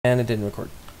And it didn't record.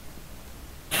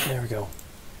 There we go.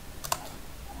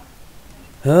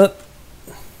 Huh.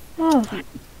 Oh.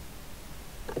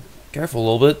 Careful a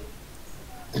little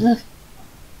bit.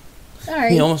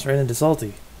 Sorry. You almost ran into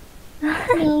Salty.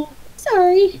 No,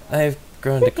 sorry. I've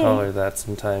grown to call her that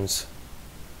sometimes.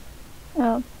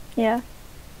 Oh, yeah.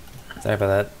 Sorry about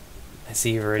that. I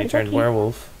see you've already It's turned okay.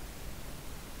 werewolf.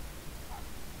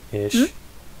 Ish. Hmm?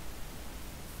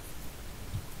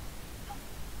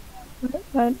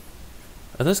 What?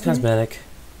 Are those cosmetic?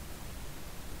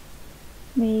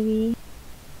 Maybe.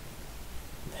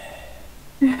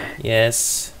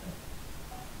 Yes.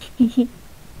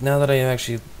 Now that I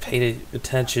actually paid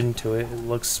attention to it, it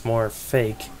looks more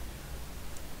fake.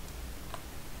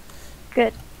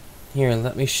 Good. Here,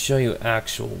 let me show you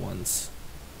actual ones.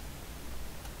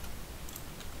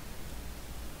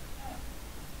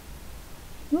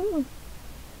 Ooh.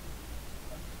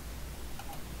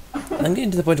 I'm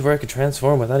getting to the point where I could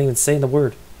transform without even saying the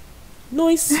word.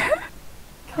 Nice!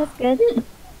 That's good.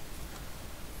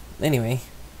 Anyway.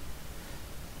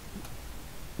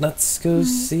 Let's go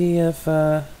see if,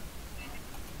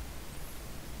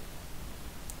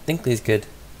 Dinkley's good.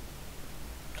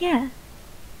 Yeah.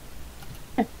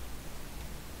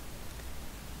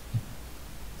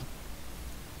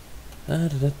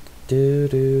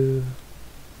 Da-da-da-do-do.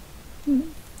 Hmm.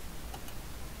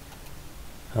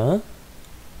 Huh?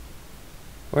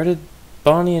 Where did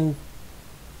Bonnie and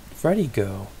Freddy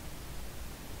go?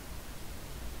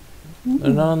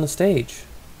 They're not on the stage.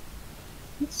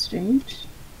 That's strange.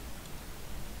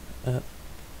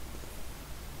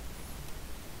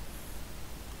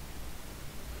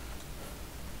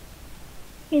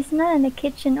 He's not in the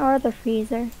kitchen or the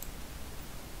freezer.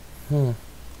 Where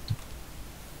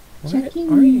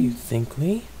Checking. are you,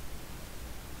 Dinkley?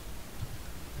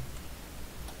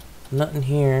 Not in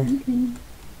here. Okay.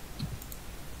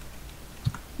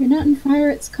 You're not in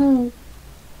Pirate's Cove.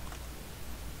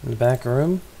 In the back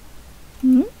room?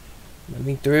 Hmm? Let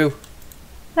me through.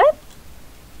 What?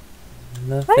 Why is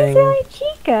Nothing. it like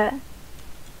Chica?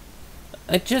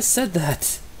 I just said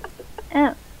that.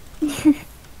 Oh.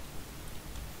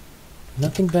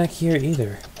 Nothing back here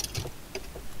either.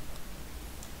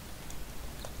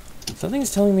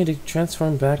 Something's telling me to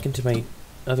transform back into my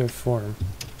other form.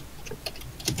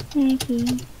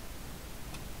 Maybe.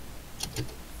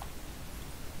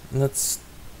 Let's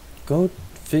go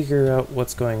figure out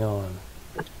what's going on.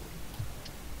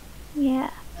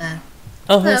 Yeah.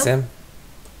 Oh, hi, Hello. Sam.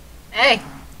 Hey,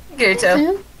 get your toe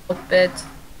Sam? a little bit.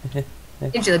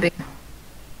 Hey, Jilly.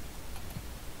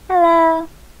 Hello.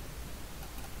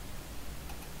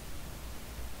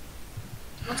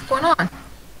 What's going on?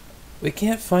 We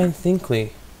can't find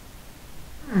Dinkley.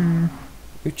 Hmm.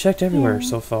 We've checked everywhere Yeah.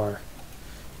 so far.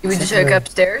 You would just Except check for-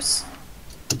 upstairs?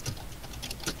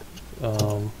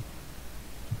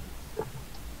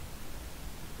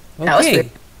 That was Okay. weird.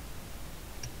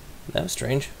 That was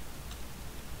strange.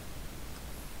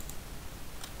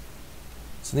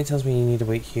 Something tells me you need to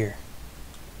wait here.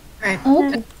 Right. Oh,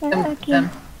 okay. Okay.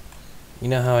 You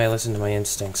know how I listen to my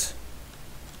instincts.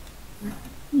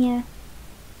 Yeah.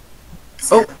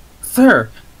 Oh, sir.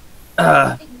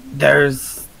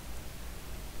 There's...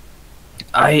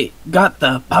 I got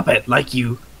the puppet like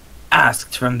you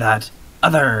asked from that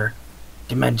other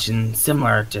dimension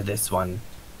similar to this one.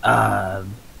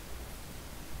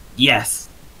 Yes.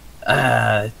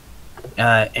 And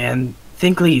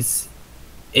Thinkley's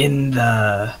in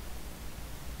the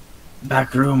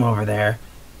back room over there,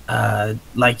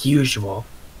 like usual,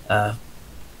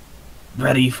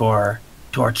 ready for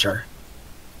torture.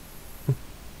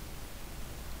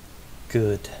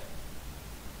 Good.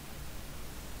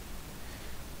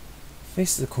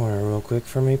 Face the corner real quick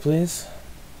for me, please.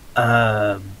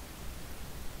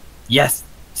 Yes,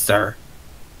 sir.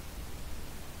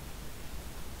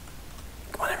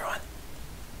 Come on, everyone.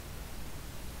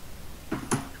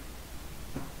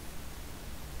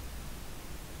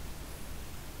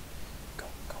 Go,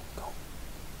 go, go.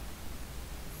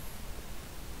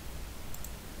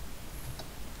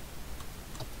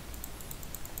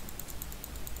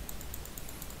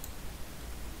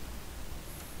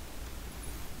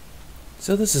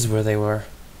 So this is where they were.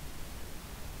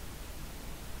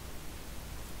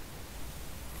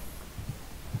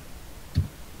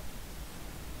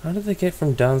 How did they get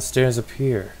from downstairs up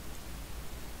here?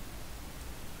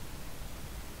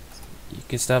 You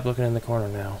can stop looking in the corner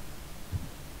now.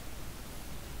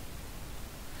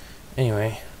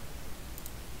 Anyway.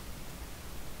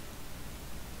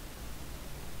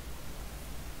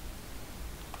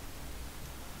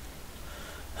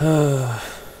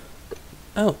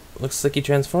 Oh, looks like he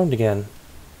transformed again.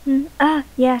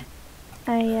 Yeah.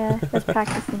 I was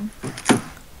practicing.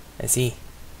 I see.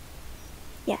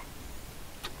 Yeah.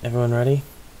 Everyone ready?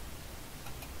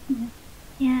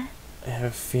 Yeah. I have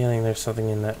a feeling there's something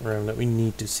in that room that we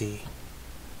need to see.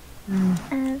 Hmm.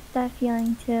 I have that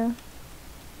feeling too.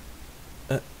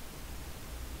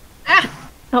 Ah!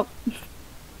 Oh.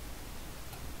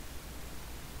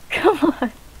 Come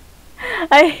on.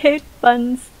 I hate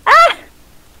buns. Ah!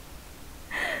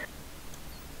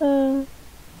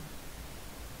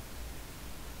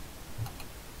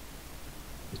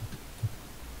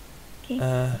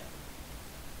 Okay.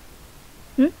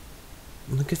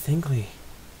 Look at Thinkley.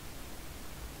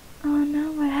 Oh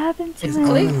no, what happened to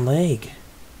Thinkley? Arm him? and leg.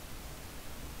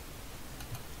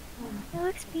 He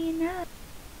looks being up.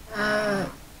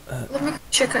 Let me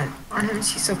check on him.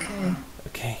 He's okay.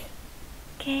 Okay.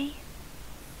 Okay.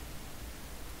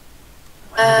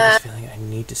 Why do I get this feeling I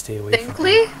need to stay away from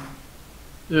him?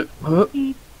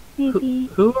 Thinkley? Maybe.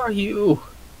 Who are you?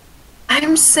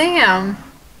 I'm Sam.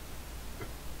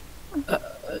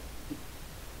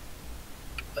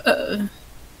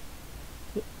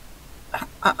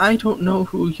 I don't know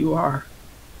who you are.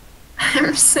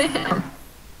 I'm Sam.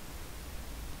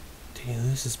 Did he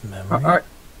lose his memory?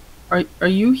 Are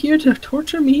you here to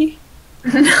torture me?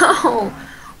 No.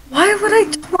 Why would I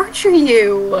torture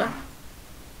you?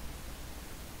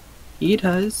 He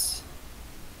does.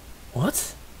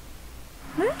 What?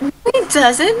 He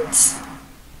doesn't.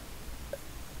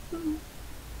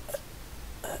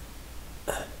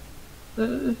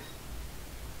 Uh,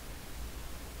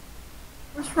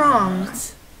 What's wrong?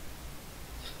 What?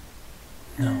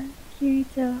 No.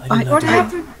 Kirito. I did not What do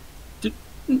happened?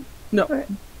 no. What?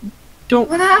 Don't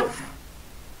What happened?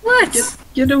 What?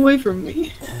 get away from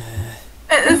me.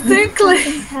 Thinkley.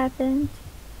 Something happened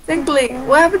Thinkley.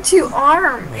 What happened to your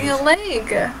arm and your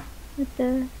leg? with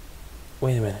the.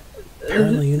 Wait a minute.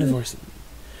 Parallel universes.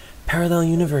 Parallel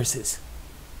universes.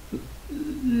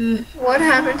 What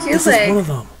happened to your This is one leg? of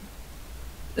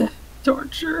them.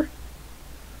 Torture.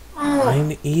 Oh, I'm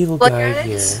the evil Look guy at it.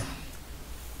 here. Seems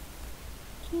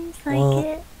like Well,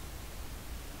 it.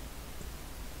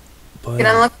 But can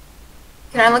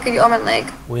I look at your arm and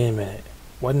leg? wait a minute.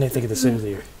 Why didn't I think of this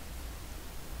earlier?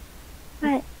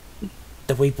 What?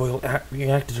 The way Boyle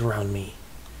reacted around me.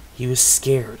 He was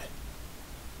scared.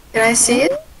 Can I see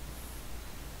it?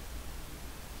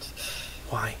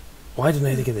 Why? Why didn't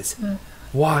I think of this?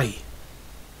 Why?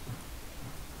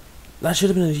 That should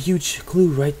have been a huge clue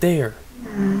right there.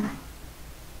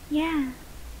 Yeah.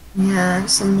 Yeah,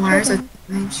 some wires are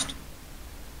damaged.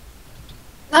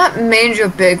 Not major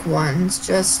big ones,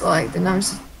 just like the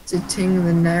numbs to tingle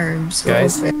the nerves. a little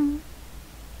Guys? bit.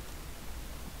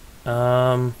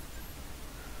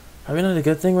 Probably not a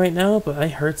good thing right now, but I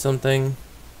heard something.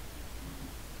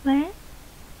 What?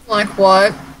 Like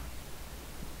what?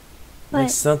 Like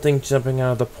What? something jumping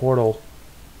out of the portal.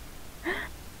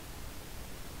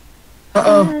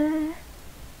 Uh-oh. Uh,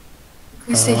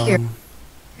 We see here.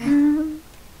 um,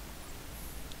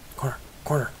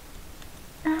 Corner.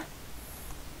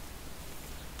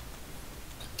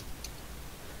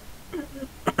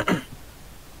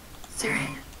 Sorry.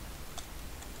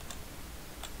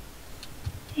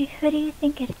 hey, who do you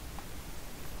think it is?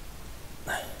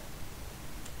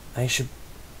 I should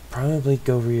probably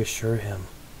go reassure him.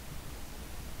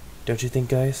 Don't you think,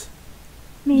 guys?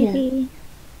 Maybe.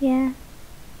 Yeah.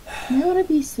 Why would I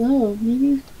be slow?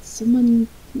 Maybe someone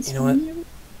is You know what? familiar with-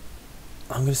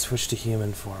 I'm gonna switch to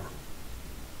human form.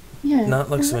 Yeah. Not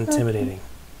look so Oh, okay. intimidating.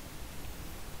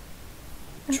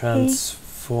 Okay.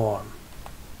 Transform.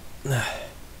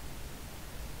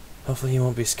 Hopefully you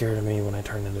won't be scared of me when I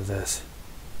turn into this.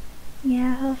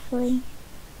 Yeah, hopefully.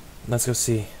 Let's go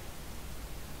see.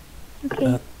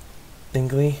 Okay.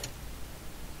 Dingley?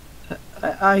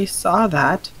 I saw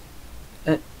that.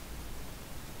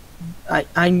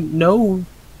 I know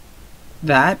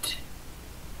that.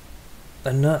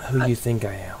 I'm not who you think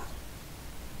I am.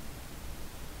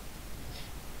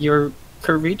 You're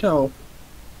Kirito,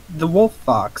 the wolf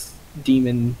fox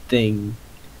demon thing.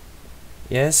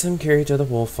 Yes, I'm Kirito the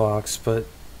Wolf Fox, but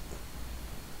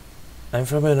I'm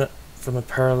from a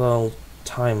parallel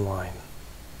timeline.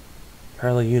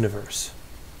 Parallel universe.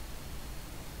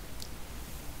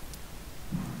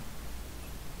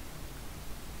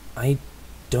 I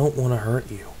don't want to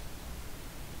hurt you.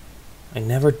 I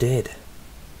never did.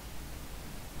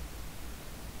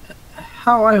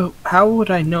 How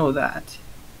would I know that?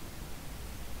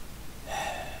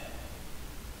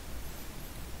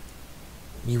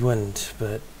 You wouldn't,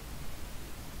 but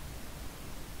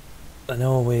I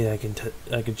know a way I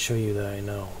could show you that I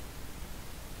know.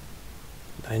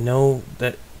 I know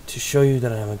that to show you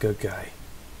that I'm a good guy.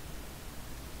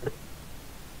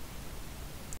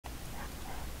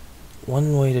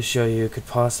 One way to show you could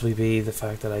possibly be the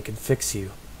fact that I can fix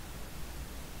you.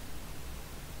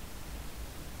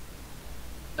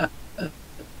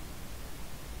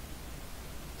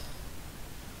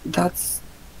 That's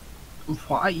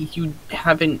why you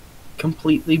haven't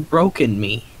completely broken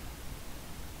me.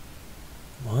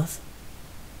 What?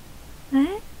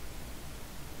 What?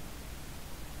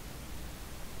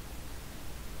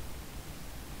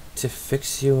 To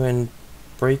fix you and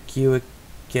break you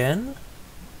again?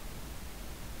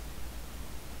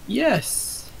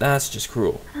 Yes. That's just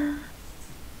cruel. Oh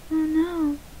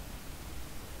no.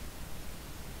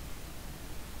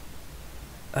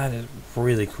 That is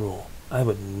really cruel. I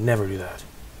would never do that.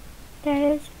 That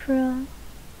is cruel.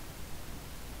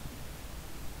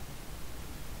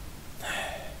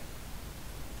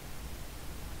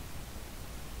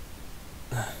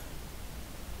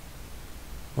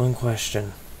 One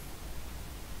question.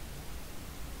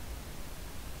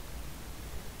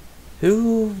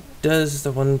 Who does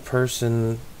the one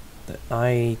person that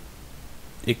I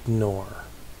ignore?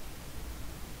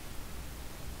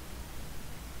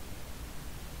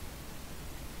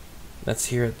 That's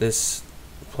here at this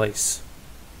place.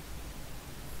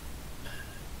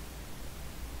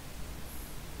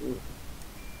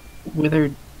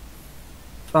 Withered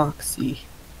Foxy.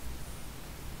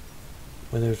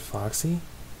 Withered Foxy?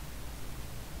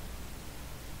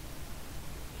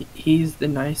 He's the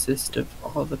nicest of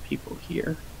all the people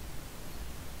here.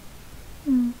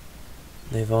 Hmm.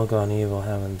 They've all gone evil,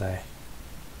 haven't they?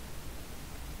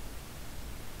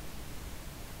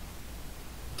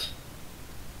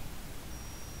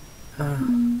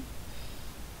 Hmm.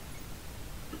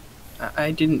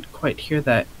 I didn't quite hear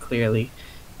that clearly.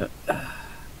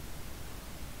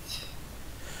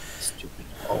 Stupid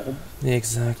old The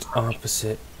exact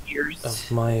opposite ears.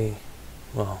 of my,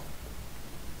 well,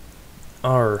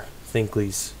 our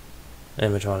Thinkley's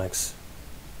animatronics.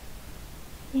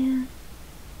 Yeah.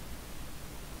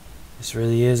 This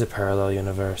really is a parallel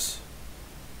universe.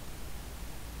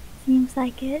 Seems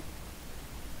like it.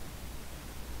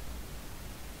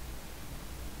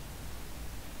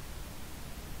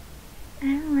 I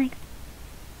don't like.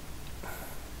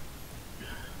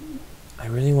 I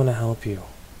really want to help you.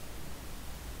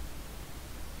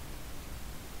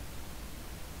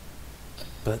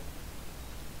 But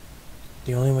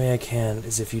the only way I can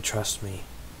is if you trust me.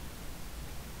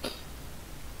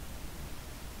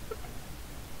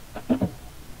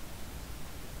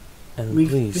 And We've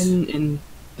please, been in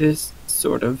this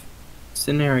sort of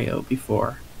scenario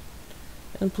before.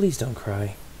 and please don't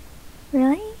cry.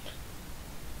 Really?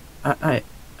 I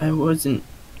wasn't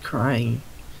crying.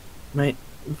 My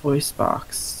voice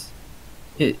box.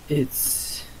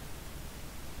 It's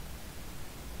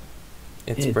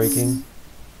It's breaking.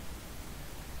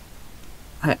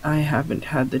 I haven't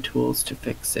had the tools to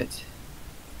fix it.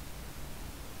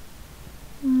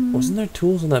 Hmm. Wasn't there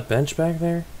tools on that bench back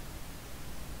there?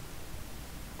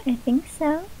 I think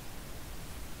so.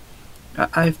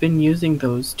 I've been using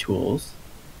those tools.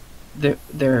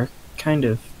 They're kind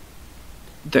of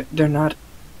they're not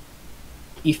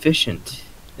efficient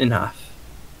enough.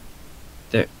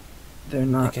 They're I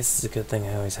not. guess it's a good thing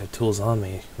I always have tools on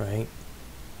me, right?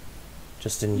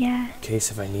 Just in Yeah.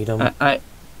 case if I need them.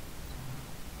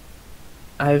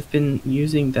 I've been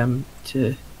using them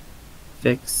to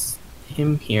fix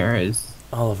him here as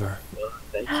Oliver, well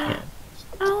as I can.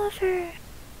 Oliver.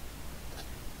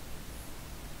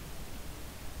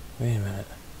 wait a minute.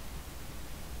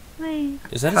 Wait.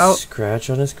 Is that How- a scratch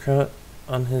on his coat?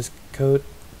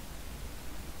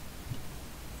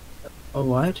 A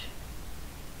what?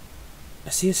 I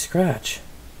see a scratch.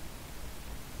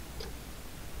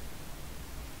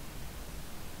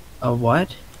 A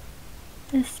what?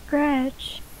 A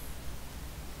scratch.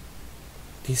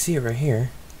 Do you see it right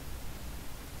here?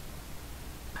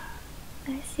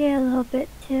 I see a little bit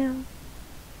too.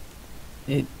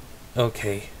 It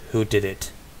Okay, who did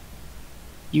it?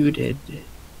 You did.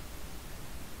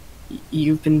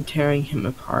 You've been tearing him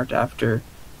apart after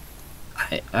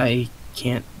I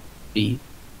can't be.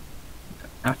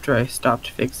 After I stopped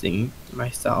fixing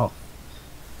myself.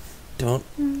 Don't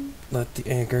Hmm. let the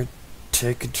anger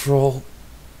take control.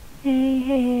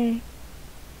 Hey.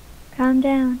 Calm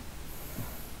down.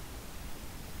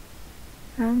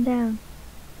 Calm down.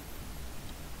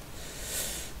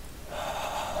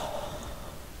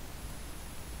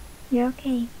 You're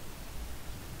okay.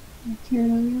 I care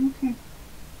know you're okay.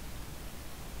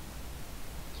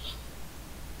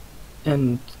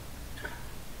 And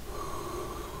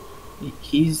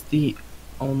he's the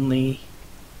only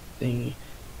thing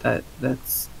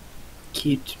that's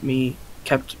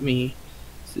kept me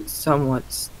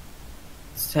somewhat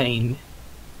sane.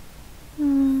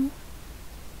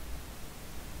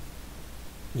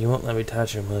 You won't let me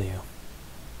touch him, will you?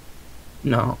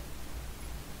 No.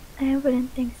 I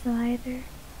wouldn't think so either.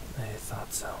 I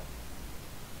thought so.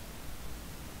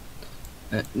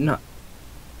 No.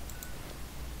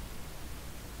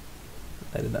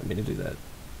 I did not mean to do that.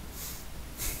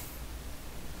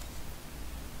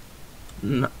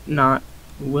 Not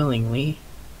willingly.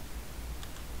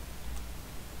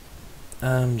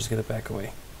 I'm just gonna back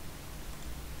away.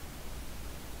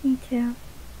 Me too.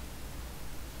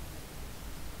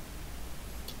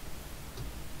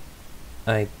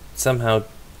 I somehow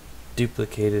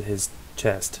duplicated his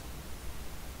chest.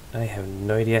 I have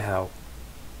no idea how.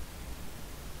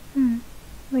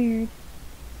 Weird.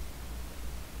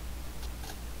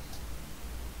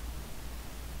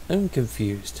 I'm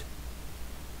confused.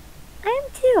 I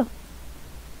am too.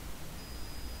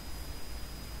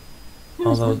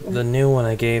 Although the new one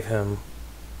I gave him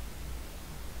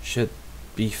should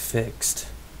be fixed.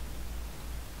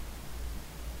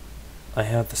 I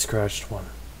have the scratched one.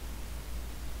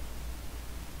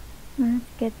 That's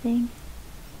a good thing.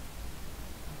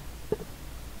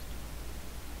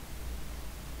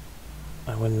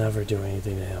 I would never do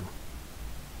anything to him.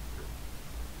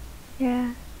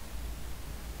 Yeah.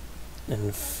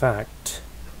 In fact,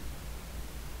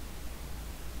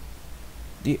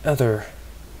 the other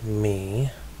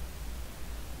me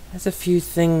has a few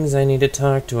things I need to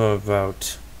talk to him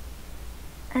about.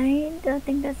 I don't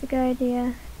think that's a good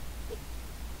idea.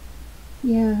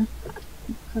 Yeah,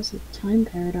 because of time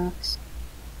paradox.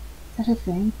 Is that a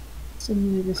thing? It's a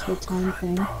universal time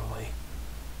thing. Probably.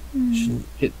 Hmm. Shouldn't,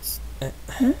 It's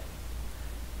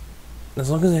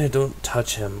as long as I don't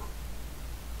touch him.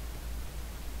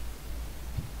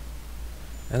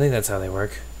 I think that's how they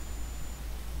work.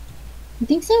 You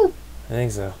think so? I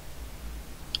think so.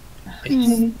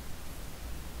 Okay.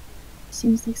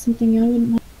 Seems like something I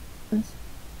wouldn't want with.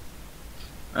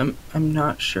 I'm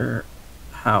not sure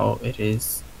how it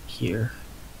is here.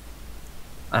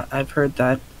 I've heard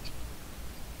that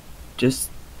just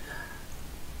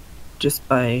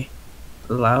by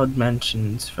loud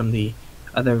mentions from the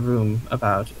other room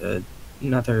about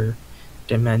another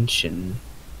dimension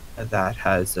that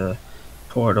has a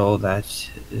portal that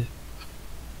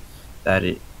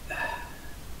it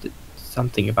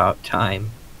something about time.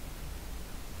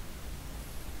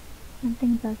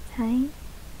 Something about time?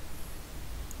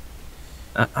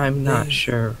 I'm not They-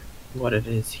 sure what it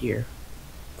is here.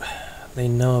 They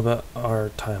know about our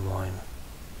timeline.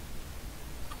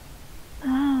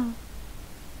 Oh.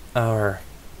 Our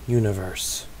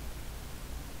universe.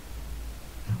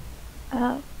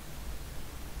 Oh.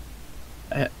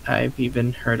 I've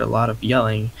even heard a lot of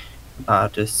yelling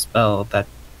about a spell that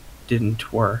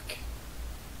didn't work.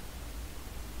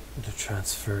 The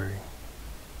transferring.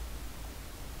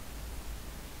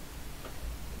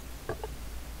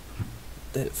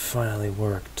 It finally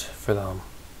worked for them.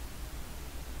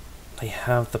 They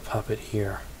have the puppet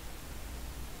here.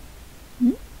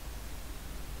 Hmm?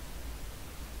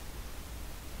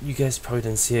 You guys probably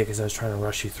didn't see it because I was trying to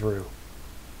rush you through.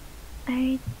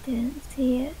 I didn't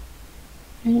see it.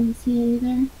 I didn't see it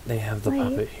either. They have the Wait.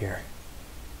 puppet here.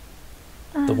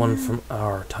 The one no. from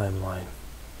our timeline.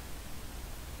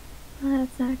 Oh,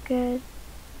 that's not good.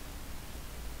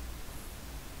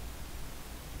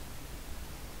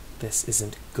 This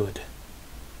isn't good.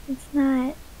 It's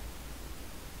not.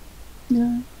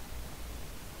 No.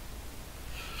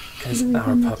 Because What are we our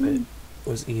gonna puppet do?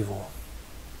 was evil.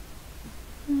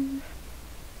 Mm.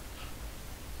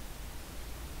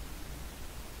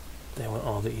 They want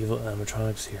all the evil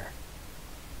animatronics here.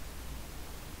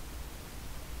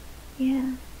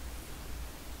 Yeah.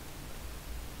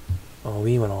 Oh,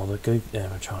 we want all the good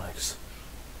animatronics.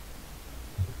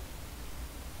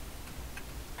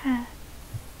 Ah.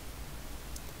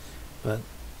 But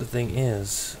the thing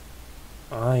is,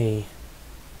 I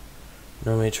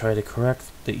normally try to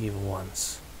correct the evil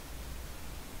ones.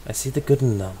 I see the good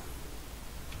in them,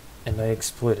 and I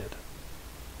exploit it.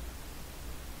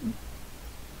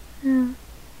 Oh.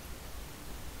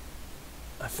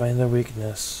 I find their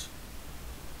weakness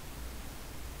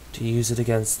to use it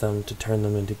against them to turn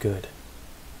them into good.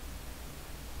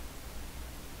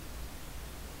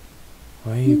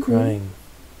 Why are you Mhm. crying?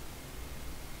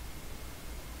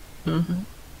 Mm-hmm.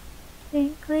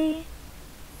 Binkley?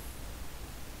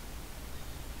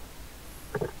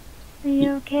 Are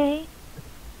you okay?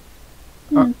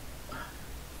 Yeah.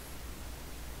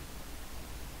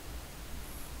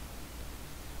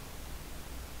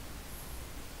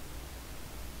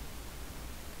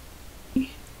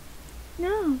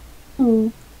 No.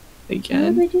 Oh, why would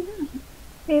Again? we do that?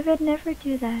 We would never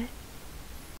do that.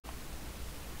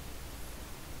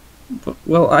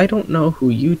 Well, I don't know who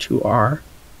you two are.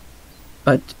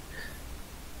 But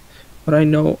what I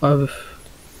know of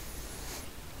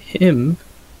him,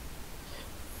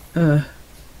 uh,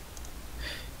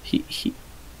 he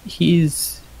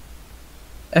he's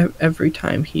every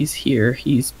time he's here,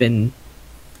 he's been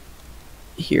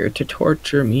here to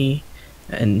torture me,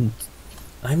 and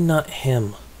I'm not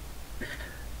him.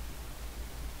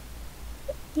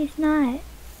 He's not.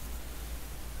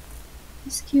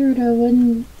 Miss Kirito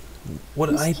wouldn't.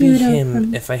 Would Miss I be Kirito him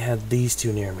from- if I had these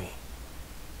two near me?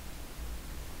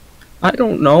 I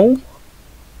don't know.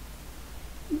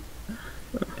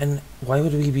 And why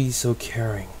would we be so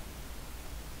caring?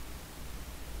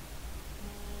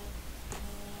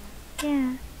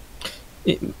 Yeah.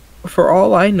 For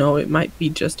all I know, it might be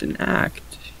just an act.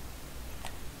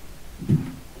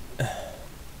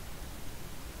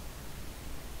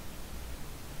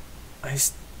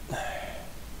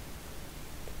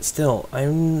 Still,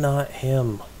 I'm not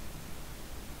him.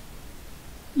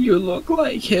 You look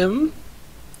like him.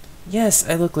 Yes,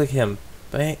 I look like him,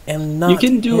 but I am not You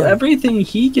can do him. everything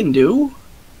he can do.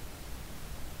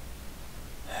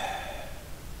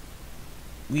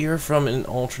 We are from an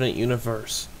alternate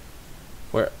universe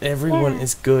where everyone Yeah.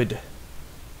 is good.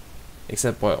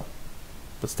 Except Boyle.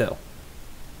 But still.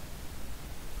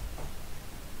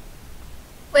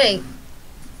 Wait.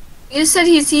 You said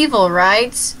he's evil,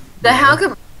 right? Then how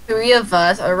come three of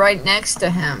us are right next to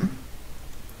him?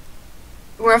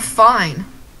 We're fine.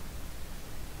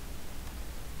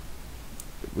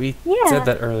 We Yeah. said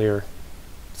that earlier,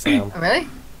 Sam. Oh, really?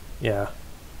 Yeah.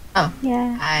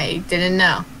 Yeah. I didn't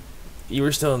know. You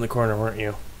were still in the corner, weren't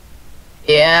you?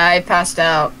 Yeah, I passed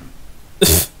out.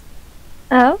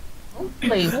 Oh? Don't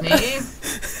blame me.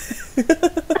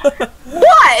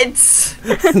 What?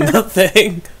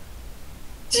 Nothing.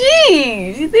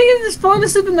 Jeez, you think I'm just falling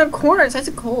asleep in the corner? It's such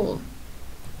a cold.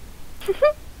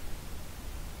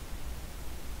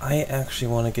 I actually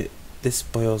want to get this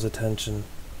Boyle's attention.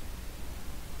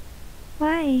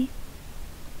 Why?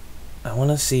 I want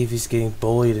to see if he's getting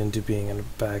bullied into being a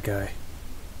bad guy.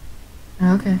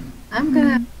 Okay. I'm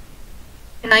gonna...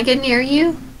 Can I get near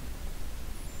you?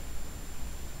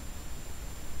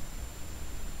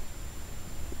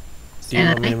 Do you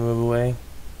want me to move away?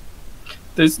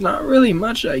 There's not really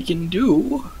much I can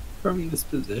do from this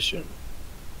position.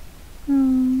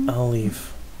 I'll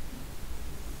leave.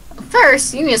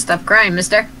 First, you need to stop crying,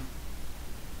 mister.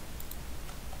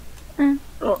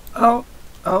 Oh,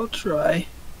 I'll try.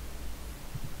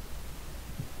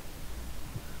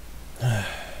 I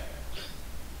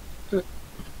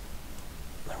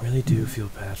really do feel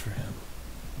bad for him.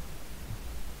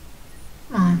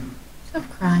 Come on, stop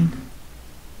crying.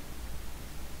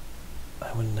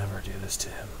 I would never do this to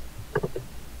him.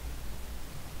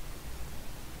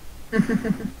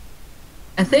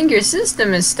 I think your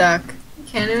system is stuck. You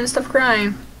can't even stop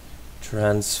crying.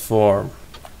 Transform.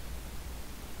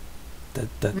 Where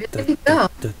did he go?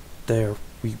 There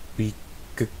we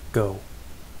go.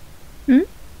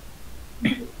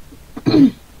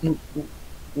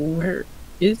 Where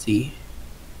is he?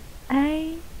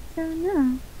 I don't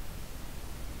know.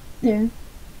 There.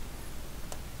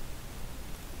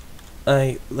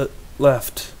 I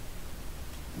left.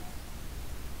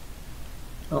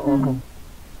 Oh,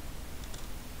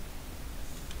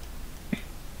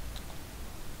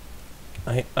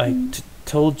 I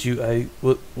told you I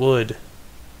would.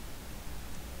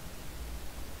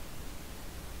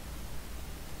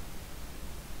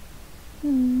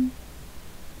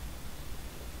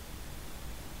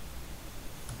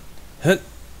 Hut.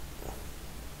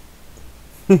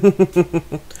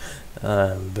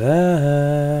 I'm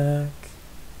back.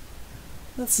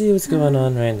 Let's see what's going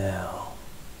on right now.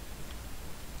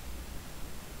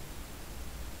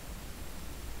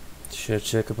 Should I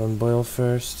check up on Boyle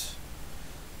first?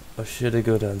 Or should I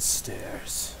go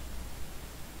downstairs?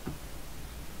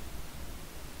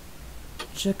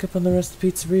 Check up on the rest of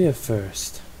the pizzeria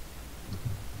first.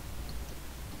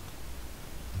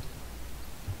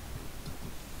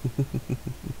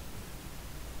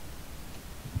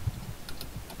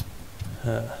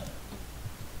 Huh.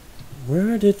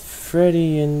 Where did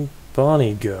Freddy and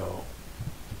Bonnie go?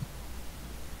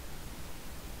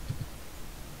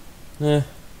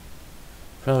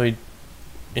 Probably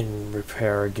in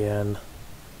repair again.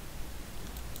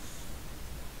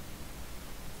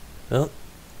 Well,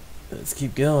 let's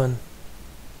keep going.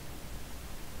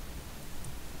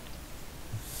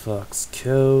 Fox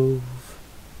Cove.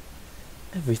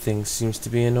 Everything seems to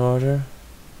be in order.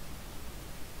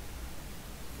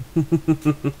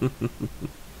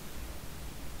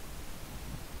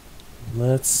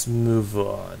 Let's move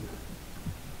on.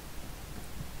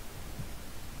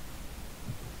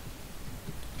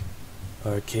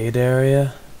 Arcade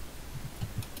area.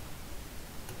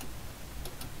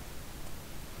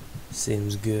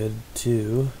 Seems good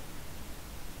too.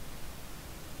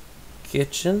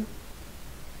 Kitchen.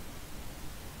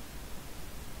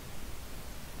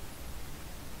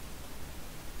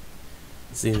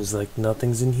 Seems like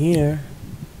nothing's in here.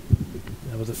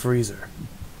 How about the freezer?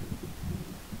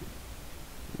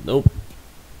 Nope.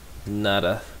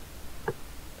 Nada.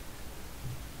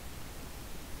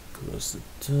 Close the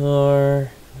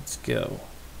door. Let's go.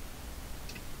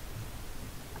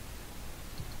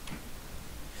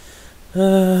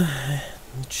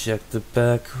 Check the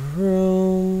back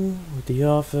room with the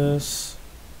office.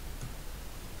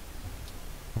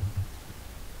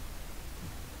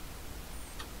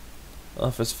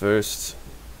 Office first.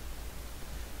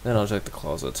 Then I'll check the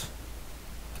closet.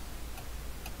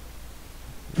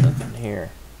 Nothing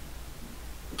here.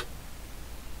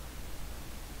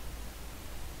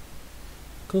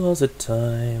 Closet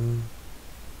time.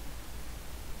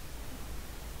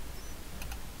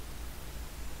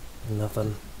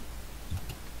 Nothing.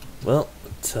 Well,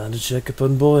 time to check up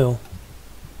on Boyle.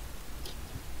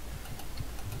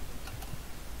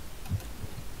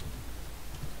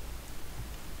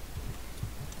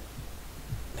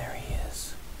 There he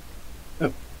is.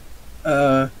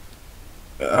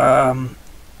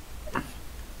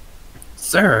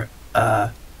 Sir,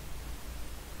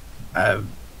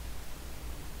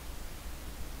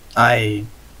 I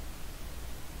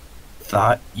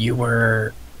thought you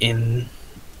were in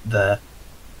the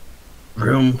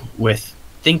room with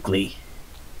Thinkley.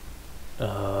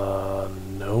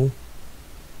 No.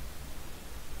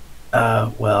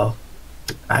 Well,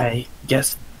 I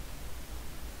guess...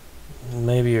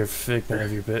 Maybe you're figment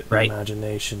of your Right.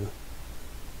 imagination.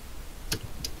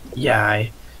 Yeah,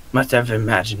 I must have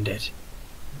imagined it.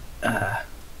 How's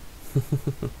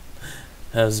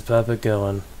the puppet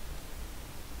going?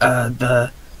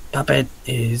 The puppet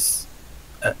is...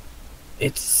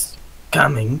 it's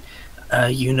coming.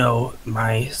 You know,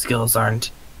 my skills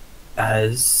aren't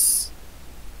as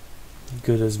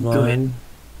Good as mine?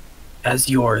 as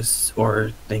yours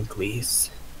or Thinkley's.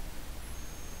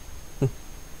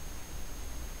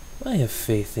 I have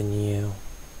faith in you.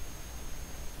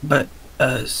 But,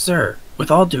 sir, with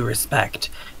all due respect,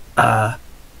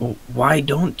 why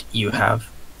don't you have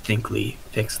Thinkley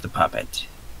fix the puppet?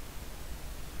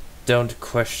 Don't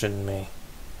question me.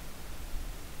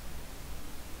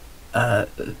 I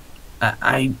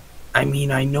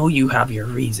mean, I know you have your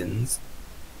reasons.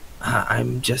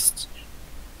 I'm just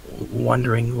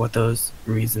wondering what those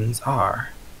reasons are.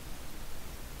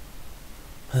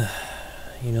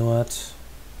 You know what?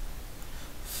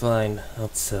 Fine, I'll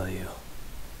tell you.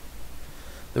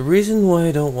 The reason why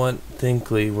I don't want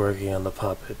Thinkley working on the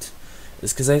puppet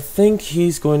is because I think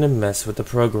he's going to mess with the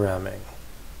programming.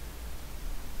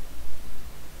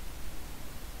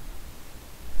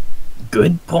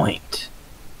 Good point.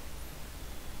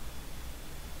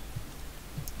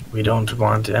 We don't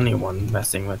want anyone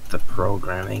messing with the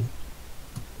programming.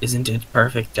 Isn't it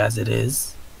perfect as it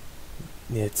is?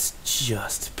 It's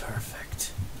just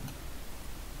perfect.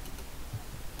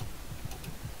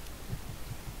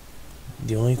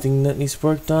 The only thing that needs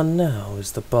worked on now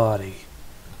is the body.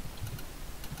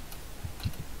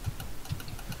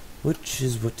 Which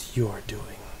is what you're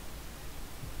doing.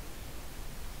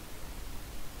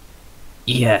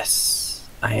 Yes,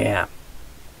 I am.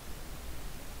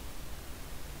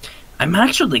 I'm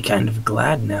actually kind of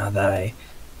glad now that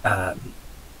I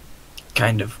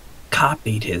kind of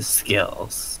copied his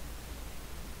skills.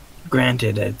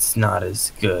 Granted, it's not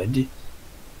as good,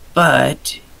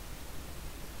 but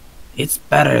it's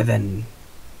better than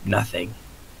nothing.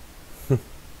 I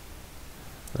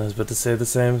was about to say the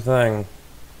same thing.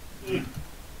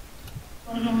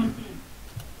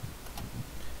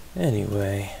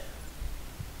 Anyway,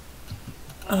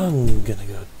 I'm gonna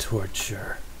go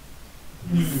torture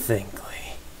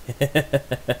Thinkley.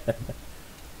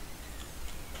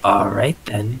 Alright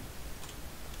then.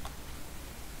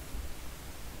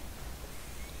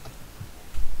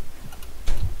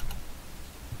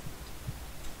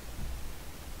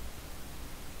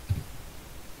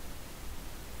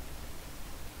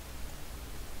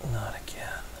 Not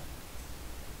again.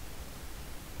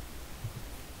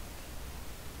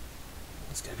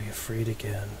 He's gonna be afraid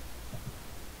again.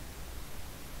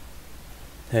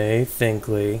 Hey,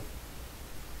 Thinkley.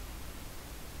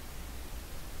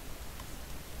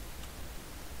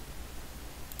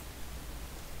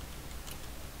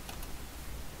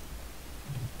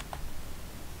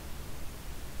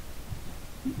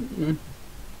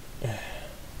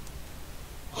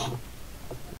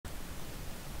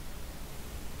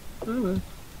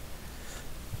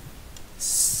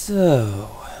 So...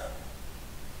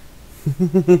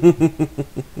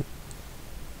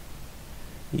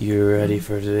 You ready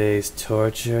for today's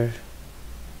torture?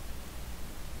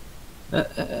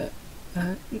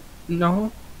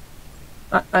 No.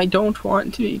 I don't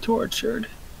want to be tortured.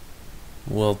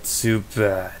 Well, too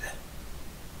bad.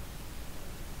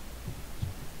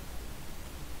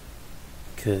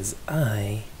 'Cause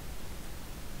I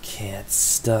can't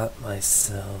stop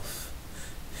myself.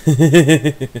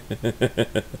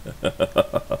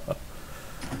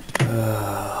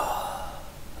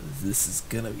 This is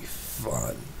gonna be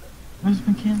fun. Where's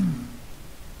McKinley?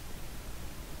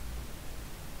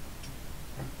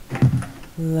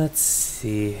 Let's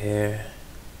see here.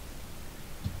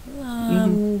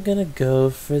 I'm gonna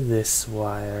go for this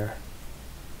wire.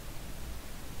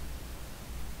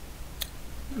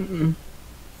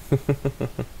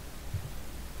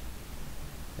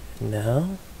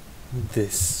 Now,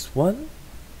 this one.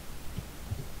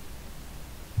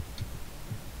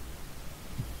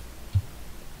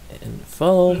 And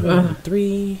followed in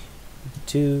 3,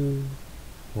 2,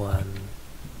 1.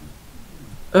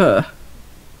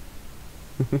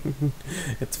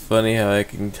 It's funny how I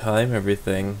can time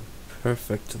everything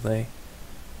perfectly.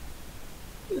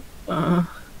 Now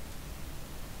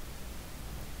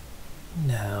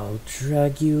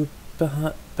drag you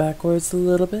backwards a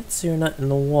little bit so you're not in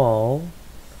the wall.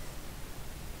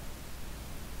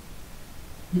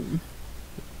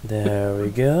 There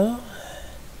we go.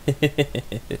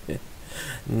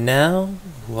 Now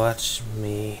watch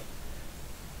me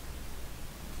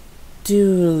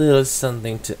do a little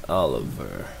something to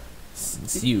Oliver.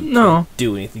 Since you can't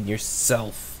do anything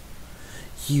yourself,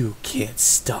 you can't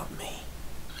stop me.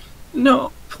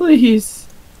 No, please.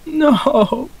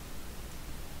 No.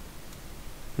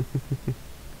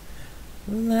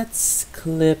 Let's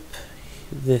clip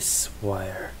this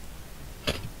wire.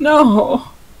 No.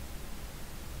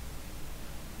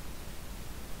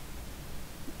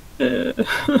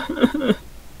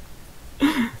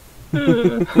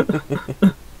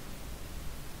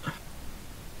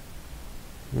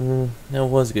 I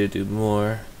was gonna do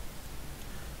more,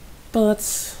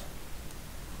 but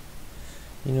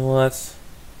you know what?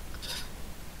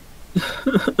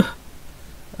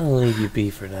 I'll leave you be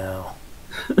for now.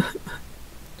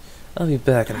 I'll be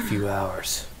back in a few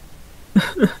hours.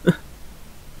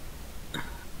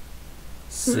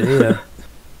 See ya.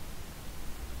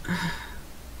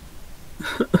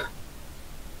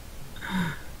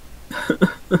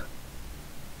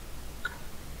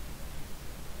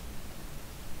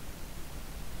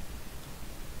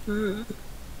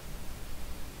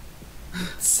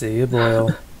 See ya,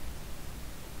 Boyle.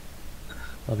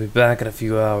 I'll be back in a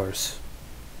few hours.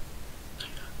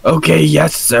 Okay,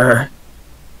 yes, sir.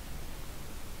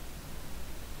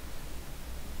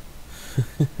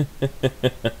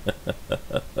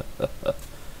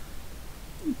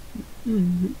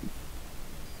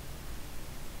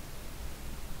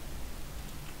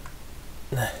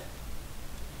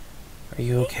 Are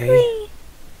you okay?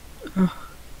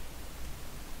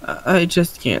 I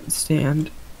just can't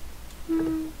stand.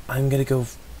 I'm gonna go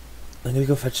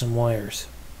fetch some wires.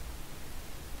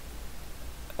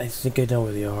 I think I know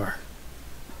where they are.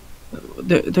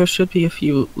 There should be a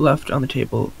few left on the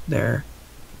table there.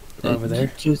 Over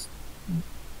there?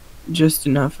 Just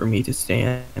enough for me to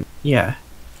stand. Yeah.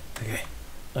 Okay,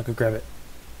 I'll go grab it.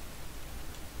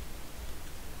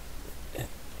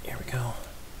 Here we go.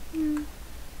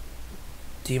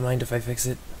 Do you mind if I fix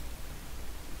it?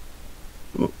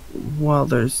 Well,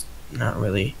 there's not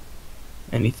really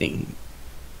anything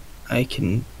I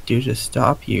can do to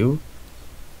stop you,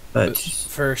 but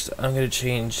first, I'm gonna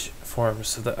change form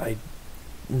so that I'm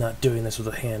not doing this with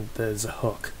a hand that is a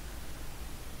hook.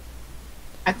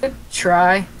 I could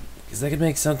try. Because that could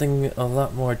make something a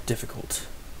lot more difficult.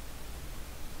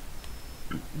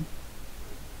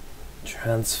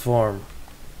 Transform.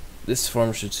 This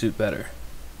form should suit better.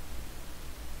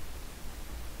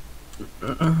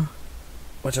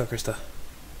 Watch out, Krista.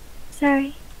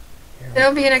 Sorry. Here,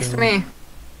 They'll be next to me.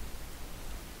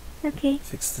 Okay.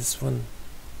 fix this one.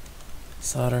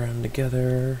 Solder them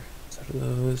together. Solder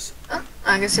those. Oh,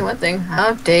 I can see one thing.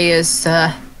 Our day is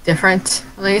different,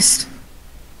 at least.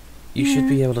 You should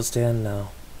be able to stand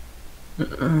now.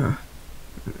 And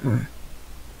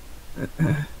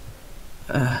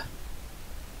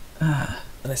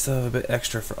I still have a bit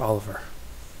extra for Oliver.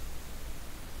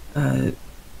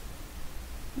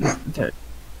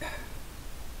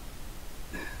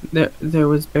 There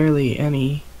was barely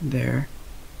any there.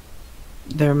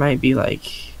 There might be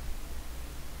like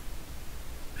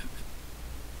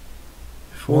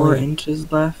 4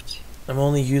 inches left. I'm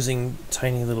only using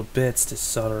tiny little bits to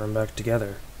solder them back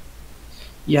together.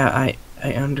 Yeah, I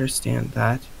understand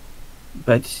that,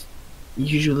 but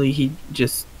usually he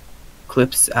just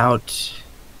clips out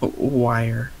a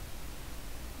wire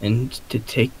and to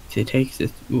take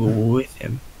this with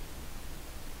him.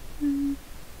 Mm,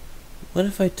 What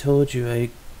if I told you I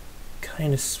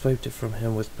kind of swiped it from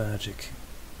him with magic?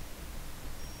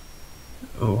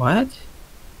 What?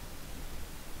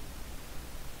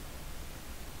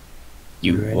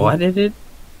 You You ready? wanted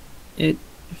it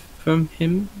from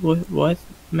him with what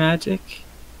magic?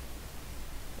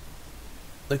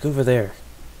 Look over there.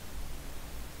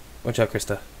 Watch out,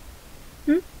 Krista.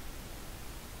 Hmm?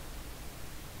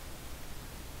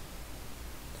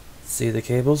 See the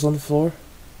cables on the floor?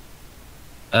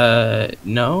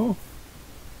 No.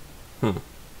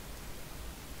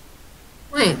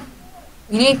 Wait,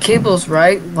 you need cables,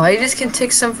 right? Why you just can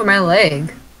take some from my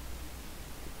leg?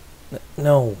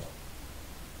 No.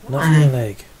 Not from your Why?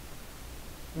 leg.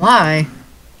 Why?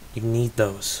 You need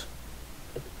those.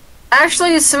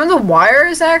 Actually, some of the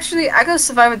wires, I could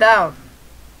survive without.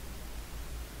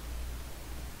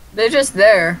 They're just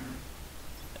there.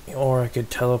 Or I could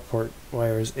teleport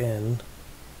wires in.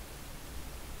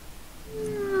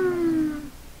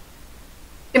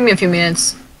 Give me a few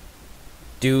minutes.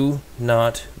 Do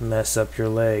not mess up your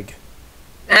leg.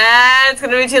 Ah, it's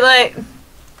gonna be too late.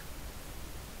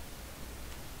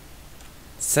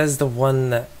 Says the one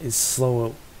that is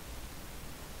slow.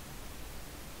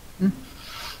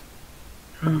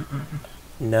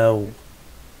 No.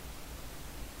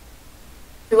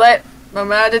 Too late. I'm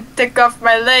about to take off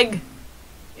my leg.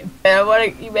 You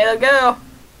better go.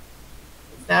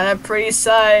 It's not a pretty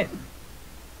sight.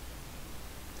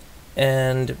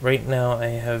 And right now I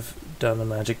have done a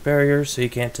magic barrier, so you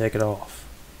can't take it off.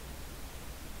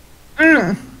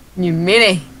 You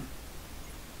meanie.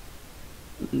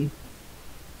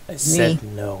 I said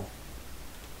no.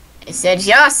 I said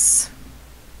yes.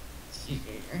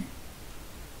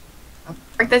 I'll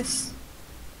break this.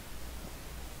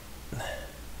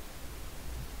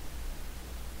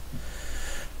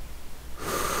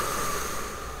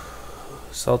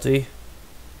 Salty?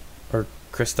 Or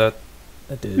Krista?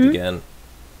 I did it again.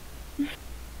 Do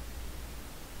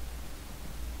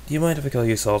you mind if I call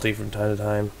you Salty from time to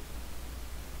time?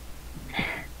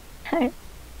 I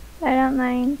don't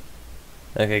mind.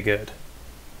 Okay, good.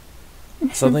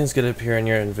 Something's gonna appear in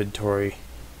your inventory.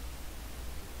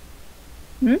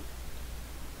 Hmm?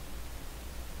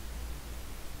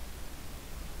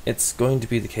 It's going to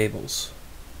be the cables.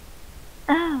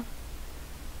 Oh.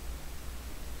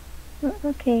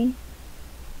 Okay.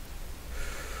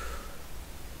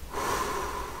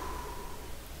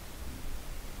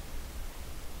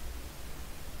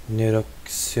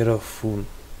 Neuroxyrophone.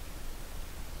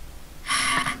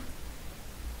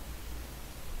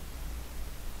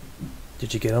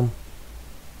 Did you get them?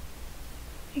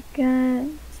 I got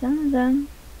some of them.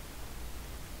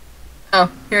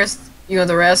 Oh, here's you know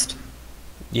the rest.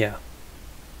 Yeah.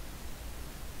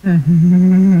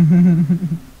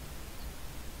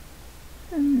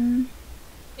 Mm,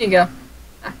 Here you go.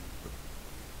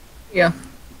 Here you go.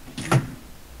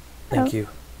 Thank Oh. you.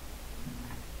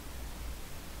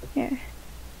 here.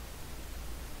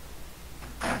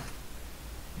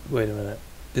 Wait a minute.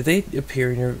 Did they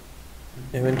appear in your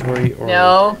inventory or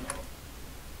No.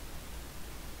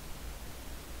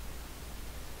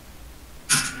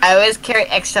 I always carry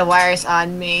extra wires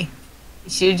on me. You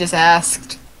should have just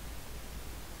asked.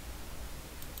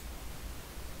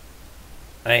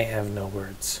 I have no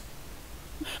words.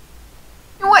 You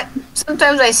know what?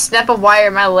 Sometimes I snap a wire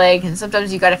in my leg, and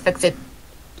sometimes you gotta fix it.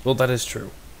 Well, that is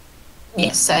true.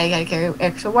 Yes, I gotta carry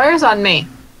extra wires on me.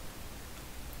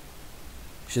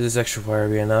 Should this extra wire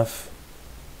be enough?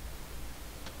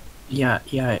 Yeah,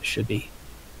 it should be.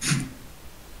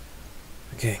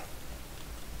 Okay.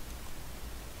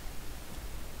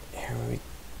 Here we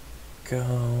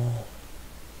go.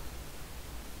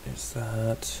 There's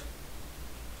that.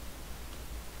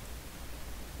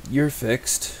 You're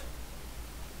fixed.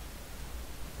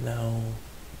 No.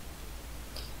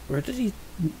 Where did he...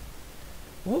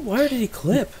 What wire did he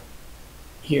clip?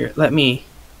 Here,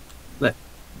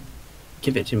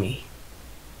 give it to me.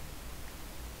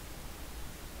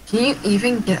 Can you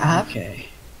even get up? Okay.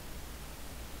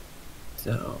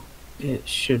 So it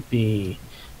should be,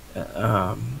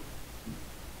 yeah,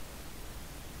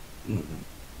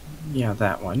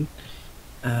 that one.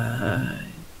 Let's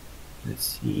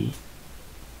see.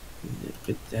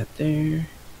 Put that there.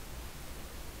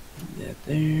 Put that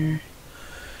there.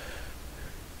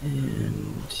 And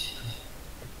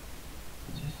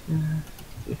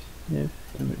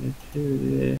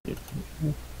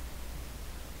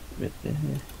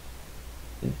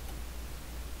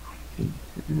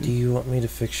Do you want me to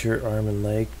fix your arm and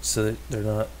leg so that they're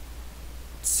not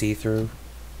see-through?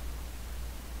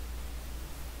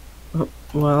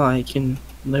 Well, I can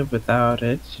live without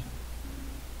it.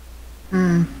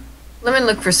 Let me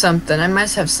look for something. I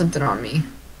must have something on me.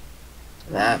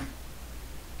 That.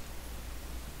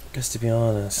 Because to be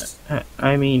honest,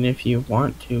 I mean, if you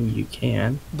want to, you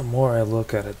can. the more I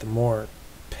look at it, the more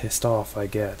pissed off I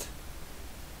get.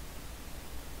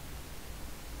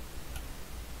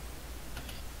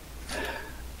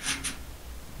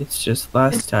 It's just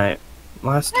last time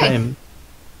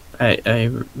I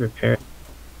repaired.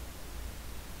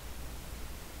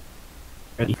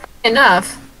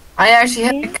 Enough. I actually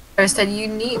had the colors that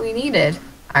we needed.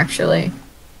 Actually.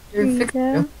 Here you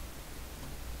go.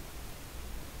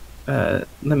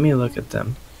 Let me look at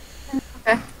them.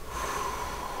 Okay.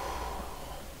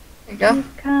 There you go.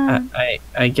 Come.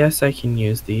 I guess I can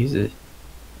use these.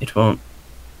 It won't.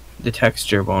 The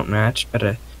texture won't match,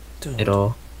 but Don't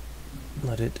it'll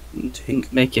let it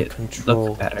take make it control.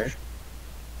 look better.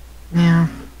 Yeah.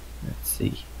 Let's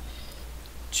see.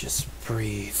 Just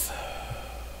breathe.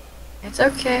 It's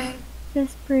okay.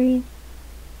 Just breathe.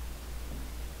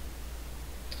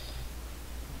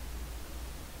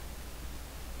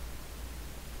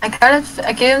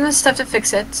 I gave him the stuff to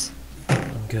fix it.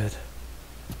 I'm good.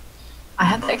 I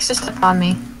have the extra stuff on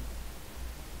me.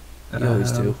 You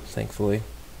always do, thankfully.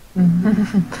 You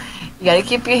gotta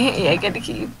keep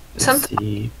Let's something.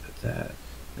 see. Put that.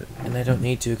 And I don't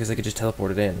need to because I could just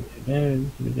teleport it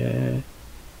in.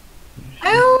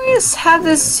 I always have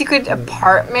this secret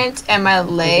apartment in my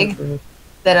leg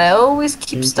that I always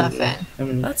keep stuff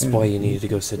in. That's why you needed to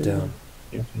go sit down.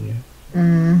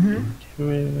 Mm-hmm.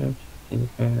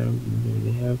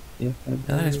 Now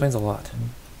that explains a lot.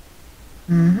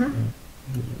 Mm-hmm.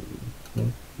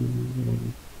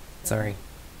 Sorry.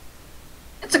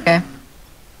 It's okay.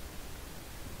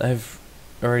 I've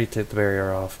already took the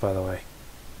barrier off, by the way.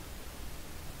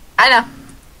 I know.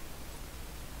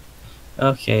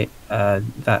 Okay,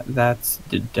 that's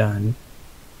done.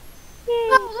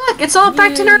 Oh, look, it's all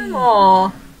back to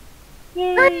normal.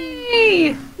 Yay!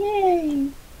 Hooray! Yay!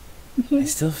 I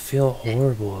still feel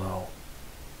horrible, though.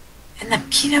 And the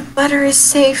peanut butter is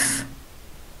safe.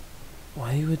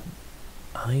 Why would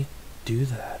I do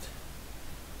that?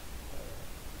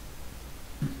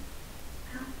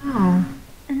 Oh.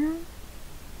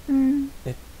 Mm.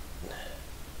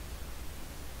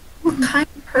 What kind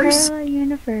of person? Parallel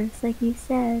universe, like you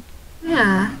said.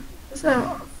 Yeah. This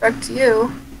doesn't affect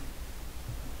you.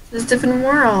 It's a different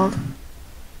world.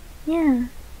 Yeah.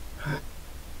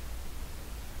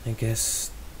 I guess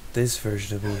this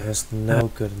version of me has no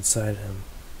good inside him.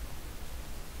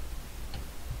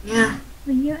 Yeah.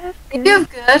 Well, you have You good.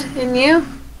 have good in you.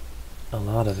 A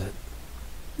lot of it.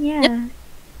 Yeah.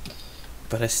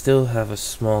 But I still have a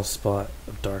small spot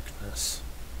of darkness.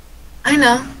 I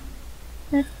know.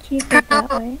 Let's keep it that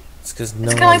way. It's because no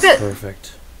kinda one's like that.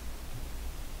 perfect.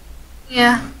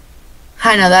 Yeah.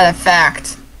 I know that a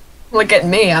fact. Look at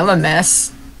me, I'm a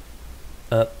mess.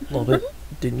 Well, but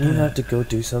didn't you have to go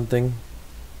do something?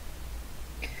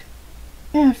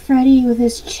 Yeah, Freddy with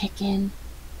his chicken.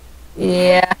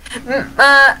 Yeah.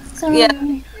 Sorry. Yeah.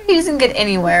 He doesn't get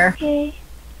anywhere. Okay.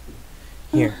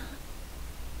 Here.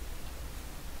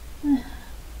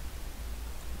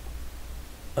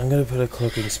 I'm gonna put a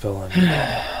cloaking spell on you,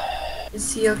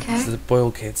 Is he okay? so the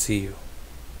boil can't see you.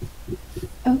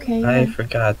 Okay. I Yeah.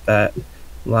 forgot that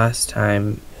last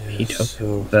time he took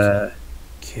So, the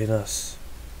kid us.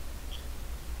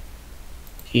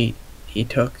 he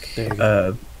took There you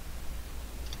go.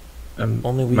 a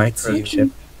Only we can see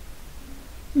you.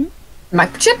 microchip.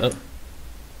 Microchip?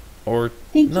 Or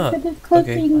Thank not. you for the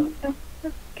cloaking.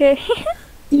 Okay.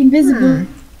 The invisible.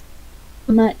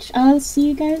 Much. I'll see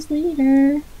you guys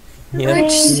later. yeah. Let me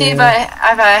see if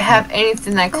I have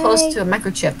anything that close to a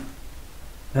microchip.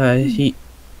 I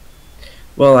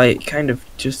kind of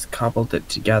just cobbled it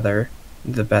together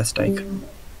the best I could.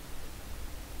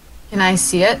 Can I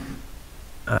see it?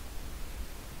 You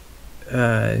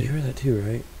heard that too,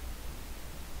 right?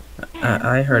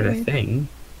 I heard a thing.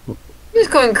 He was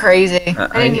going crazy. I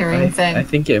didn't hear anything. I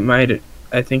think it might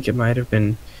have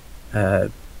been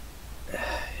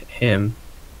him.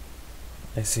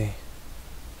 I see.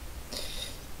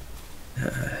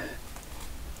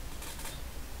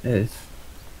 It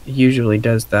usually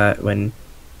does that when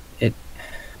it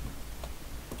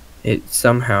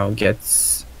somehow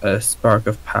gets a spark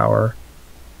of power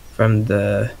from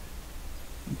the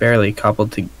barely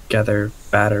cobbled together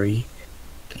battery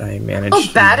that I managed. Oh,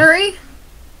 battery?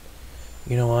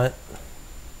 You know what,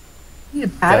 You need a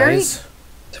battery? guys?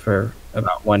 For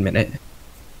about 1 minute.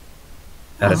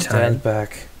 at a Stand time.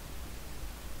 back.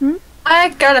 I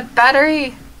got a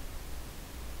battery.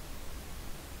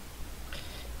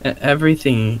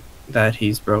 Everything that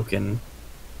he's broken,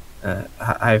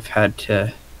 I've had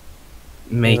to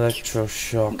make.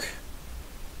 Electroshock.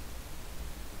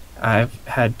 I've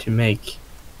had to make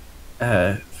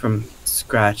from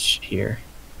scratch here.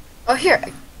 Oh, here.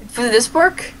 For this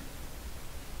work?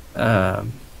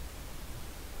 Um.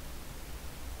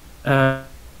 Uh,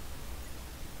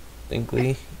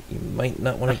 Dinkley, you might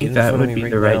not want I to get think in that front of would me be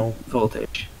right the right now.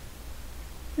 voltage.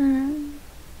 Mm.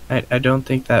 I don't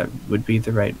think that would be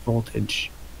the right voltage.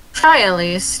 Try at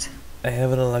least. I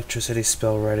have an electricity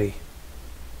spell ready.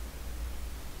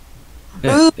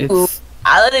 Ooh. It's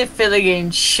I really feel like getting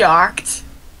shocked.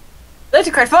 That's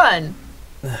quite fun.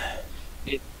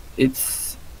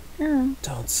 it's Oh.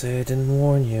 Don't say I didn't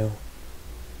warn you.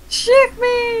 Shock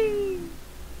me.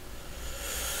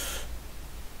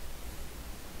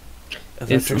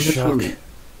 Electroshock. literally-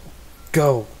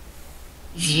 Go.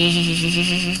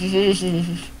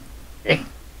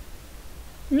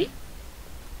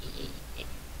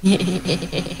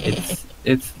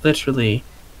 it's literally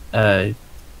uh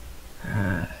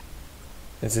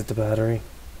Is it the battery?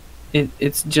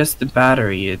 it's just the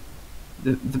battery.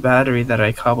 The battery that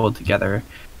I cobbled together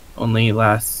only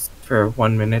lasts for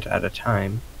 1 minute at a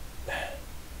time.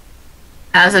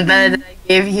 How's it better than I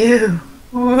gave you?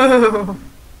 Woo.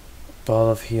 Ball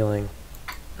of healing.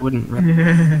 Wouldn't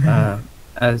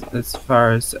as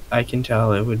far as I can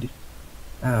tell, it would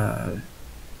I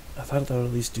thought that would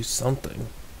at least do something.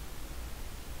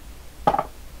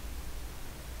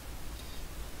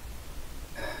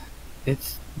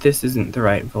 this isn't the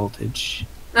right voltage.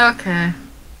 Okay.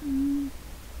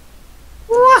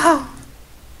 Wow.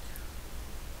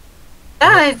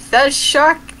 That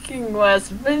shocking was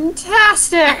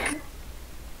fantastic.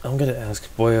 I'm gonna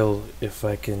ask Boyle if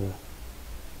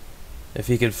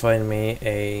he could find me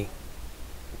a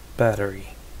battery.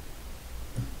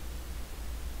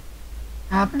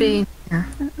 Happy.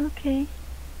 Okay.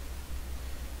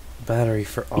 Battery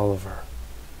for Oliver.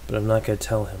 But I'm not gonna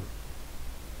tell him.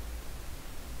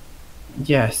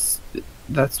 Yes,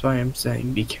 that's why I'm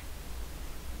saying be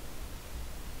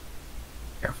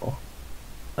careful.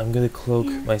 I'm gonna cloak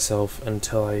Yeah. myself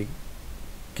until I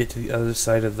get to the other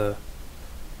side of the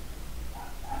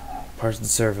parts of the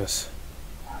service.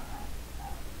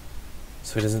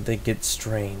 So he doesn't think it's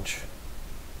strange.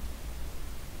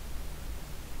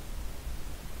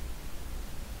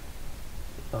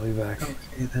 I'll be back.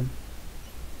 Okay then.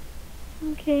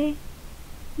 Okay.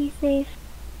 Be safe.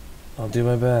 I'll do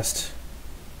my best.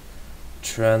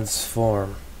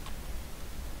 Transform.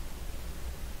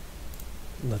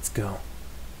 Let's go.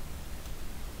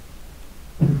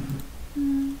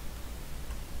 Mm.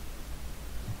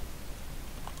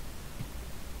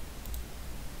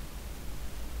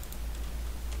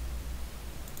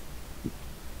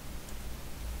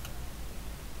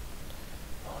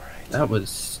 Alright.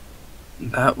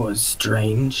 That was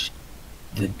strange.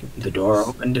 The door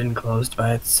opened and closed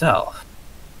by itself.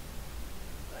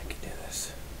 I can do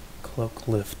this. Cloak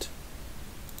lift.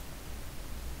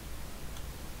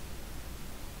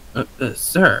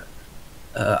 Sir,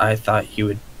 I thought you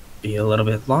would be a little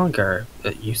bit longer.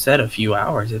 You said a few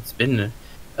hours. It's been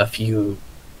a few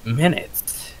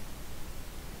minutes.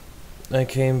 I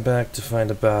came back to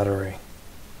find a battery.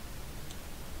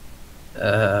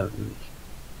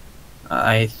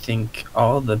 I think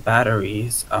all the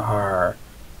batteries are.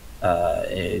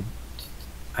 I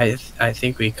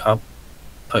think we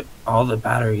put all the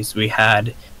batteries we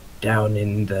had down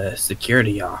in the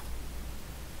security office.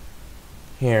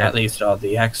 Here, At least all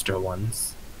the extra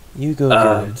ones. you go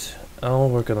get it. I'll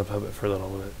work on the puppet for a little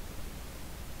bit.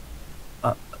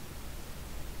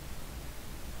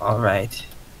 All right.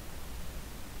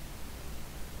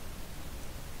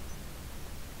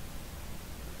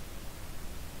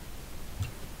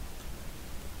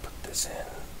 Put this in.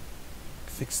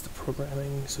 Fix the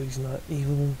programming so he's not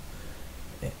evil.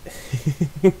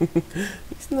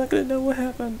 He's not gonna know what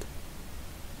happened.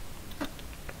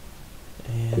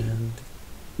 And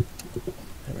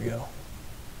there we go.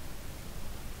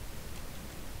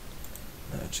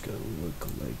 Now I just gotta look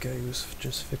like I was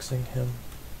just fixing him.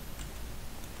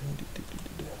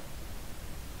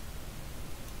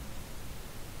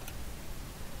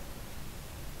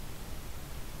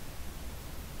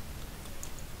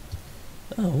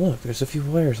 Oh look, there's a few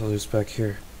wires loose back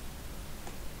here.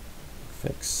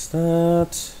 Fix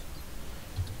that.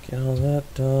 Get all that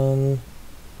done.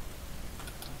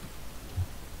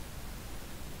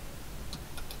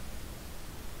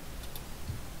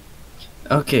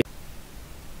 Okay.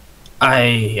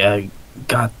 I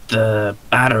got the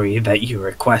battery that you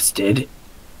requested.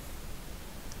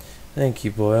 Thank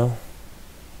you, Boyle.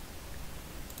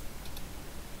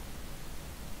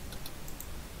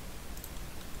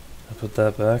 I'll put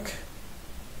that back.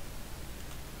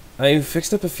 I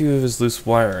fixed up a few of his loose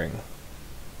wiring.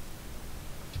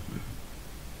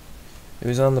 It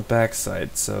was on the back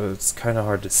side, so it's kind of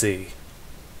hard to see.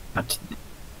 But,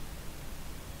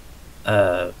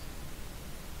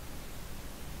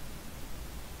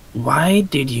 why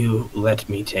did you let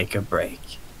me take a break?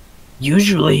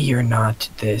 Usually you're not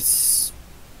this,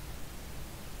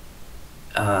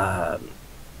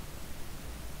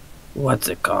 what's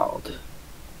it called?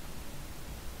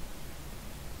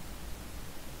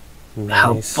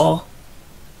 Nice. Helpful?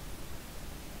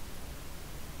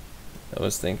 I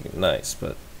was thinking nice,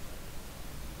 but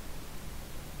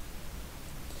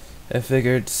I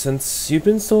figured since you've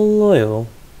been so loyal,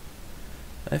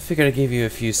 I figured I'd give you a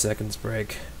few seconds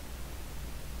break.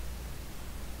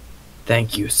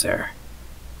 Thank you, sir.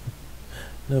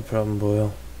 No problem,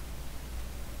 Boyle.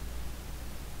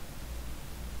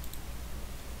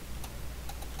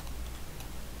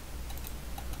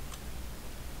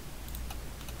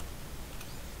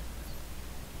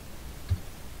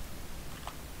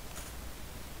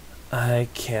 I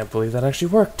can't believe that actually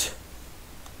worked.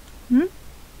 Hmm?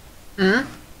 You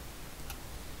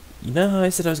know how I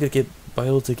said I was gonna get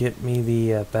Boyle to get me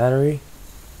the battery?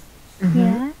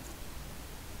 Yeah.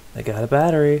 I got a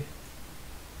battery.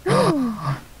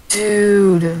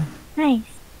 Dude. Nice.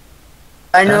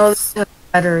 I know That's- the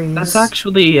batteries. That's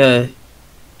actually,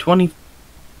 20...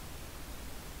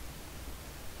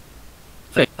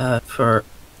 for,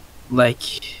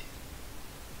 like,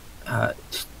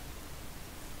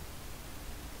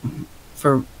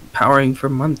 for powering for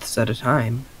months at a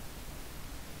time.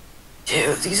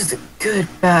 Dude, these are the good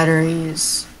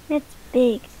batteries. It's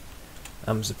big.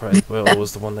 I'm surprised Boyle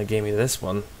was the one that gave me this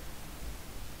one.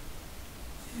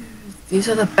 These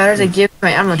are the batteries I give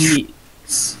my ammo He,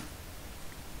 trucks.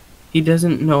 he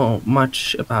doesn't know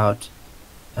much about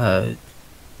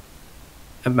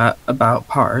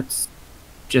parts.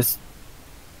 Just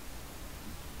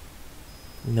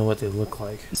You know what they look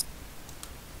like.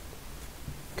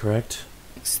 Correct?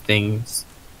 things,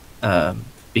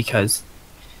 because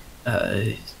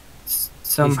He's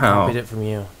somehow copied it from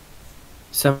you.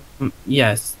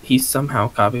 yes, he somehow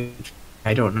copied.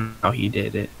 I don't know how he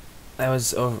did it. I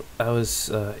was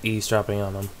eavesdropping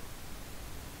on him.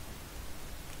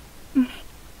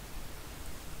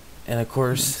 And of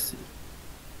course,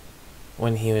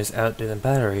 when he was out doing the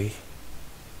battery,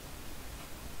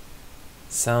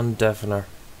 sound deafener.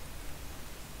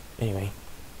 Anyway,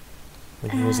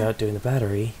 when he was out doing the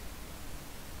battery,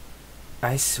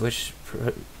 I switched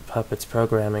Puppet's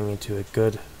programming into a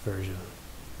good version.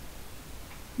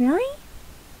 Really?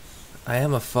 I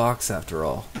am a fox after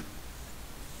all.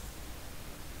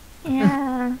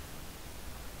 Yeah.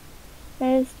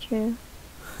 That is true.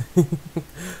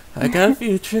 I got a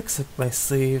few tricks up my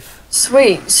sleeve.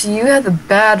 Sweet, so you have the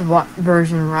bad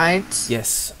version, right?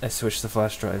 Yes, I switched the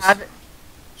flash drives. Have it.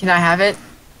 Can I have it?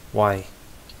 Why?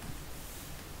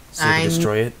 So you can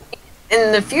destroy it?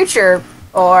 In the future,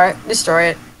 or destroy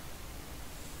it.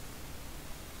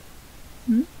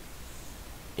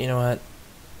 You know what?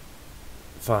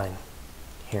 Fine.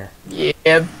 Here.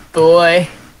 Yeah, boy.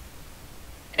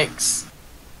 Thanks.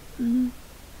 Mm.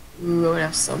 Ooh, I'm gonna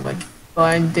have so much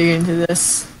fun digging into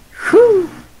this. Whew!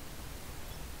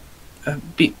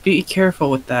 Be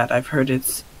careful with that. I've heard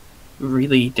it's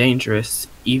really dangerous,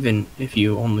 even if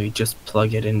you only just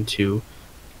plug it into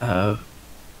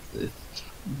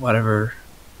whatever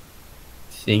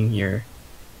thing you're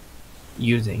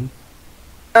using.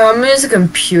 I'm just a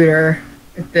computer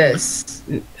with this.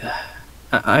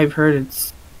 I've heard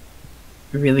it's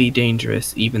really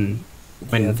dangerous, even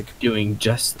when Yeah, doing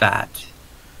just that.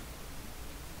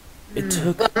 it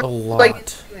took a Like,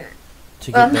 lot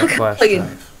to get that flash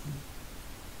drive.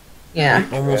 yeah.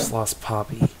 I almost lost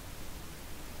Poppy.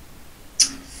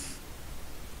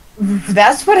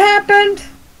 That's what happened?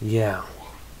 Yeah.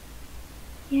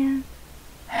 Yeah.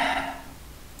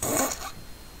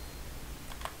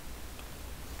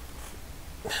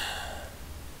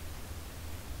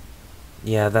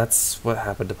 Yeah, that's what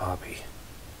happened to Poppy.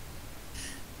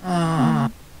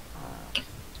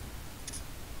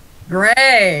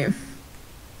 Great.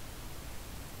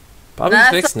 Poppy's That's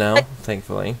fixed now,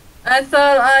 thankfully. I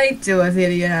thought I do with the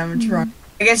idiot animatronic.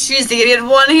 I guess she's the idiot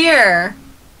one here.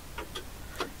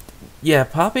 Yeah,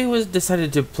 Poppy was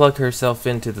decided to plug herself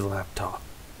into the laptop.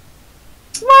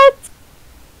 What?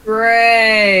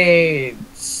 Great.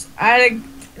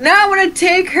 Now I want to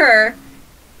take her,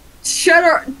 shut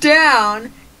her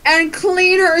down, and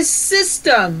clean her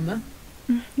system.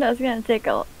 That's gonna take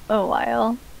a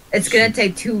while. It's gonna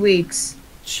take 2 weeks.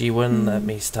 She wouldn't let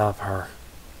me stop her.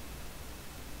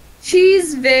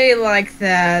 She's very like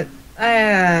that.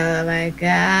 Oh my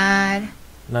god.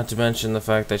 Not to mention the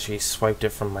fact that she swiped it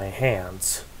from my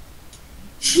hands.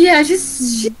 Yeah,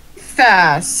 she's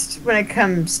fast when it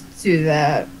comes to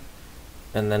that.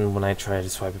 And then when I tried to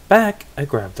swipe it back, I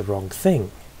grabbed the wrong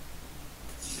thing.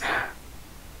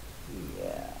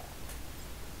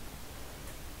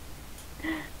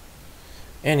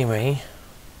 Anyway,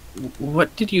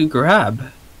 What did you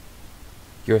grab?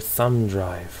 your thumb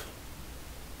drive.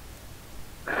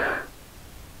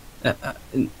 Uh, uh,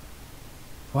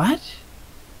 what?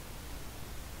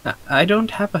 I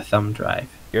don't have a thumb drive.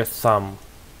 Your thumb.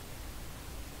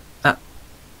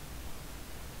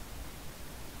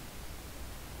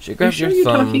 She grabbed sure your you're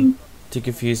thumb talking- to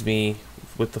confuse me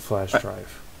with the flash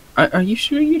drive. Are you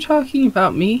sure you're talking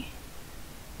about me?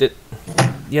 The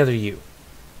other you.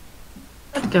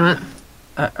 Damn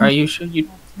it. Are you sure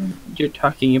you're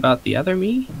talking about the other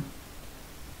me?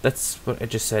 That's what I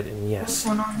just said, and yes. What's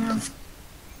going on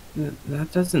now?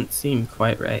 That doesn't seem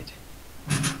quite right.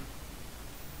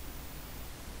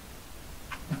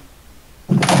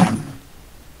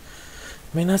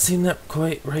 May not seem that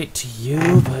quite right to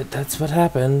you, but that's what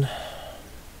happened.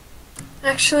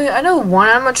 Actually, I know one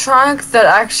animatronic that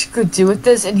actually could do with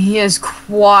this, and he is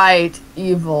quite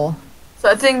evil. So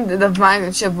I think the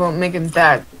microchip won't make him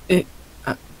that.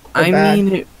 I bad.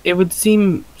 mean, it would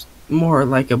seem more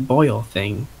like a Boyle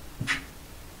thing.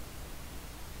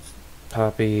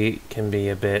 Poppy can be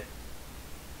a bit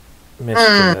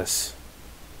mischievous.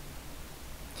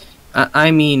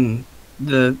 I mean,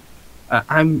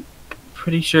 I'm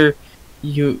pretty sure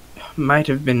you might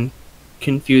have been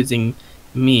confusing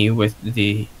me with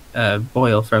the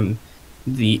Boyle from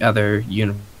the other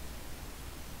universe.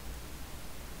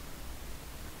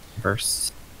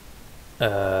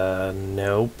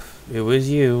 Nope. It was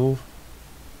you.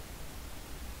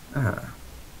 Ah.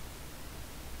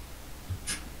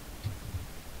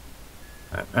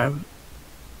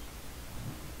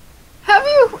 Have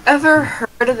you ever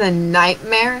heard of the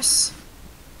nightmares?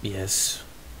 Yes.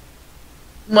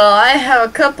 Well, I have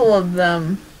a couple of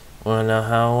them. Wanna know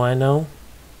how I know?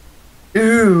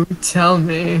 Ooh, tell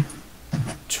me.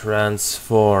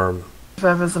 Transform.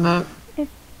 Isn't it?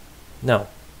 No.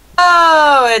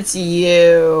 Oh, it's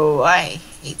you. I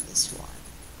hate this one.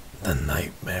 The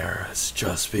nightmare has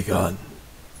just begun.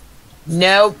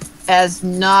 Nope, has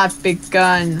not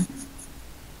begun.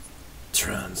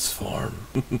 Transform.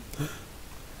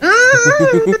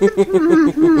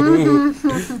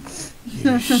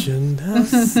 You shouldn't have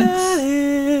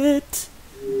said it.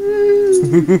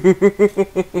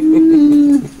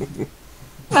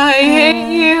 I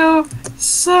hate you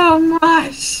so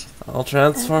much. I'll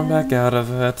transform back out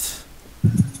of it.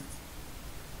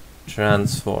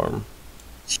 Transform.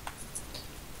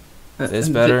 Is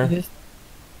better?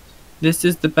 This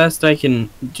is the best I can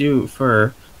do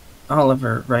for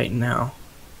Oliver right now.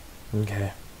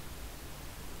 Okay.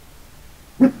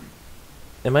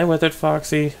 Am I Withered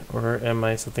Foxy, or am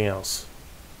I something else?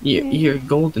 You're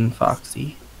Golden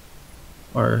Foxy.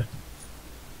 Or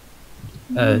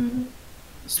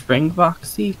Spring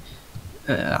Foxy?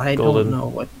 I Golden. don't know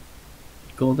what.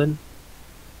 Golden?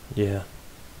 Yeah.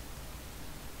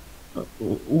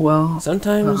 Well,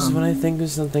 Sometimes when I think of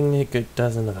something, it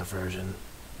does another version.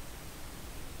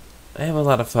 I have a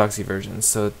lot of Foxy versions,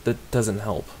 so that doesn't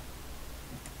help.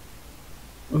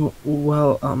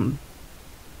 well,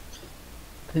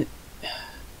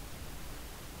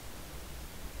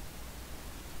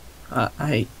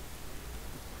 I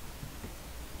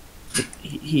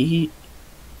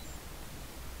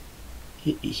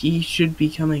he should be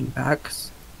coming back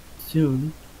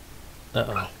soon.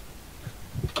 Uh-oh.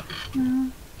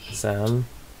 Sam?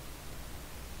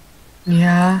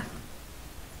 Yeah.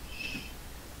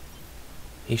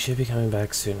 He should be coming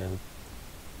back soon, and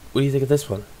what do you think of this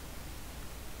one?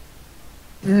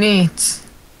 Neat.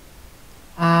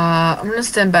 I'm gonna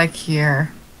stand back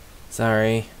here.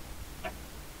 Sorry.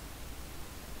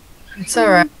 It's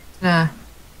alright. Yeah.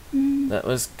 That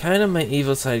was kind of my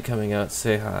evil side coming out.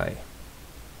 Say hi.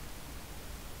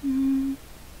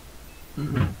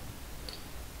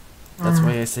 That's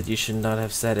why I said you should not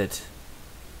have said it.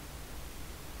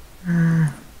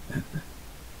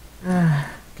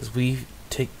 Because we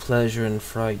take pleasure in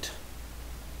fright.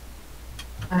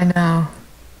 I know.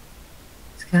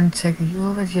 It's gonna take a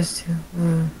little bit just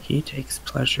to. He takes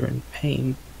pleasure in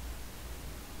pain.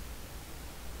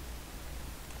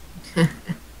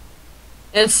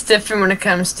 It's different when it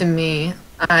comes to me.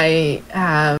 I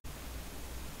have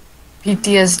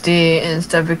PTSD and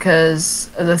stuff because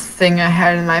of the thing I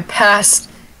had in my past.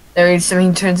 Every time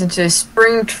he turns into a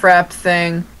spring trap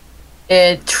thing,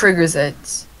 it triggers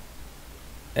it.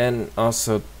 And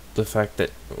also the fact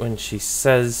that when she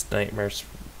says nightmare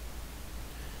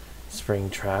spring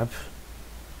trap,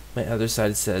 my other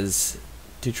side says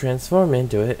to transform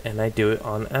into it, and I do it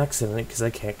on accident because I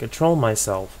can't control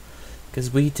myself.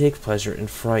 Because we take pleasure in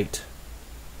fright.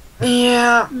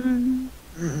 Yeah. Mm.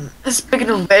 Speaking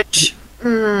of which,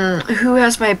 who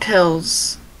has my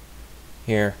pills?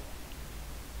 Here.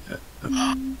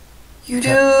 You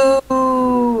do.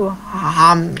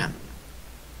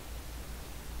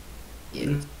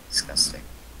 Yeah, disgusting.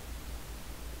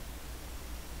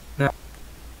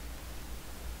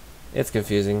 It's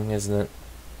confusing, isn't it?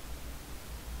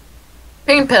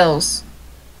 Pain pills.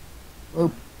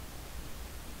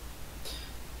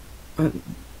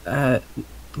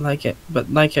 Like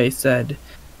I said,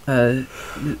 uh,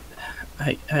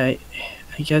 I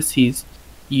guess he's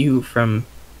you from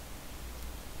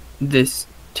this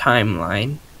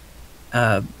timeline.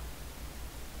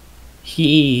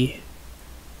 He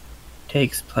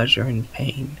takes pleasure in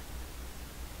pain.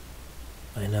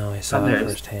 I know, I saw it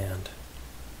Others. firsthand.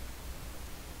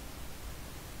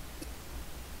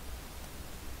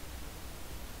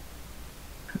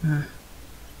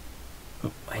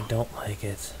 I don't like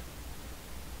it.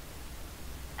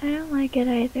 I don't like it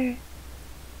either.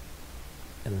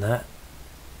 And that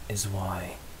is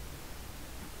why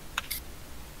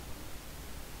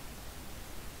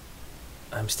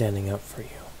I'm standing up for you.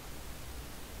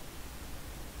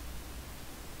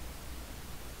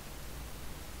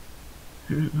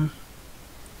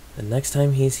 The next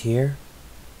time he's here,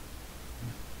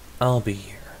 I'll be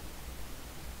here.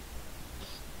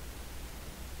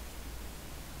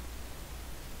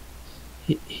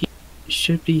 He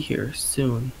should be here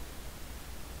soon,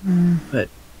 but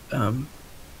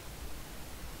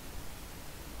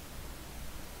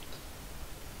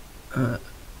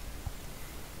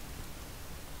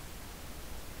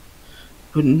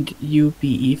wouldn't you be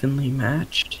evenly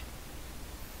matched?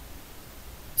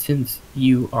 Since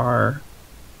you are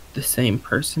the same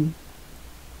person?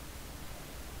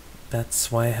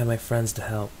 That's why I have my friends to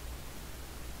help.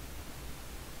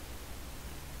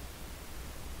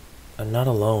 I'm not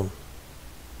alone.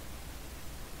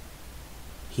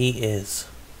 He is.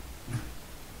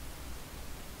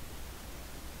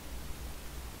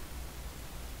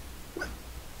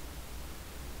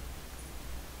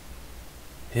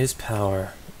 His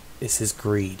power is his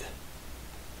greed.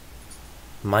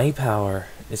 My power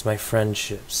is my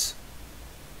friendships.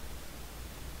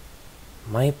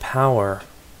 My power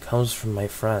comes from my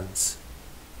friends.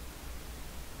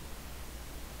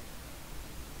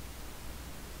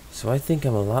 So I think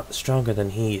I'm a lot stronger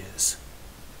than he is.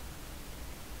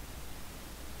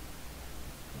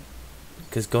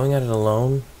 Because going at it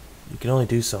alone, you can only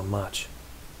do so much.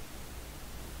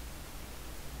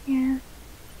 Yeah.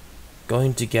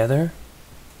 Going together,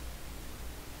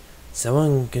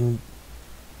 someone can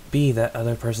be that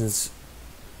other person's...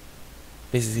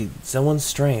 Basically, someone's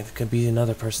strength could be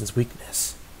another person's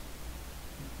weakness.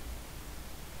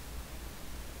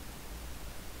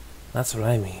 That's what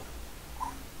I mean.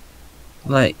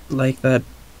 Like that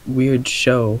weird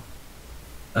show,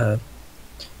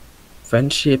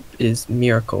 Friendship is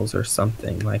Miracles or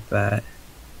something like that.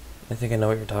 I think I know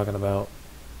what you're talking about.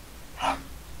 I'm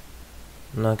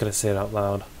not gonna say it out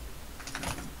loud.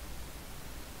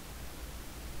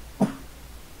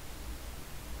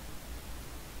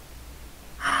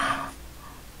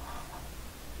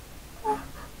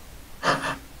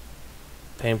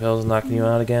 Pain pills knocking you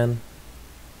out again?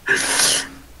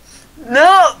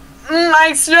 No,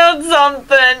 I smelled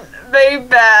something very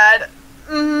bad.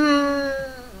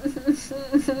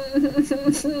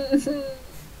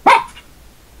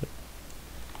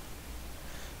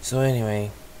 So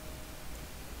anyway,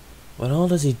 what all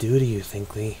does he do to you,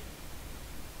 Thinkley?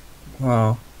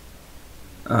 Well,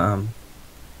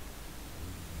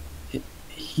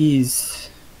 he's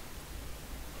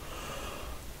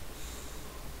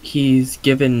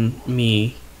given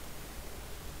me.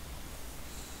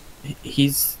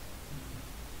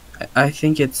 I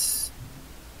think it's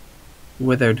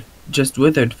Withered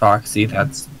Foxy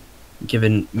that's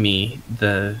given me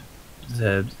the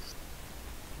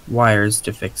wires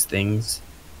to fix things.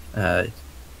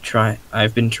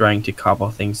 I've been trying to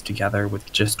cobble things together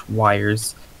with just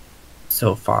wires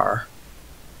so far,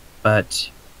 but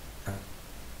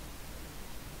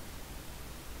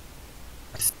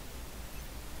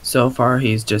so far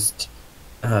he's just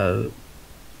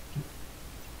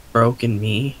broken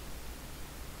me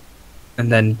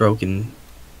and then broken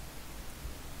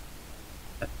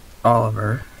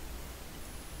Oliver,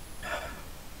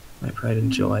 my pride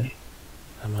and joy.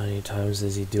 How many times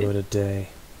does he do it a day?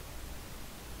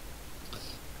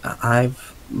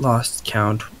 I've lost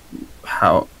count.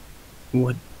 How?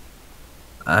 What?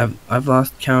 I've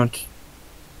lost count.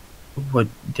 What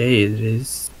day it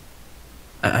is?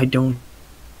 I don't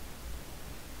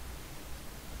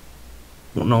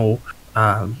know.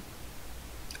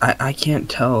 I can't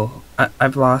tell.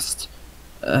 I've lost.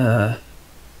 I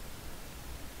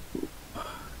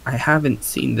haven't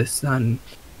seen the sun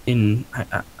in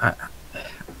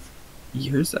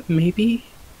years, maybe.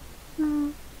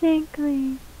 Oh,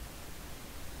 Dinkley.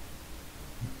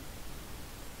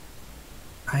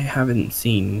 I haven't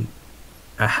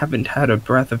had a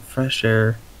breath of fresh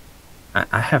air.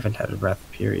 I haven't had a breath,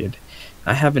 period.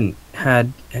 I haven't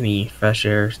had any fresh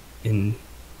air in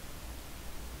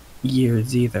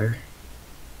years either.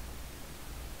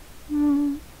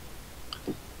 Mm.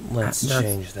 Let's That's-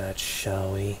 change that,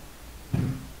 shall we?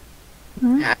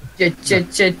 Huh?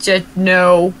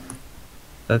 No.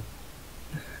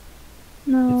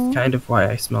 No. It's kind of why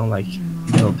I smell like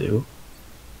mildew.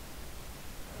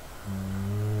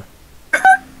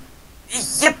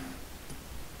 Yep.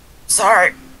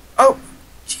 Sorry. Oh,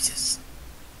 Jesus.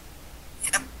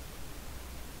 Yep.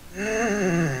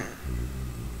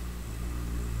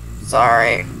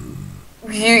 Sorry.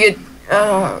 You get.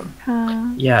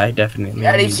 Calm. Yeah, I definitely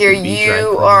Out need of here. to be dry You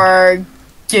cleaned. are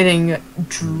getting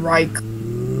dry.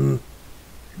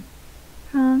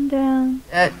 Calm down.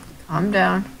 Calm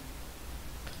down.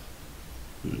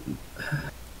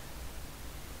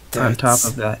 On top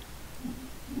of that,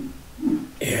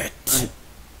 it.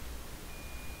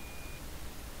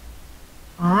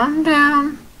 Calm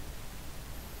down.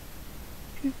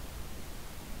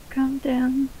 Calm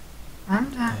down. Calm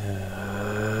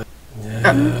down.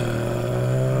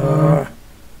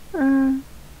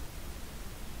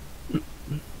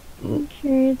 You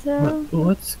sure though?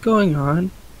 what's going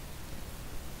on?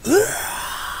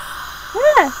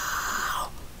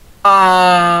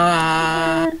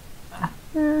 Uh,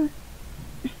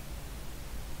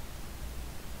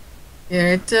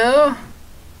 Kirito?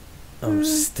 I'm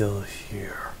still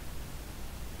here.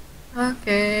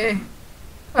 Okay.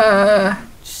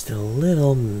 Just a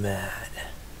little mad.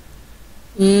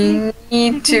 You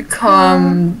need to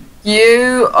calm.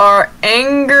 You are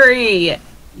angry.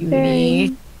 You need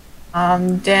to calm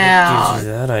What down. gives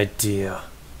you that idea?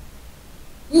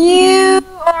 You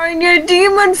are in your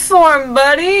demon form,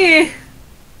 buddy.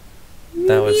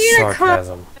 That was need to calm-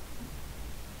 sarcasm.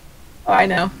 Oh, I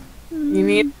know. You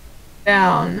need to calm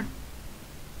down.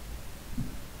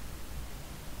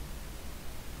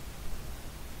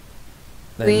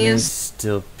 That may Please.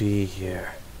 still be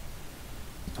here,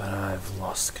 but I've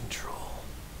lost control.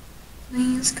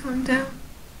 Please calm down.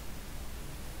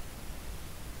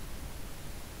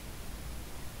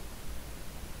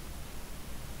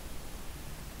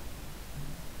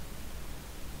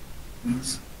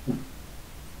 Please.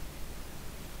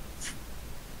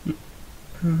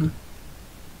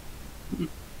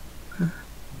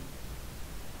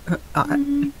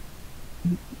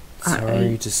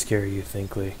 Sorry to scare you,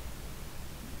 Thinkley.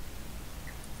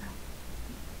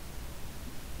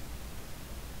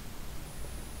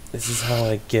 This is how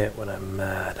I get when I'm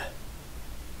mad.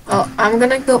 Well, I'm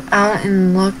gonna go out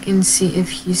and look and see if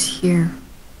he's here.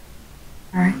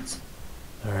 Alright?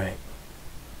 Alright.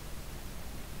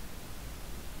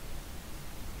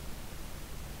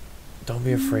 Don't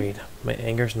be afraid. My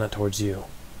anger's not towards you.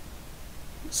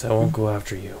 So I won't go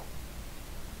after you.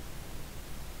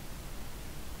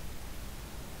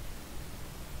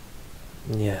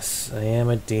 Yes, I am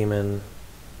a demon.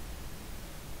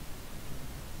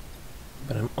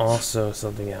 But I'm also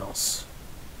something else.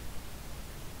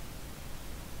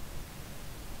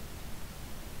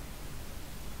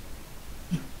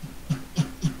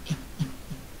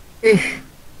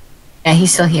 Yeah,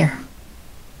 he's still here.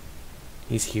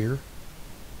 He's here?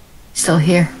 Still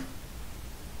here.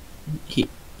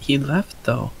 He left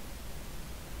though.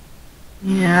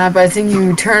 Yeah, but I think he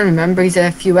returned. Remember, he's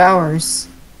at a few hours.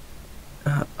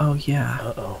 Oh yeah.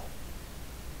 Uh-oh.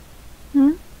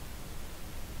 Hmm?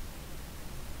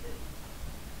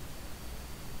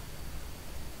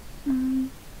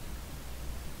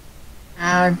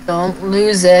 Now, don't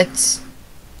lose it.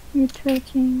 You're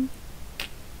twitching.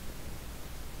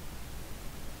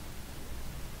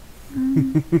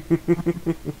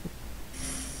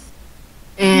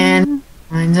 And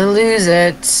going to lose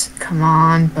it. Come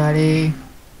on, buddy.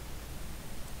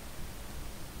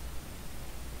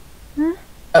 Huh?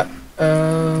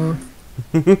 Uh-oh.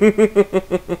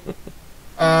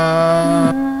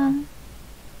 Uh,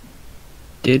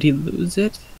 Did he lose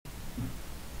it?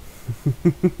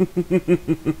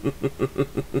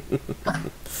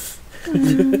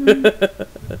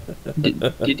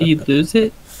 Did he lose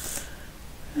it?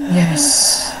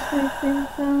 Yes. I think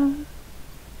so.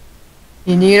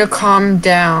 You need to calm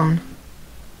down.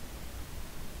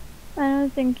 I don't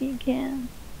think he can.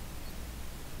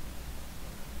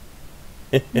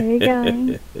 Where are you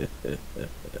going?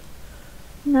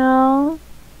 No.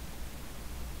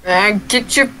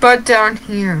 Get your butt down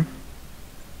here.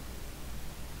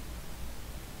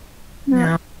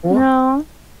 No. No. No.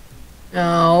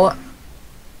 No.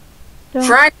 Don't.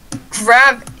 Try to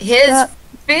grab his Stop.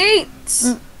 feet.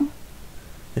 Mm,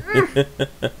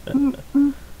 mm,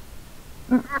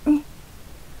 mm.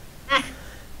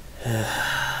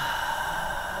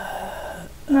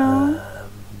 No.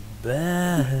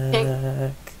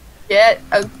 Back. Get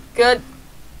a good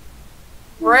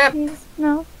grip. Please.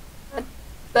 No.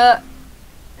 The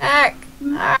heck.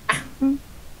 Mm. Ah. Mm.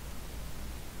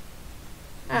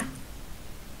 Ah.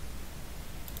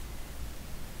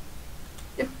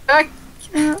 Get back.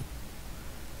 No.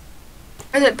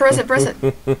 Press it, press it.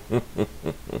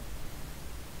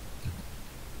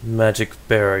 Magic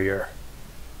barrier.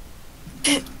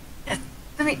 Let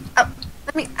me out.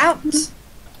 Let me out.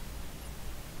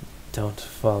 Don't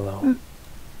follow.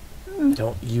 Mm.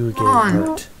 Don't you get Come on.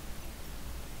 hurt.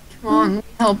 Come on, let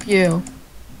me help you.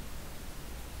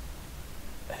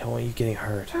 I don't want you getting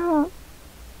hurt. No.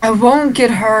 I won't get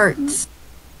hurt.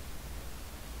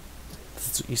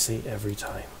 That's what you say every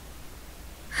time.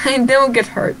 I don't get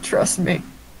hurt, trust me.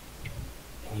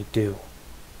 And you do.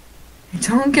 I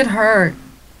don't get hurt.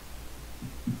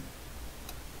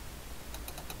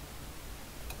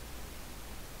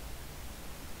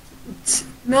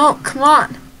 No, come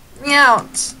on. Let me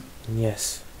out. And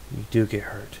yes, you do get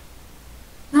hurt.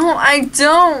 No, I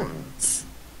don't.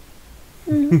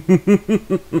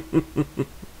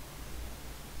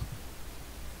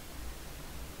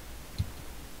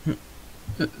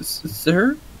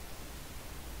 Sir?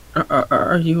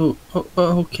 Are you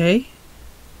okay?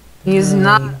 He's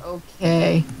not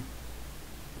okay.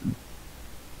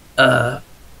 I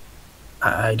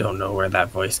don't know where that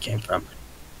voice came from.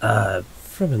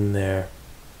 From in there.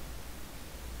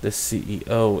 The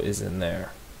CEO is in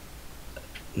there.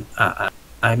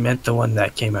 I meant the one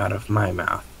that came out of my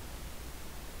mouth.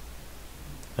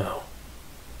 Oh.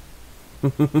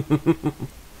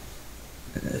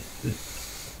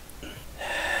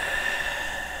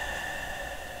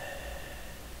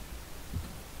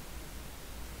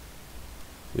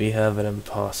 We have an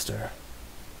imposter.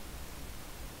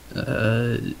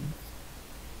 Y-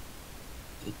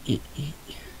 y-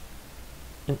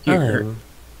 And Here.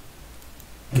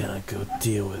 I'm gonna go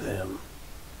deal with him.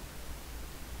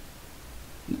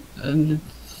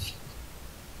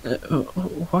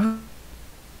 What?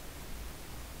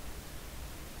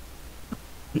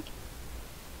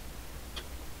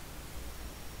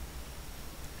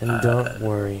 And don't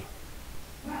worry.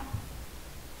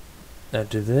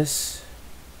 After this,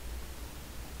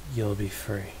 you'll be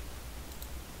free.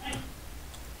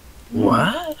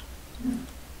 What?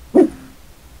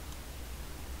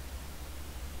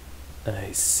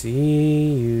 I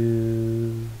see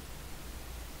you.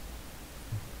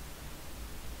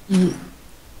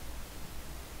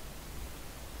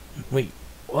 Wait,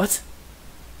 what?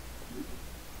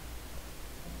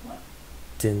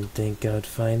 Didn't think I'd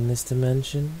find this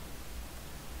dimension?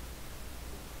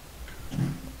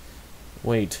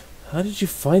 Wait, how did you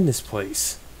find this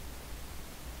place?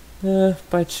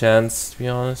 By chance, to be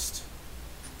honest.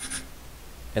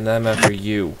 And I'm after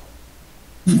you.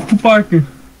 Who barking?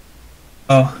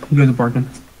 Oh, you guys are barking.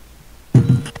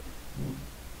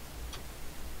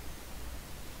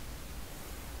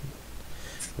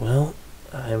 Well,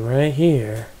 I'm right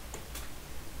here.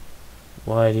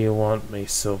 Why do you want me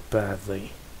so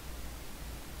badly?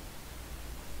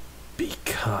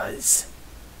 Because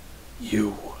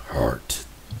you hurt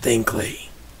Thinkley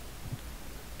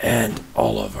and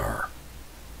Oliver.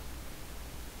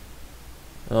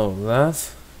 Oh,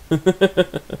 that?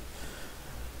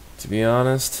 To be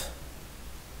honest,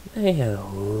 they had a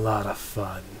lot of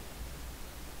fun.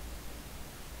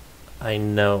 I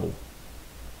know.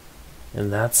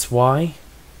 And that's why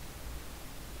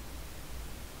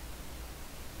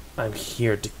I'm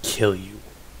here to kill you.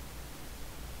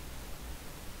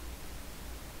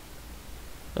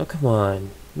 Oh, come on.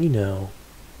 You know.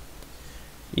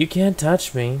 You can't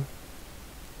touch me.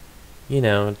 You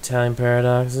know, time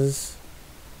paradoxes.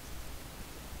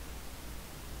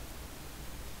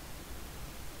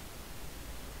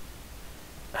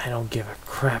 I don't give a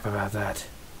crap about that.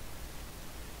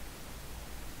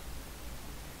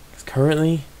 'Cause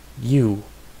currently, you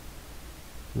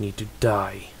need to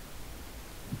die.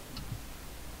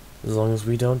 As long as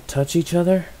we don't touch each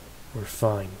other, we're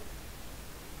fine.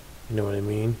 You know what I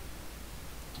mean?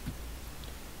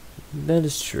 That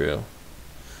is true.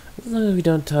 As long as we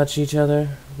don't touch each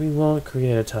other, we won't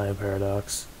create a time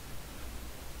paradox.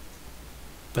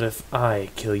 But if I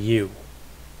kill you,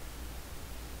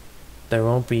 there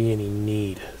won't be any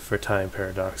need for time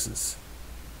paradoxes.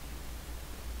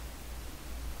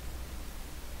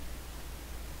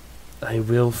 I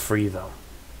will free them.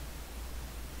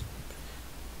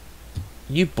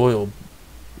 You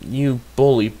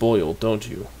bully Boyle, don't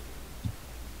you?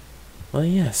 Well,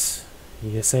 yes.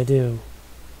 Yes, I do.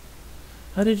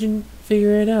 How did you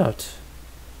figure it out?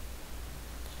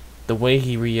 The way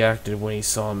he reacted when he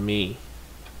saw me.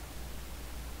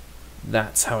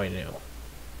 That's how I knew.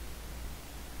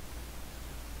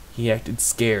 He acted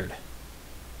scared.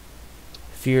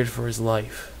 Feared for his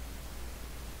life.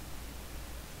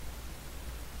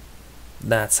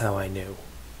 That's how I knew.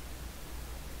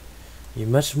 You're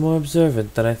much more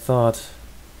observant than I thought.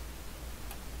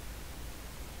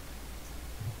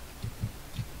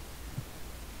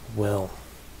 Well,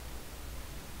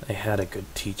 I had a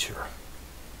good teacher.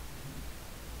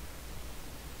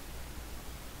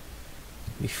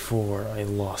 Before I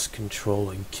lost control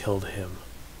and killed him.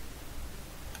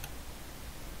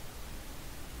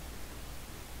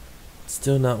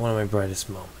 Still not one of my brightest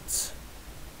moments.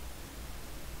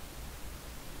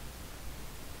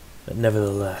 But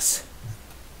nevertheless,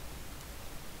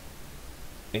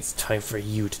 it's time for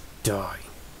you to die.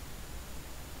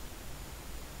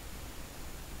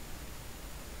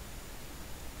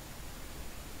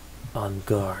 On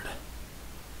guard.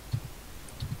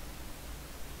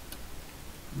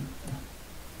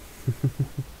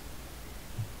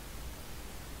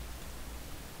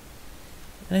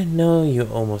 I know you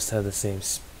almost have the same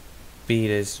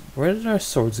speed as... Where did our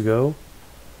swords go?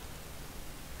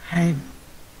 I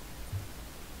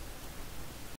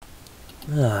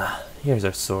Ah, here's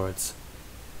our swords.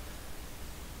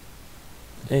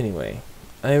 Anyway,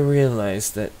 I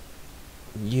realized that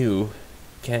you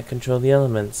can't control the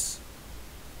elements.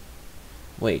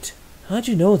 Wait, how'd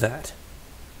you know that?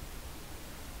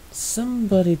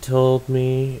 Somebody told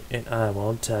me, and I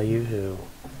won't tell you who.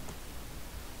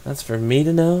 That's for me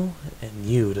to know, and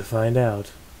you to find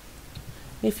out.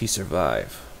 If you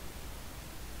survive.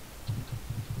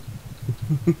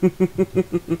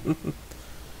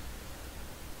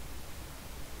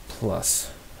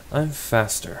 Plus, I'm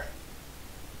faster.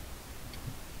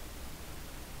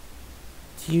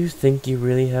 Do you think you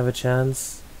really have a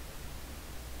chance?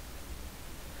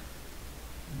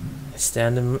 I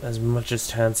stand as much a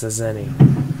chance as any.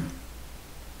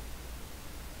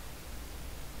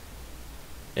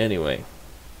 Anyway.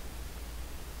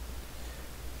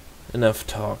 Enough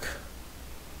talk.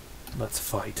 Let's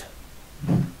fight.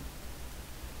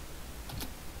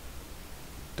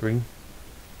 3,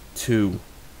 2,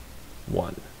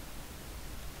 1.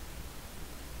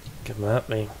 Come at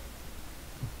me.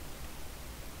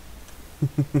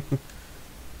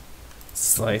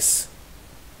 Slice.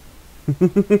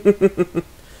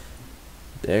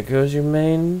 There goes your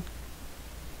main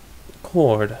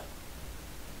cord.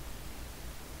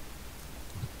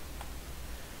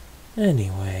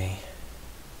 Anyway.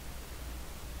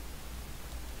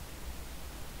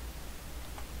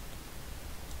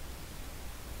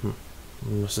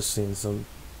 Must have seen some...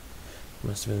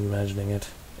 Must have been imagining it.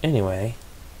 Anyway.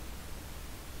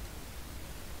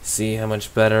 See how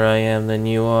much better I am than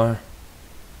you are?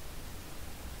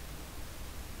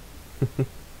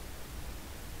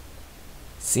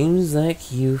 Seems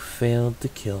like you failed to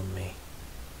kill me.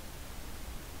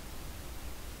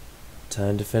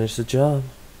 Time to finish the job.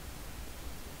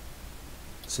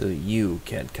 So you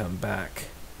can't come back.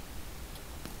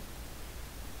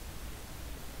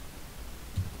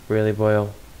 Really,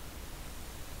 Boyle?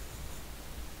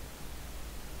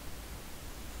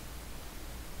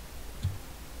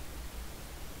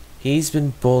 He's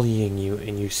been bullying you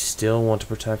and you still want to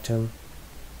protect him?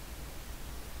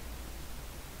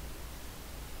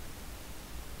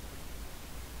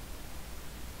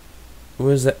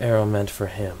 Was the arrow meant for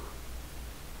him?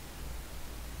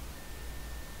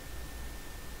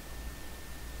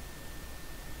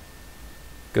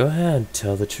 Go ahead,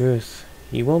 tell the truth.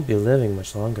 You won't be living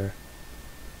much longer.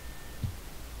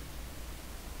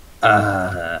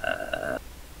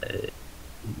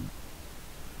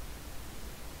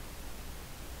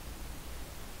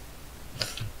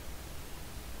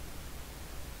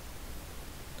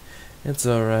 It's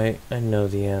alright, I know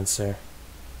the answer.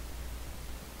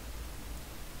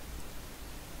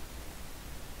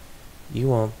 You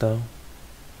won't, though.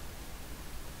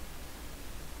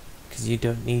 'Cause you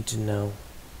don't need to know.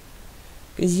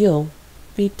 'Cause you'll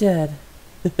be dead.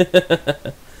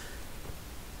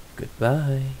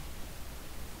 Goodbye.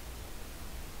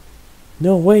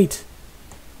 No, wait!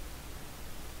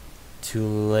 Too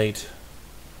late.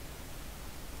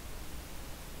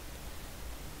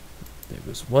 There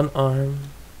goes one arm.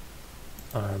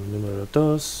 Arm numero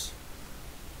dos.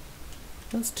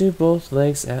 Let's do both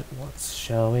legs at once,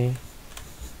 shall we?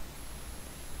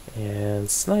 And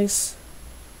slice.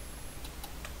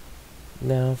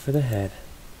 Now for the head.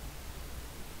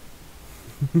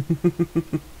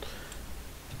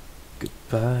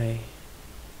 Goodbye,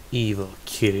 evil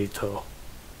Kirito.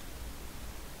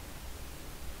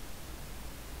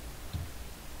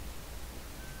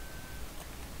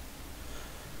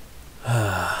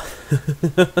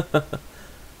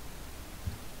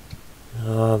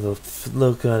 Oh, the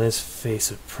look on his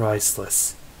face is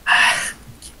priceless.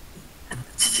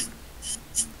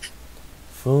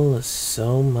 Full of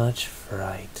so much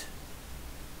fright.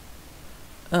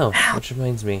 Oh, which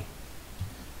reminds me.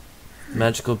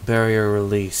 Magical barrier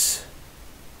release.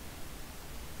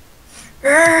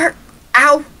 Ow!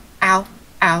 Ow! Ow!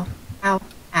 Ow! Ow!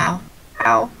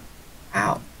 Ow!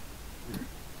 Ow!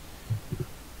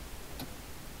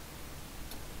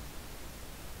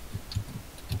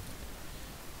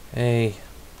 Hey,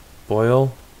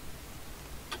 Boyle?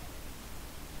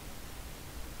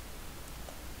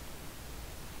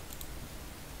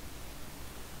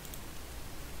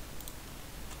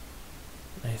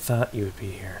 I thought you would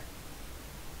be here.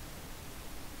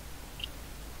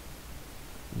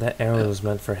 That arrow was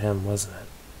meant for him, wasn't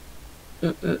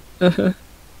it?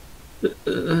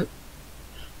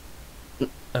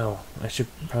 Oh, I should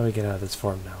probably get out of this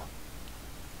form now.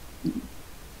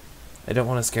 I don't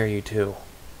want to scare you too.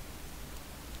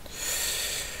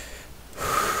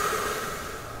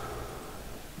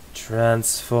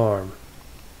 Transform.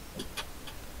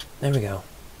 There we go.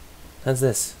 How's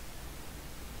this?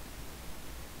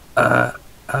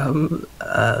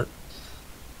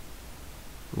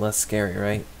 Less scary,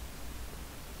 right?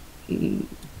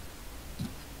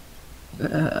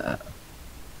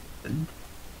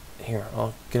 Here,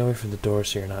 I'll get away from the door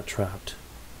so you're not trapped.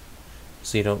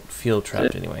 So you don't feel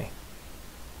trapped anyway.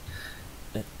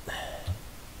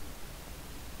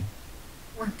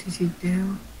 What did you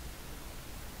do?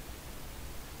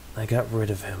 I got rid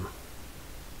of him.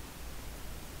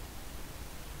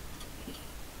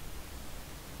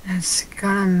 It's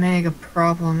gonna make a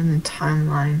problem in the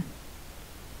timeline.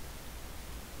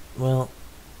 Well,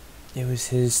 it was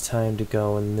his time to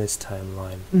go in this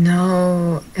timeline.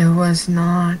 No, it was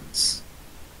not.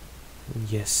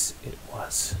 Yes, it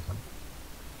was.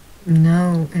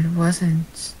 No, it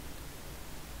wasn't.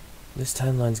 This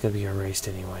timeline's gonna be erased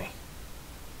anyway.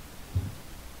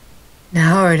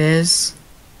 Now it is.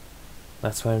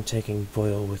 That's why I'm taking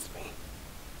Boyle with me.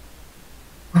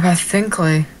 What about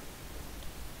Thinkley?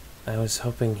 I was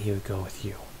hoping he would go with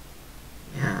you.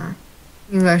 Yeah.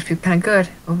 You guys be kinda good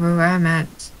over where I'm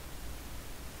at.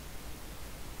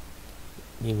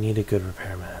 You need a good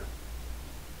repairman.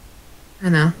 I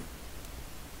know.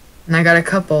 And I got a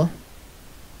couple.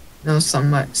 Know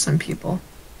some people.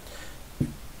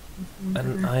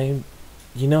 And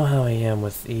you know how I am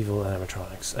with evil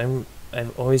animatronics.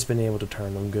 I've always been able to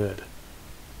turn them good.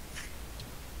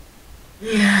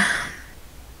 Yeah.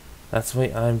 That's why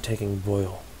I'm taking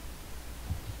Boyle.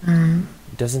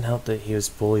 It doesn't help that he was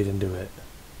bullied into it.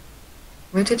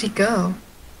 Where did he go?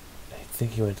 I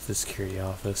think he went to the security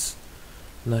office.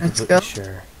 I'm not Let's completely go.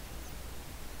 sure.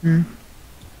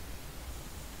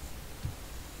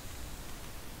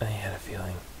 I had a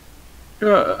feeling.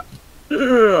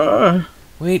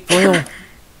 Wait, Boyle!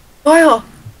 Boyle!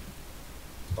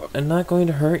 I'm not going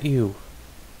to hurt you.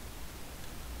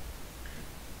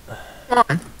 Come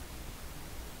on.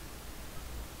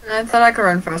 I thought I could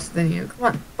run faster than you. Come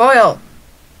on. Boyle!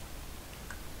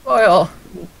 Boyle!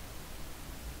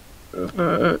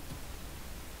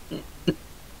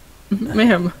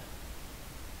 Ma'am.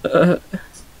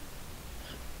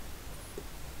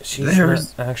 She's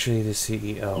There's- not actually the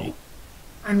CEO.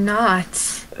 I'm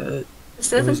not. Uh,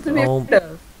 This it was isn't to be all- afraid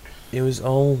of. It was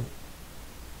all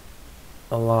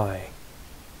a lie.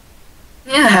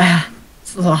 Yeah.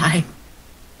 It's a lie.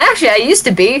 Actually, I used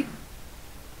to be.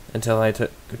 Until I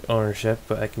took ownership,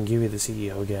 but I can give you the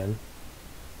CEO again.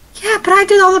 Yeah, but I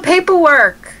did all the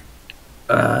paperwork.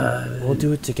 We'll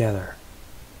do it together.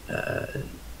 Doesn't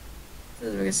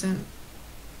make sense.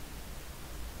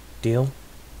 Deal?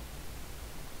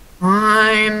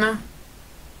 Fine.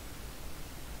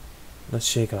 Let's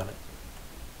shake on it.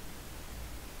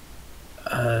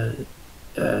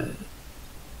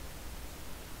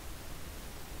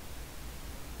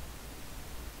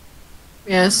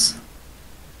 Yes.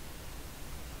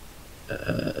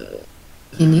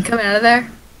 Can you come out of there?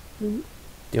 Do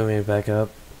you want me to back up?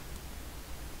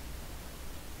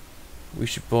 We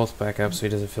should both back up so he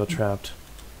doesn't feel trapped.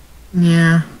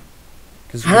 Yeah.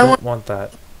 Because I we don't don't want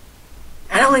that.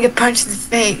 I don't want to get punched in the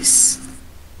face.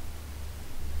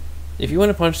 If you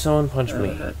want to punch someone, punch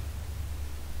me.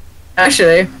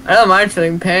 Actually, I don't mind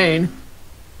feeling pain.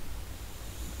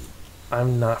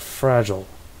 I'm not fragile.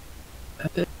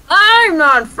 I'm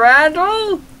not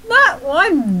fragile. Not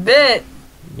one bit.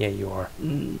 Yeah, you are.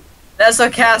 That's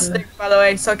sarcastic, by the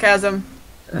way. Sarcasm.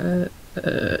 Where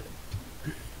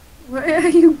are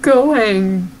you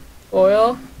going,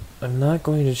 Boyle? I'm not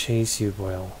going to chase you,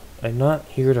 Boyle. I'm not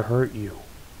here to hurt you.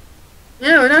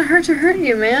 Yeah, we're not here to hurt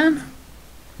you, man.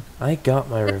 I got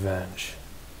my revenge.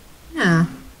 Yeah.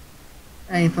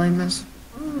 Are you playing this?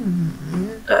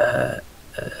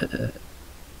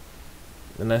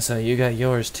 And I saw you got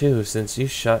yours too, since you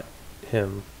shot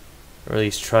him. Or at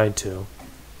least tried to.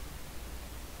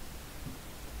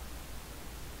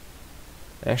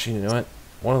 Actually, you know what?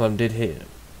 One of them did hit him.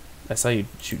 I saw you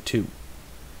shoot two.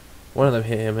 One of them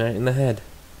hit him right in the head.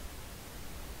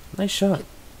 Nice shot.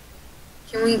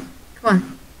 Can we? Come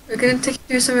on. We're gonna take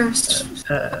you through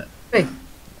some. Wait.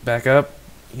 Back up.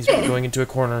 He's going into a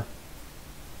corner.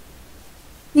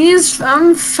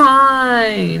 I'm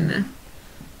fine.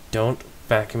 Don't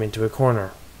back him into a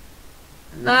corner.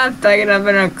 I'm not backing up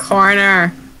in a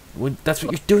corner. That's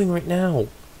what you're doing right now.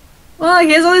 Look,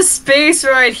 he has all this space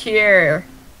right here.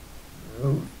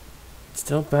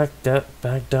 Still back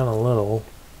down a little.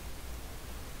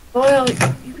 Boyle,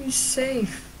 you be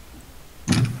safe.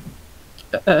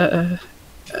 There's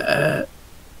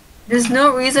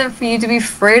no reason for you to be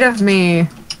afraid of me.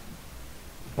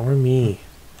 Or me.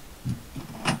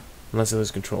 Unless it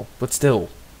was control. But still.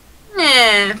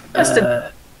 Nah, just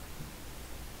a...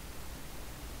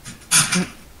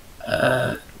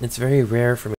 It's very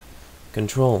rare for me.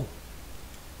 Control.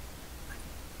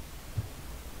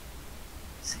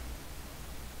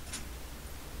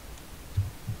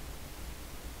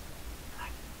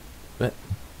 But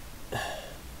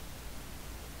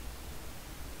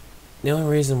the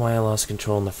only reason why I lost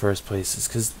control in the first place is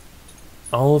because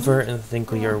Oliver and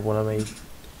Thinkley are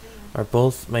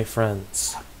both my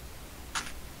friends.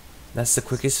 That's the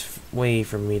quickest way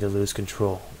for me to lose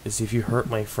control, is if you hurt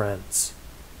my friends.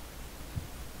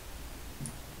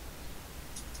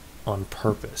 On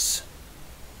purpose.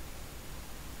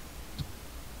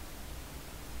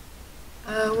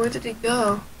 Where did he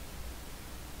go?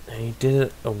 And he did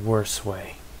it a worse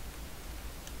way.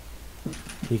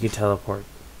 He could teleport.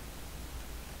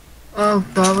 Oh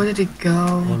god, where did he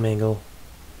go? Hey, Mangle.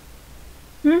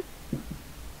 Hey.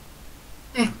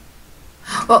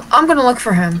 Well, I'm gonna look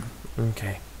for him.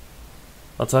 Okay.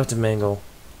 I'll talk to Mangle.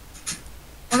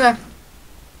 Okay.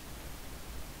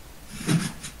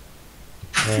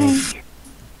 Hey.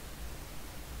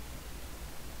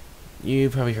 You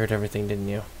probably heard everything, didn't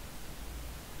you?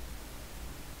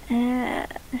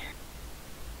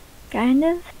 Kind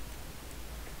of.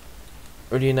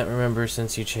 Or do you not remember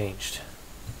since you changed?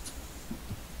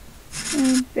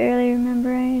 I barely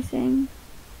remember anything.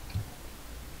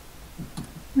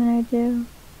 When I do.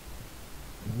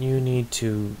 You need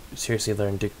to seriously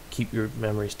learn to keep your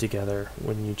memories together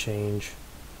when you change.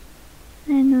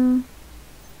 I know.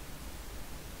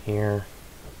 Here,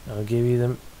 I'll give you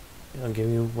them. I'll give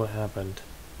you what happened.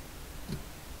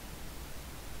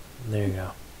 There you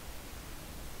go.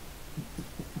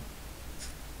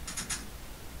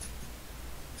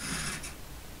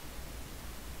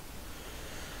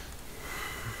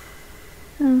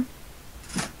 Oh.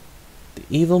 The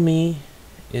evil me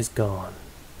is gone.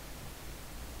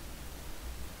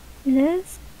 It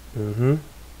is? Mm-hmm.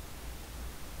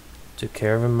 Took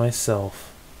care of him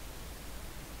myself.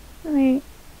 Wait.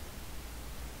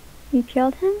 You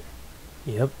killed him?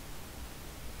 Yep.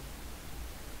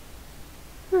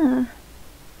 Huh.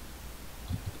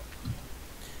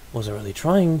 Wasn't really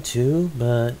trying to,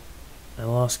 but I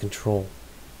lost control.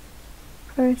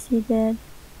 Of course you did.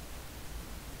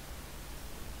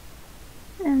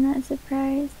 I'm not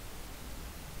surprised.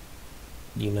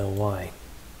 You know why.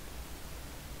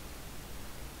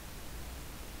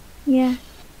 Yeah.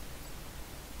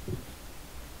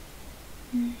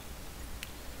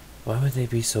 Why would they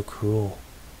be so cruel?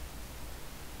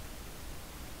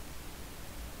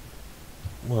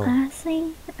 Well,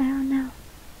 Honestly, I don't know.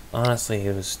 honestly,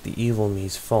 it was the evil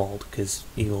me's fault, because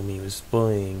evil me was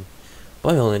bullying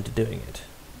Boyle into doing it.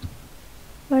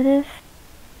 What if...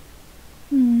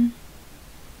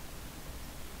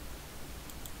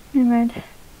 Never mind.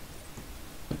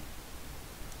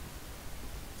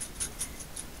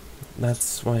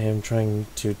 That's why I'm trying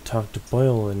to talk to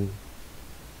Boyle, and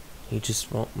He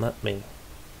just won't let me.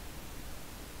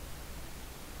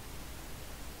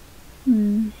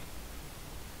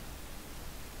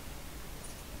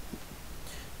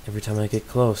 Every time I get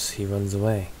close, he runs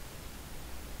away.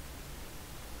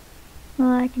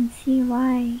 Well, I can see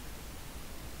why.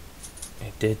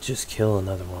 I did just kill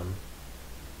another one.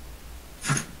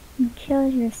 You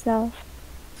killed yourself.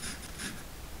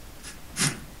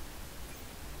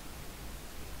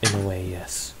 In a way,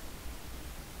 yes.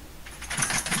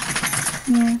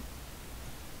 Yeah.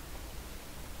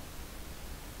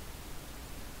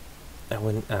 I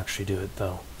wouldn't actually do it,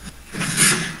 though.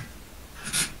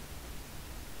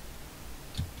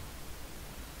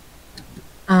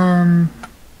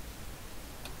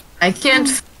 I can't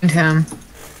find him.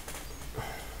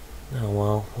 Oh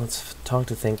well, let's talk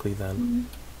to Thinkley then.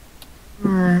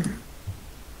 Alright.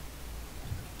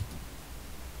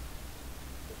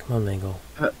 Come on, Mangle.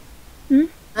 Oh.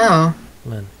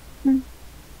 Come on.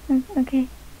 Okay.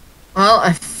 Well,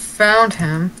 I found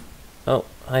him. Oh,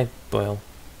 hi, Boyle.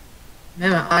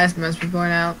 Man, my eyes must be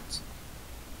going out.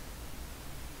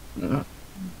 I'm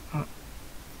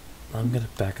gonna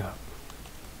back up.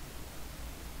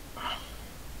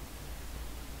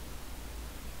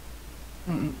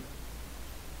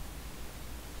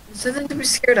 There's nothing to be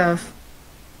scared of.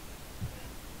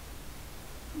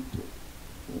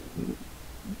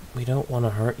 We don't want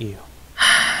to hurt you.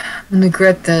 I'm gonna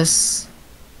regret this.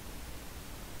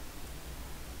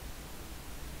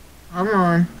 Come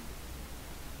on.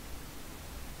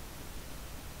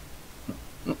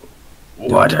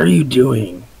 What are you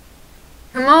doing?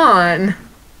 Come on.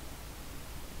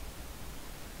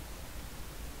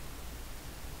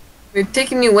 We're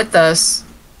taking you with us.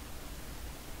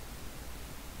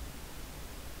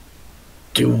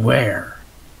 To where?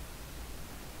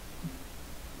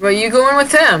 Well, you going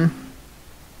with him?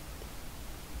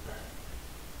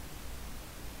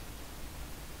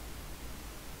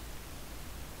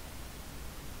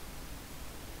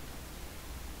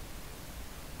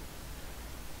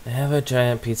 I have a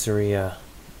giant pizzeria,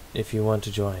 if you want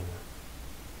to join.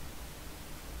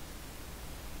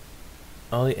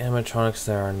 All the animatronics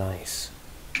there are nice.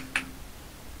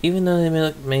 Even though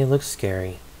they may look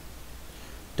scary.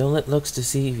 Don't let looks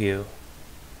deceive you.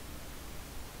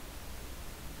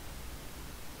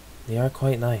 They are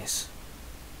quite nice.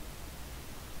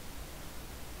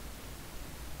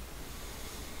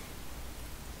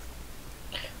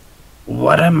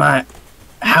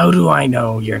 How do I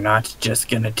know you're not just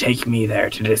gonna take me there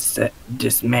to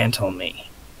dismantle me?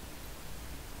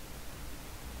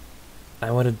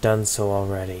 I would have done so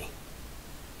already.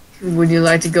 Would you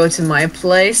like to go to my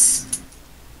place?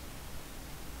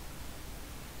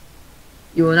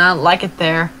 You will not like it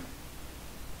there.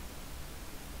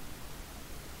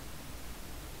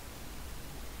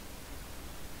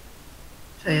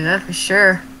 Tell you that for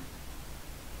sure.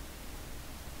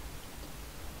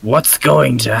 What's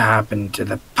going to happen to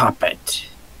the puppet?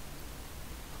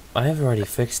 I have already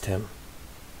fixed him.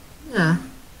 Yeah.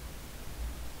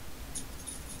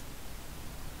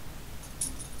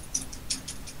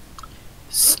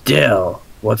 Still,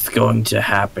 what's going to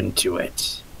happen to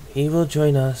it? He will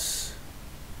join us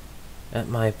at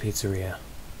my pizzeria.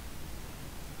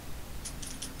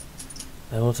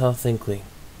 I will tell Thinkley.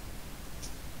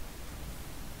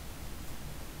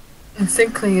 And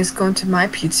Thinkley is going to my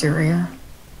pizzeria.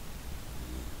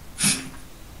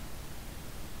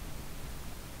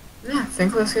 Yeah,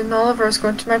 Thinkley's getting all of us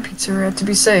going to my pizzeria to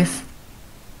be safe.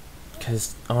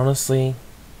 Because, honestly,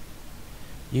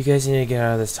 you guys need to get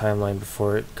out of this timeline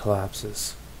before it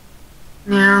collapses.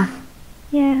 Yeah.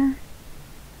 Yeah.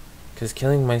 Because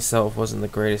killing myself wasn't the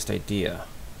greatest idea.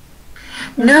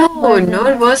 No,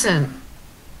 it wasn't.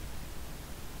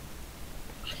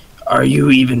 Are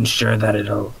you even sure that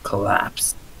it'll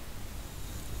collapse?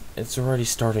 It's already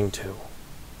starting to.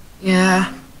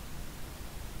 Yeah.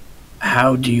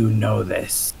 How do you know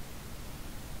this?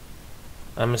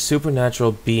 I'm a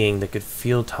supernatural being that could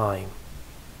feel time.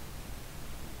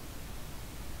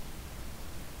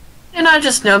 And I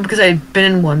just know because I'd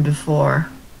been in one before.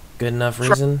 Good enough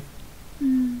reason?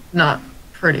 Not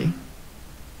pretty.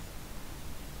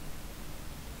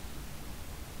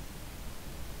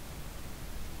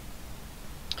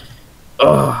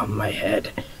 Oh, my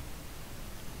head.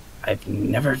 I've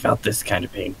never felt this kind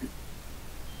of pain.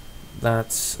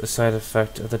 That's a side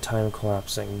effect of the time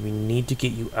collapsing. We need to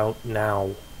get you out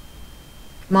now.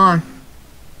 Come on.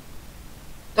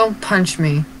 Don't punch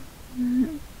me.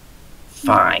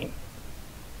 Fine.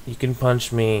 You can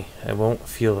punch me. I won't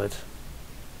feel it.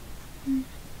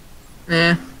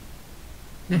 Eh.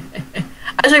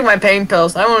 I take my pain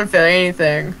pills. I won't feel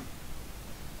anything.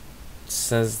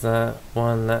 says that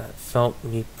one that felt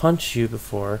me punch you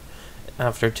before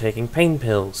after taking pain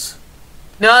pills.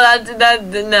 No,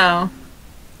 no.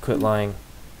 Quit lying.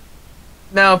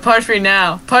 No, punch me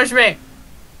now. Punch me!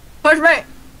 Punch me!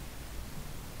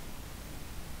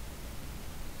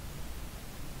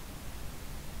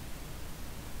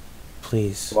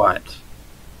 Please. What?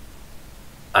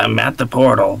 I'm at the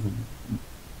portal.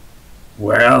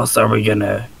 Where else are we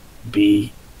gonna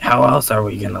be? How else are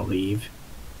we gonna leave?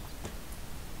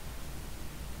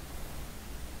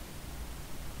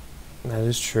 That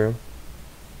is true.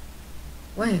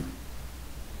 Wait.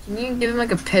 Can you give him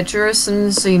like a picture or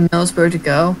something so he knows where to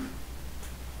go?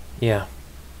 Yeah.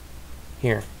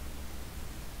 Here.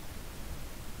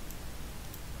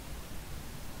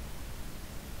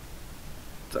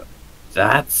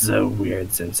 That's a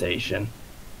weird sensation.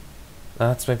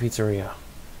 That's my pizzeria.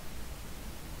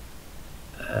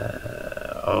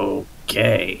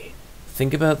 Okay.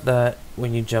 Think about that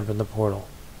when you jump in the portal.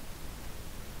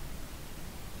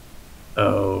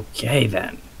 Okay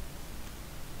then.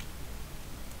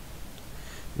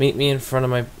 Meet me in front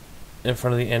of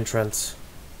the entrance.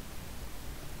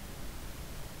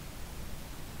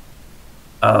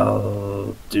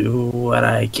 I'll do what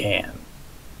I can.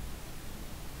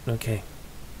 Okay.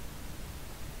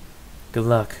 Good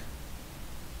luck.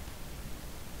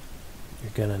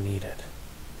 You're gonna need it.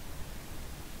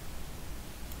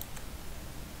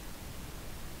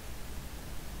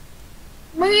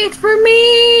 Wait for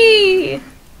me!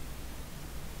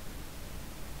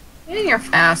 Man, you're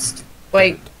fast.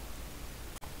 Wait.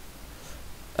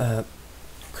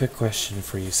 Quick question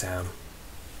for you, Sam.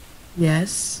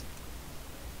 Yes?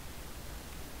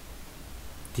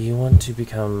 Do you want to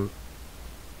become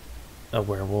a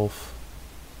werewolf?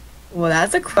 Well,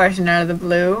 that's a question out of the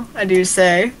blue, I do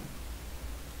say.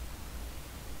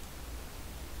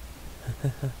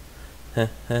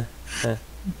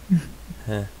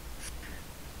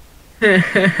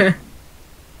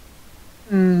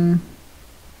 Hmm.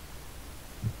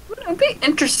 It'd be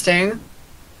interesting.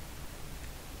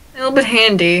 A little bit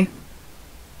handy.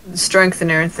 The strength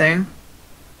and everything.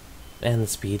 And the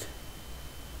speed.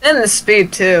 And the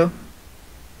speed, too.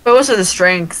 But also the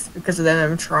strength, because of the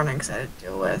animatronics I had to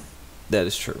deal with. That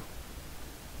is true.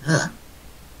 Ugh.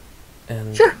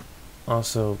 And Sure.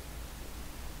 also,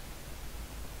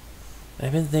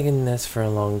 I've been thinking this for a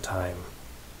long time.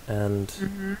 And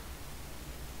Mm-hmm.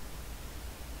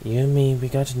 you and me, we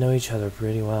got to know each other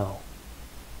pretty well.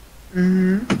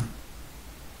 Mm-hmm.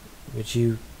 Would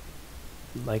you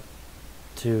like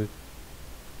to...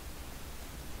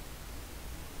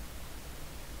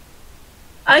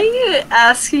 Are you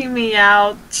asking me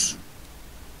out?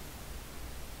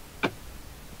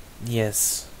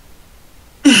 Yes.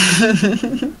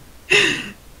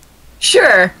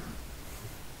 Sure.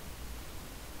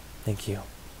 Thank you.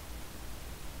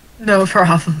 No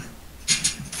problem.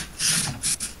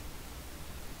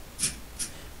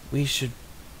 We should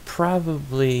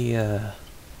probably,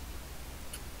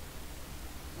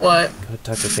 What? go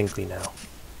talk to Finkley now.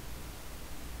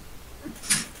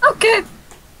 Okay.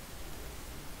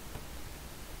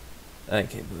 I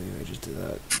can't believe I just did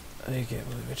that. I can't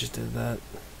believe I just did that.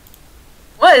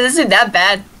 What? This isn't that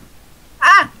bad.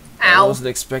 Ah! I Ow. wasn't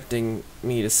expecting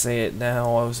me to say it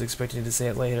now. I was expecting to say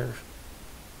it later.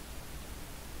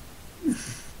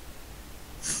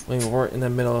 We weren't in the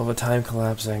middle of a time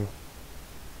collapsing.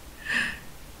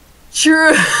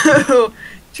 True.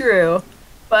 True.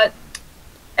 But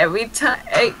every time,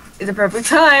 hey, it's a perfect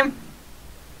time.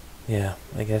 Yeah,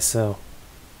 I guess so.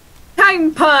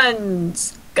 Time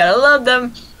puns. Gotta love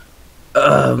them.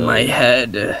 My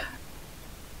head.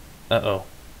 Uh-oh.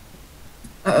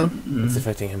 Uh-oh. It's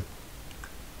affecting him.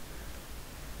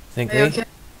 Are you Finkley?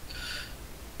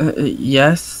 okay?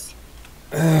 Yes.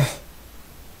 Are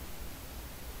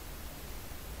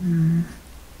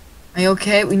you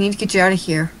okay? We need to get you out of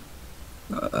here.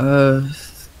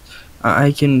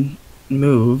 I can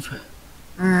move.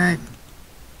 Alright.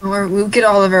 Or we'll get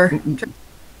Oliver.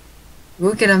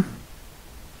 We'll get him.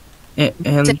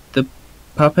 And the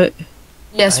puppet?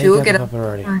 Yes, I we will got get the him. puppet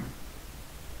already.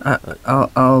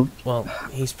 I'll Well,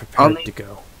 he's prepared need- to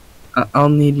go. I'll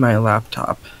need my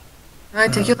laptop.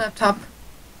 Alright, take your laptop.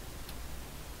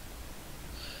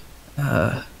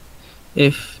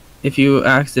 If you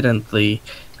accidentally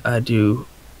do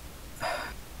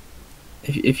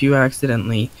if you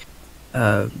accidentally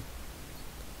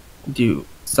do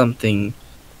something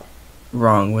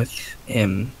wrong with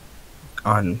him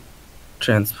on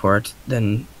transport,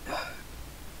 then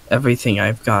everything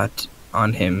I've got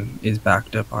on him is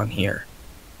backed up on here.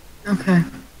 Okay.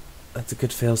 That's a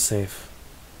good failsafe.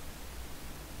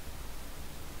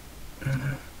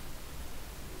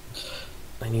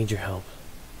 I need your help.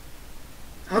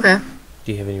 Okay.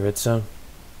 Do you have any redstone?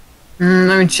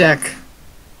 Let me check.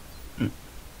 Mm.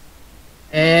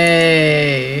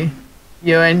 Hey,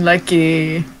 you're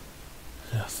unlucky.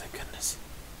 Oh, thank goodness.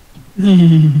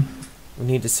 Okay. We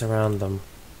need to surround them.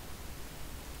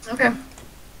 Look.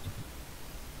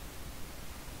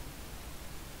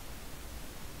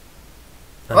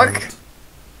 And-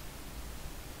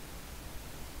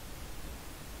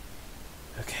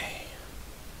 Okay.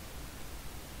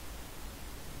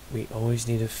 We always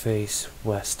need to face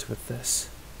west with this.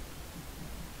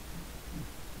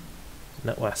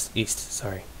 Not west, east,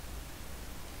 sorry.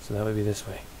 So that would be this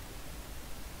way.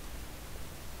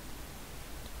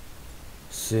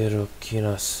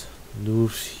 Sirokinas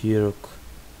Lushirok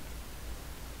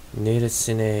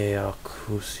Neresine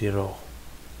Akusiro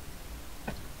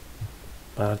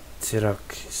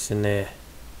Bartirak Sine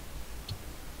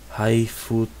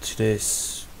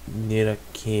Haifutres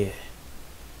Nirakie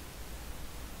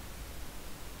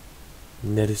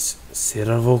Neres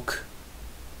Siravok.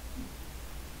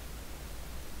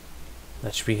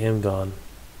 That should be him gone.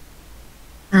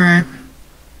 Alright.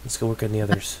 Let's go work on the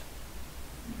others.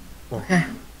 Well, Okay.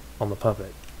 on the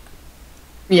puppet.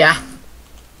 Yeah.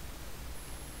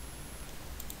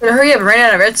 But hurry up, ran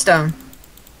out of redstone.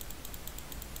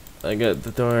 I got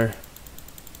the door.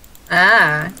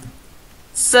 Ah.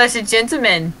 Such a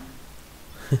gentleman.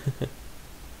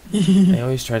 I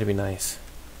always try to be nice.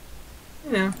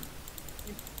 You know.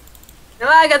 No,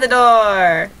 I got the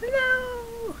door.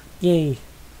 No. Yay!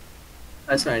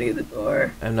 I was trying to get the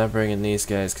door. I'm not bringing these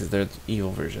guys because they're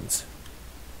evil versions.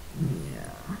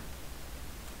 Yeah.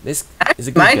 This is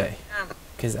a good Mine? guy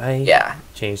because I Yeah.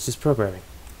 changed his programming.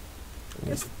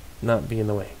 He's not be in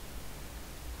the way.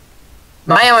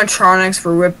 My animatronics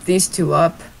will rip these two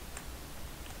up.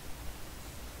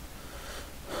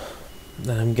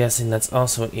 Then I'm guessing that's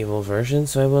also an evil version,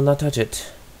 so I will not touch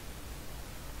it.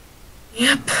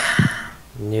 Yep.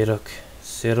 Nirok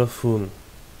Serofun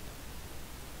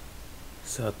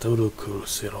Satoruku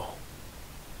Sero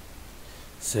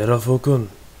Serofokun.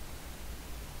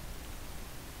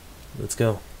 Let's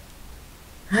go.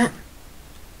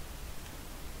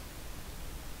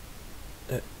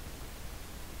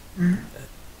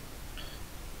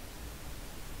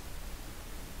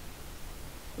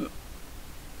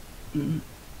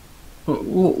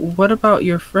 What about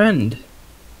your friend?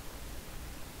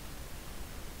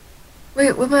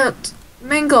 Wait, what about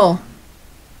Mingle?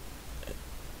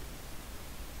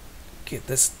 Get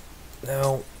this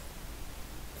now.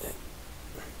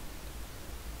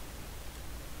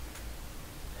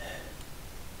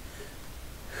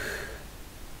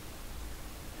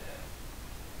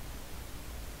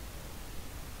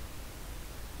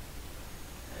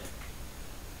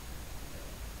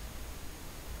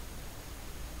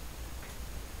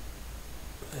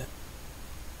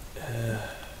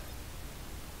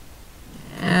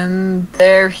 And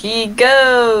there he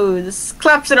goes.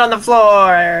 Claps it on the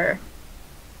floor.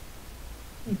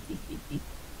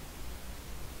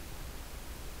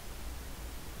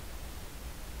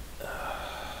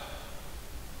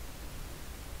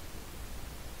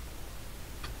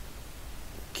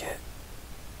 Get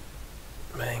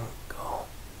Mango,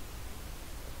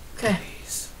 Okay.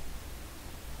 please.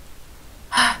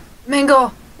 Mingle,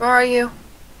 where are you?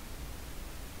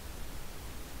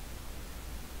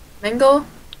 Mingle?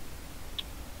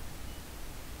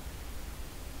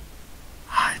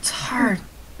 Ah, it's hard.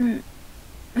 Mm.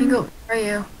 Mingle, where are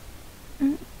you?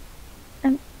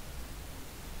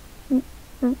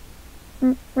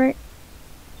 Right.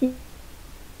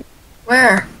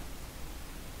 Where?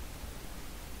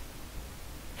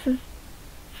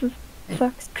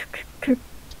 Sucks.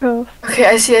 Go. Okay,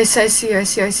 I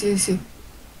see.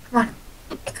 Come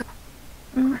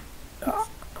on. Mm.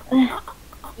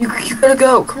 You gotta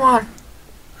go, come on.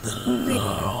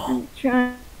 I'm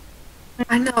trying.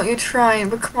 I know, you're trying,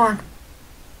 but come on.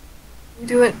 You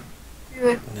do it.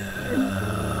 You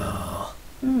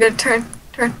gotta turn.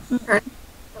 Oh,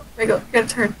 Mingle, you gotta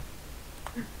turn.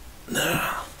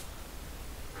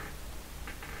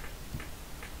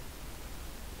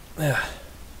 Yeah.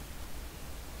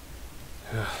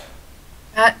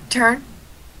 Turn.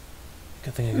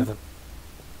 Good thing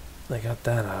I got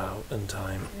that out in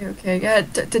time. Okay, yeah,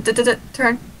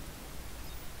 turn.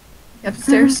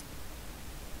 Upstairs.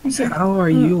 How are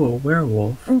you a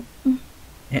werewolf? And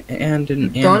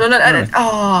an No, animatronic?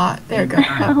 oh, there you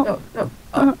go. No.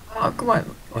 Oh, come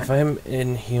on. If I'm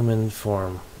in human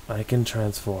form, I can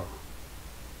transform.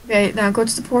 Okay, now go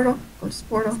to the portal. Go to the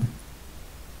portal. Go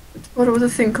to the portal with a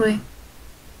thinkly.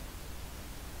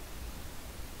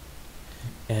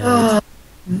 And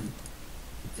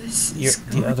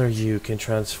the other you can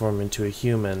transform into a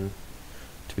human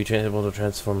to be able to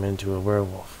transform into a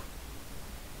werewolf.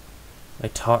 I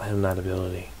taught him that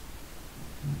ability.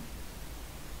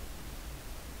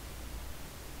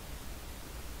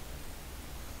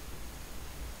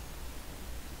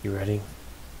 You ready?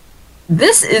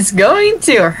 This is going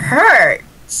to hurt.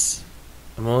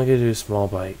 I'm only gonna do a small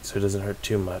bite, so it doesn't hurt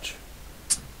too much.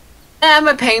 I'm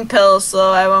a pain pill,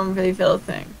 so I won't really feel a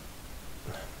thing.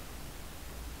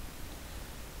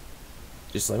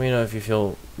 Just let me know if you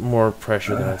feel more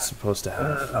pressure than it's supposed to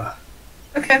have.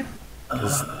 Okay.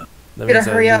 'Cause that Gotta means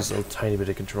I hurry lose a tiny bit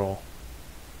of control.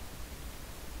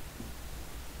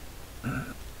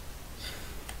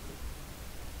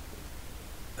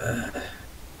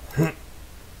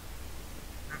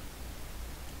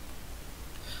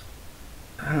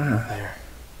 There.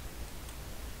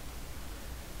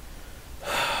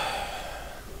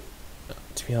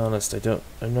 To be honest, I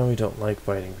normally don't like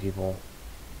biting people.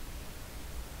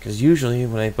 Because usually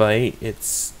when I bite,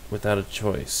 it's without a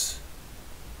choice.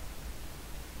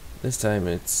 This time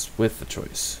it's with a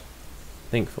choice.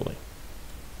 Thankfully.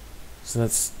 So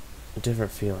that's a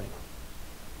different feeling.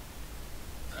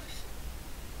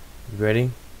 You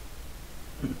ready?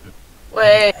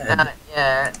 Wait, not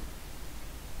yet.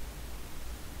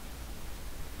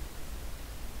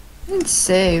 I didn't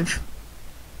save.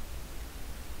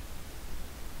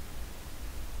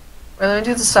 Wait, let me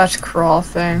do the such crawl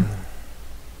thing.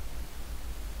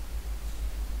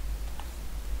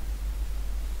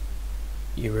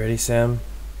 You ready, Sam?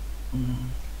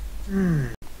 Hmm.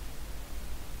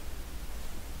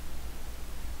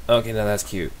 Okay, now that's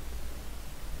cute.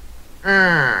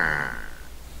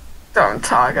 Don't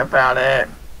talk about it.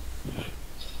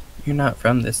 You're not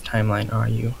from this timeline, are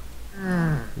you?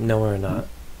 No, we're not.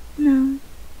 No.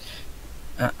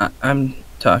 I'm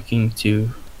talking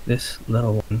to this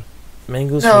little one.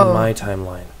 Mango's No. from my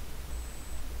timeline.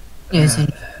 Yes,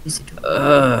 we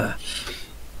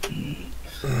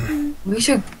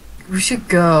should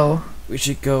go. We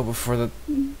should go before the...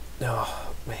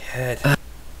 Oh, my head. Come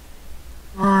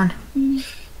on.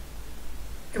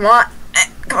 Come on.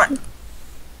 Come on.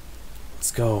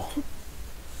 Let's go.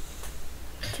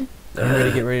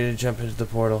 Everybody get ready to jump into the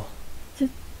portal.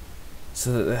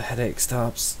 So that the headache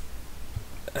stops.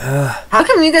 How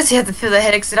come you guys have to feel the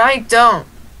headaches and I don't?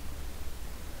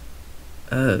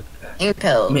 Pain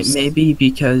pills. Maybe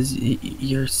because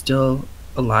you're still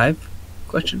alive?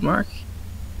 Question mark.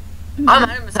 I'm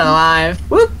 100% alive.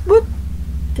 Whoop whoop.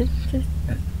 Just,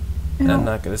 I'm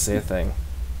not gonna say a thing.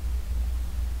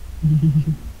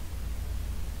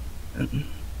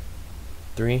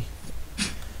 3,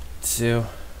 2,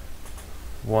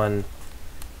 1.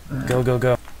 Go, go,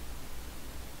 go.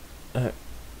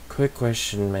 Quick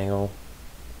question, Mangle.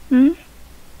 Hmm?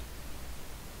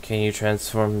 Can you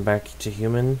transform back to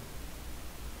human?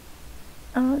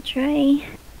 I'll try.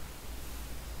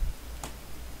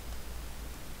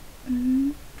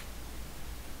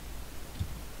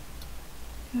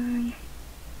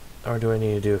 Or do I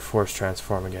need to do a force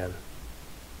transform again?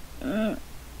 No,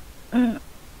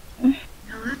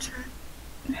 that's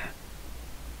right.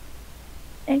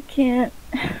 I can't.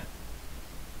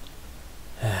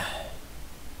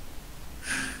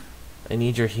 I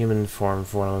need your human form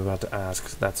for what I'm about to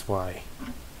ask, that's why.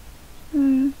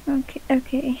 Okay,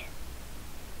 okay.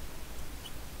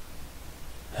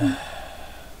 I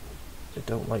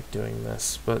don't like doing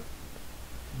this, but...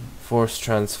 Force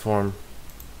transform.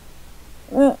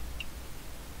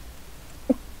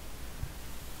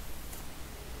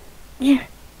 Yeah.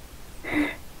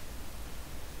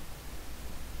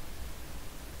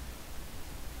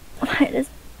 Why does...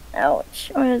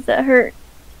 Ouch. Why does that hurt?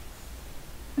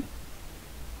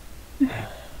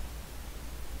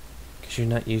 Because you're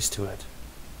not used to it.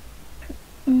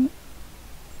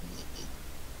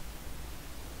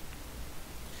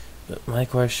 But my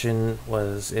question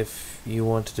was if you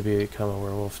wanted to become a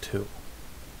werewolf too.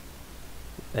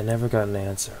 I never got an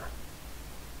answer.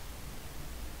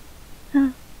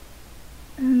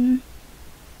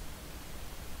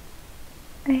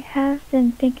 I have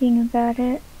been thinking about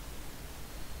it.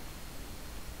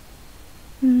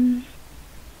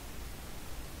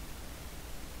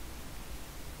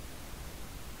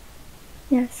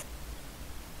 Yes.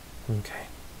 Okay.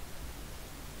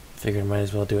 Figured I might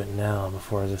as well do it now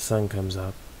before the sun comes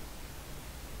up.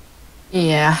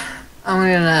 Yeah. I'm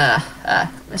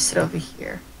gonna sit over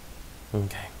here.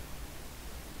 Okay.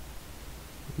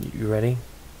 You ready?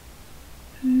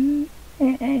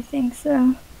 I think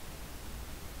so.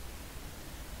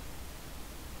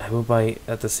 I will bite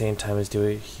at the same time as do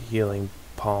a healing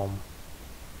palm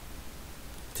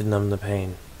to numb the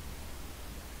pain.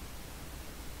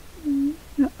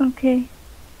 Okay.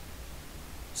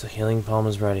 So healing palm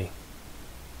is ready.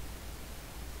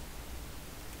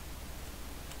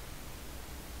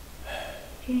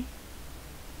 Okay.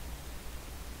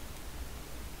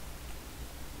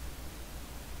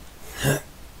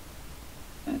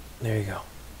 There you go.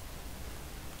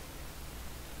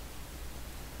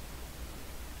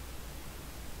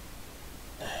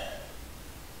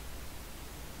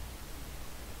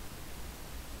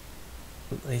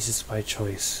 At least it's by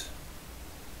choice.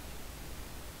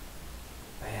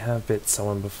 I have bit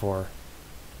someone before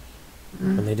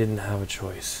when they didn't have a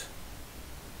choice.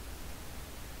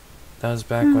 That was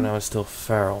back when I was still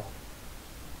feral.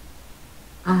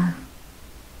 Oh.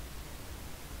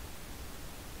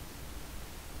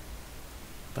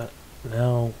 But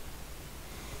now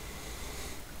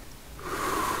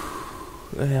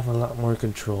I have a lot more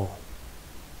control.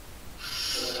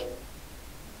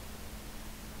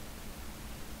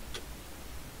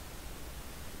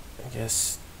 I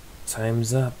guess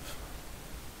time's up.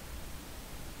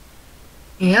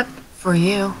 Yep, for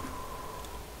you.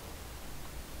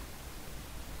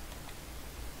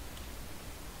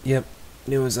 Yep,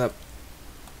 it was up.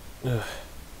 Ugh.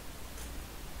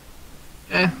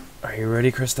 Okay. Are you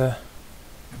ready, Krista?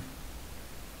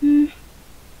 Hmm.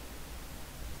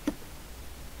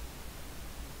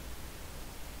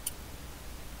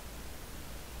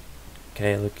 Can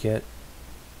I look yet?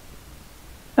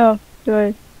 Oh, do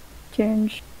I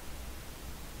change?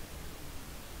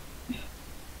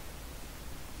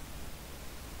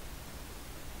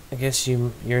 I guess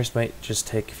yours might just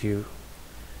take a few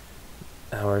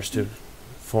hours to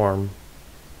form.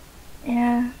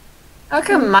 Yeah. How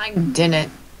come mine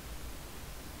didn't?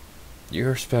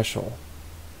 You're special.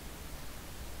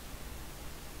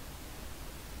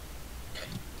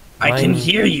 I can Mine-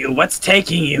 hear you. What's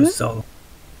taking you so?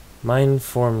 Mine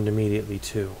formed immediately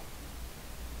too.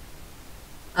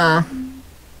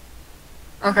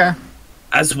 Okay.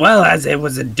 As well as it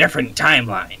was a different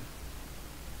timeline.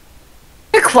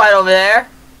 Be quiet over there.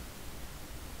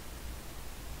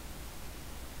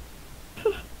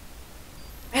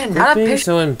 Man, Quit not a being patient.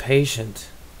 so impatient.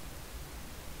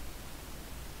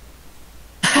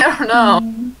 I don't know.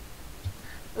 Mm,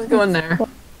 Let's go in there.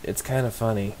 It's kind of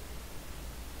funny.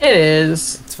 It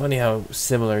is. It's funny how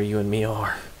similar you and me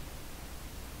are.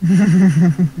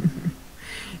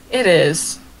 It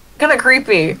is. Kinda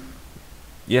creepy.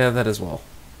 Yeah, that as well.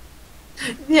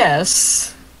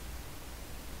 Yes.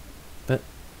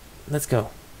 Let's go.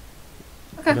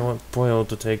 Okay. I don't want Boyle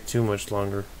to take too much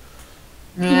longer.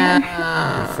 I'm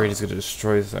Yeah. afraid he's gonna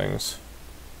destroy things.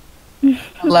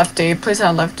 Lefty. Please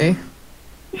not lefty.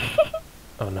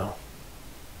 Oh no.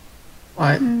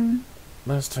 What? mm,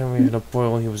 Last time we had a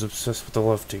Boyle, he was obsessed with the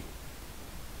lefty.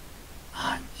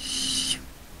 Shh.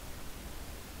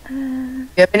 uh, If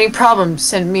you have any problems,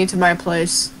 send me to my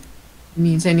place.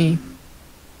 Needs any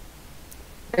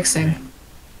fixing.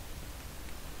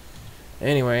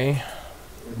 Anyway,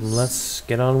 let's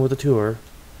get on with the tour.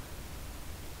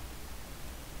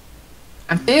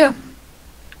 After you.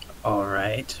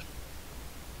 Alright.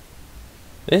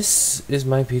 This is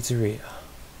my pizzeria.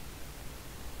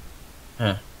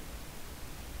 Huh.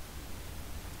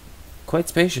 Quite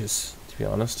spacious, to be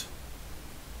honest.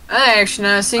 I actually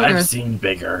never seen I've yours. seen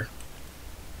bigger.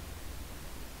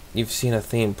 You've seen a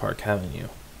theme park, haven't you?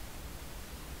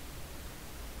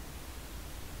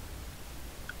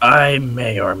 I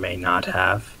may or may not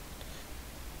have.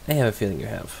 I have a feeling you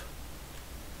have.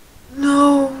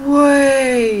 No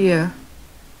way.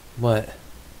 What?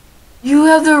 You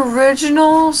have the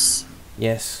originals?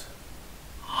 Yes.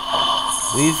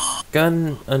 We've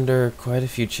gone under quite a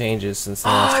few changes since the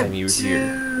last time you were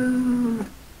here. Dude.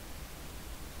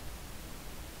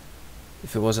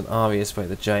 If it wasn't obvious by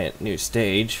the giant new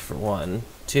stage, for one.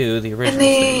 Two, the original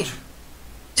they- stage.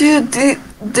 Dude,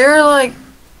 they're like,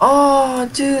 oh,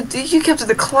 dude, you kept it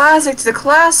the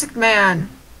classic, man.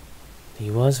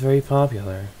 He was very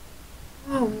popular.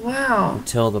 Oh, wow.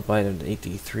 Until the bite of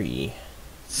 83.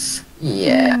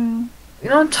 Yeah, mm, we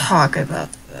don't talk about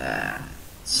that.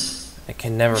 I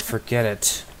can never forget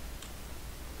it.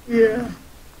 Yeah.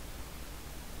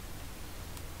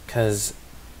 'Cause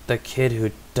the kid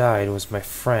who died was my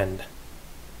friend.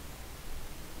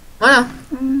 Well,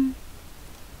 mm.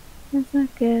 That's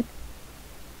not good.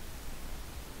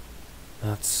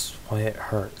 That's why it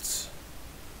hurts.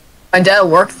 my dad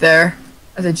worked there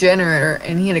as a janitor,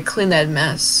 and he had to clean that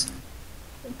mess.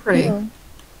 Pretty. Oh,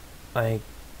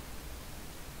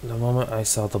 The moment I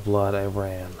saw the blood, I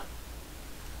ran.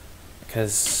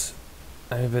 Because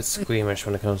I'm a bit squeamish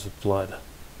when it comes to blood.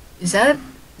 Is that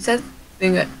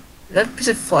thing that is that piece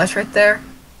of flesh right there?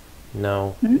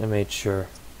 No, I made sure.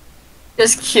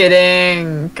 Just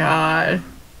kidding. God.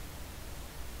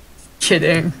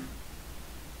 Kidding.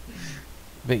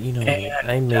 But you know me,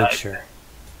 And I made sure.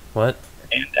 What?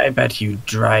 And I bet you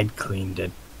dried cleaned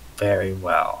it very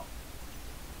well.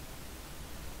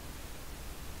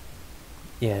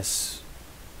 Yes.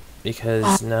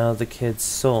 Because now the kid's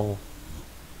soul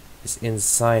is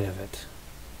inside of it.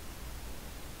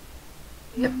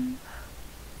 Yep.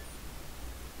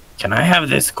 Can I have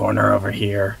this corner over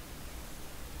here?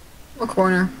 What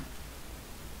corner?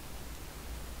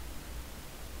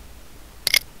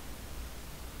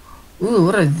 Ooh,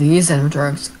 what are these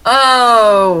drugs?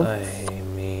 Oh, I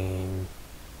mean...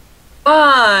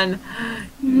 fun.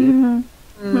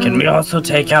 Can we also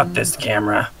take out this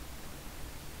camera?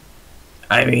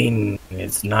 I mean,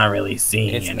 it's not really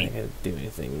seeing It's any. not gonna do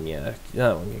anything. Yeah,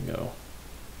 that one can go.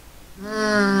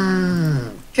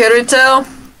 Kirito?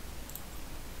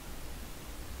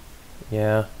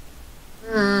 Yeah.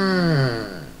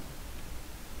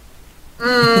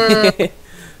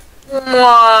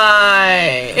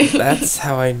 Why? That's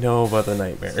how I know about the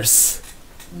nightmares.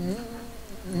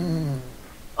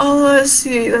 Oh, let's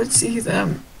see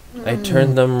them. I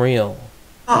turned them real,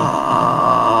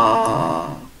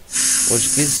 Ah.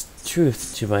 which gives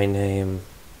truth to my name.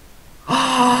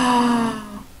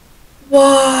 Ah.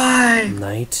 Why?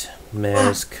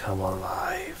 Nightmares come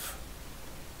alive.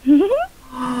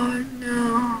 Oh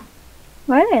no.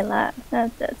 Why did I laugh?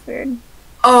 That's weird.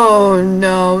 Oh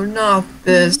no, not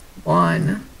this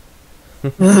one.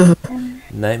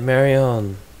 Nightmare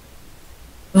on.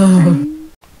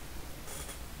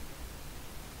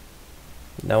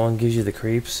 That one gives you the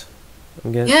creeps.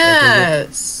 I'm guessing.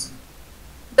 Yes.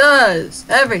 Does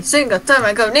every single time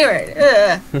I go near it.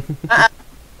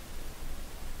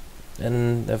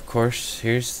 And of course,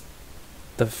 here's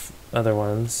the other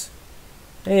ones.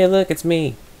 Hey, look, it's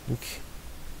me.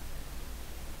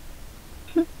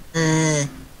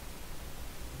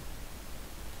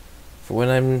 For when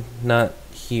I'm not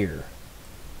here.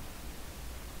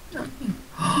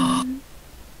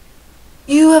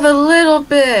 You have a little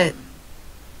bit.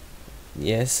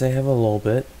 Yes, I have a little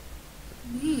bit.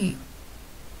 Neat.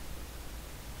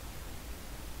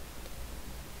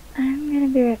 I'm gonna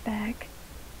be right back.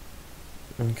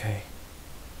 Okay.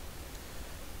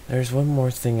 There's one more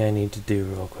thing I need to do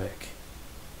real quick.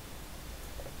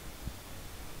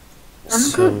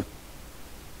 I'm good.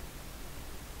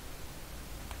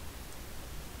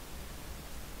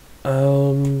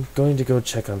 Going to go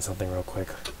check on something real quick.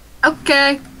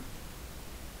 Okay.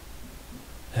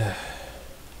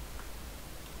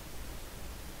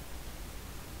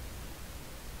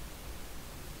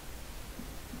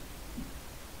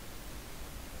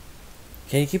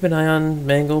 Can you keep an eye on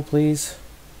Mangle, please?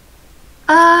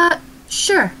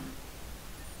 Sure.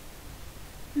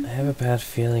 I have a bad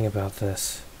feeling about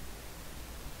this.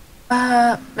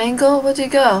 Mango, where'd you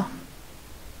go?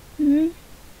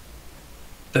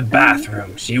 The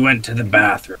bathroom. She went to the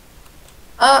bathroom.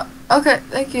 Okay,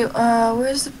 thank you.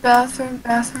 Where's the bathroom?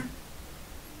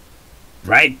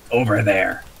 Right over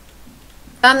there.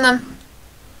 Found them.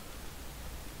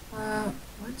 What?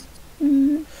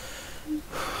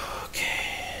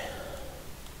 Okay.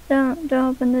 Don't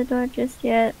open the door just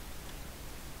yet.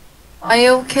 Are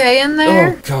you okay in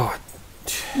there? Oh, God.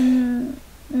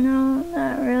 No,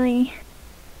 not really.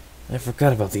 I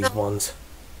forgot about these ones.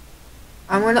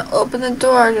 I'm gonna open the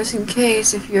door just in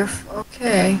case if you're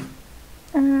okay.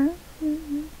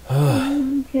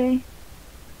 Okay.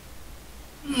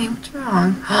 Hey, what's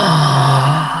wrong?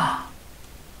 Oh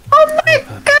Hi, my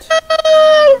Puppet.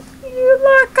 god! You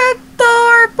look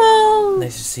adorable!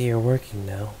 Nice to see you're working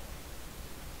now.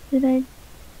 Did I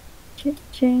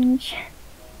change?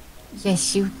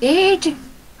 Yes, you did.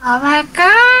 Oh my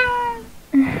god!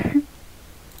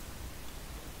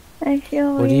 I feel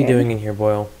weird. What are you doing in here,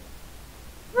 Boyle?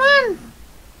 Run!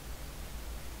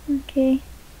 Okay.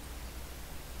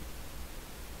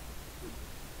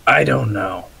 I don't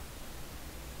know.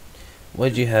 What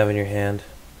did you have in your hand?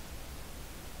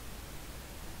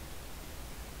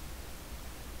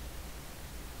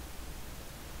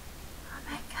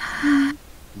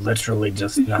 Literally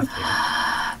just nothing.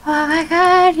 Oh my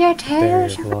god, your Barrier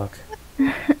tail. block.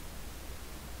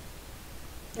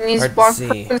 He's Hard to walking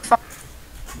see. far.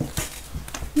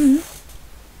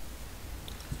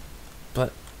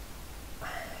 But...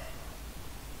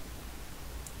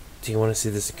 do you want to see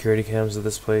the security cams of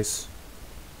this place?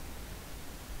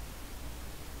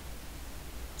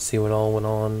 See what all went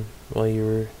on while you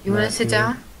were You wanna not sit here?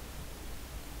 down?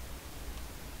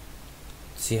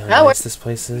 See how That nice this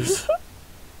place is?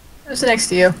 I'll sit next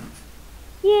to you.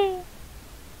 Yay.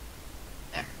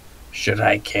 Should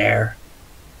I care?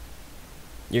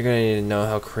 You're gonna need to know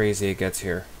how crazy it gets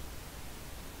here.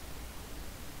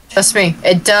 Trust me,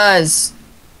 it does.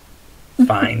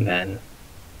 Fine then.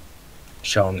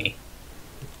 Show me.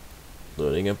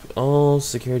 Loading up all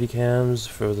security cams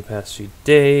for the past few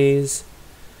days.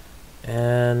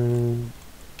 And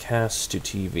cast to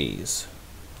TVs.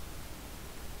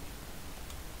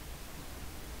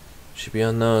 Should be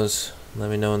on those. Let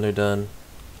me know when they're done.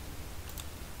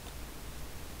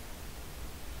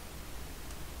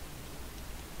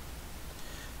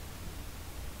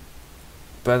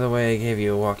 By the way, I gave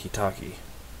you a walkie-talkie.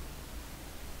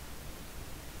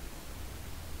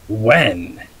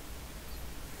 When?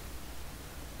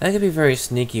 I can be very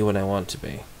sneaky when I want to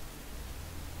be.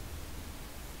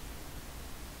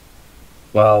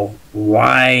 Well,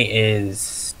 why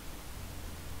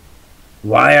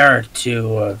are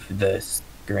two of the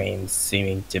screens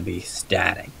seeming to be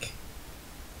static?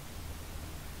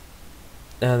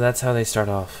 That's how they start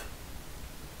off.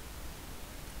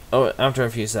 Oh, after a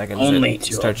few seconds, Only it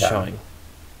two starts of them. showing.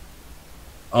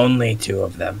 Only two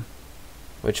of them.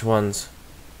 Which ones?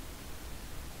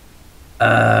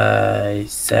 It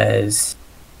says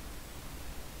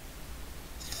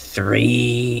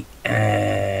 3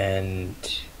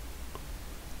 and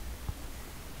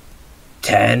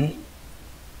 10.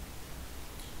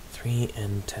 3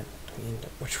 and 10.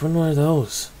 Which one were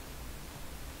those?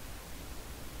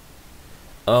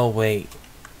 Oh, wait.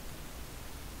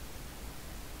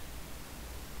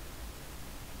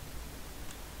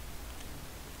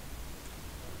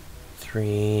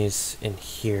 Three's in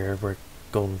here where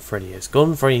Golden Freddy is.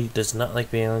 Golden Freddy does not like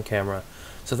being on camera,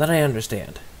 so that I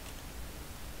understand.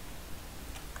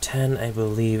 10, I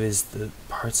believe, is the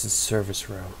parts and service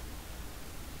room.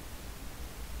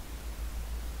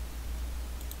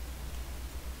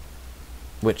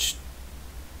 Which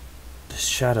the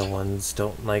shadow ones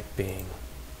don't like being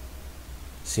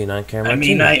seen on camera. I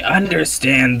mean, too. I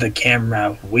understand the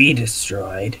camera we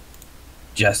destroyed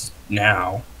just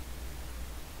now.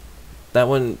 That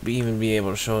wouldn't even be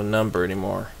able to show a number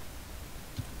anymore.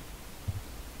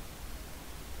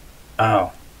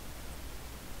 Oh.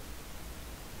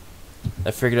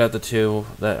 I figured out the two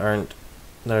that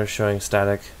are showing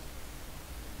static.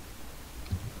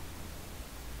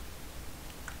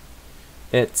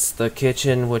 It's the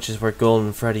kitchen, which is where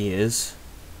Golden Freddy is,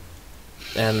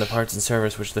 and the parts and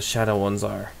service, which the shadow ones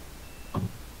are.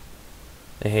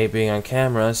 They hate being on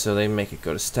camera, so they make it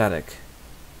go to static.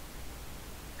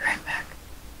 Right back.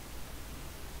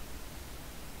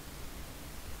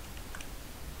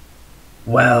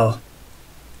 Well,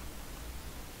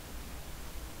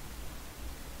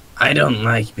 I don't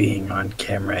like being on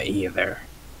camera either.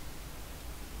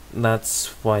 That's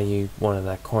why you wanted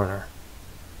that corner.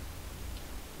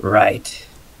 Right.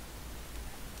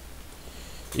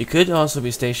 You could also be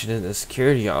stationed in the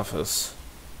security office.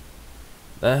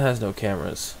 That has no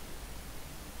cameras.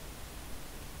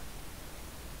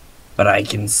 But I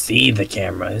can see the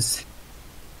cameras.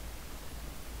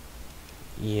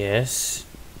 Yes,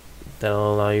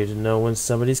 that'll allow you to know when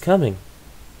somebody's coming.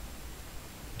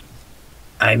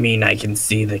 I mean, I can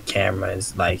see the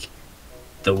cameras, like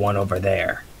the one over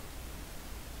there.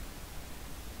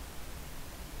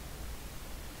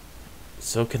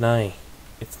 So can I.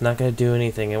 It's not gonna do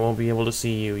anything. I won't be able to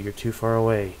see you. You're too far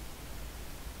away.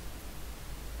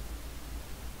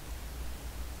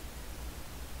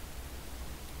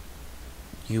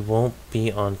 You won't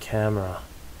be on camera.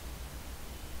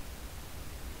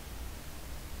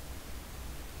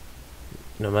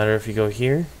 No matter if you go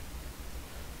here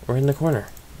or in the corner,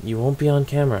 you won't be on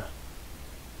camera.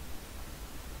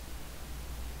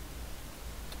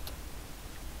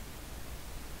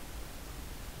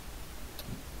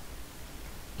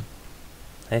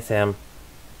 Hi, Sam.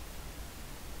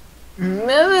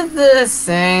 Remember the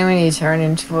thing when you turn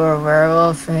into a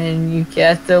werewolf and you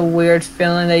get the weird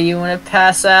feeling that you want to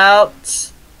pass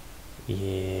out?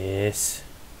 Yes.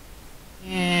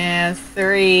 Yeah,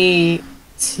 3,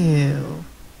 2,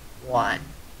 1.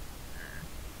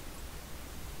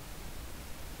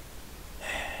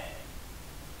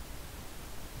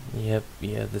 Yep,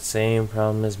 you have the same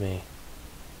problem as me.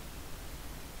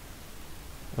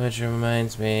 Which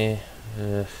reminds me,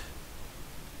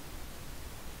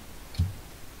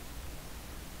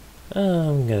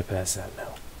 I'm gonna pass out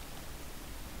now.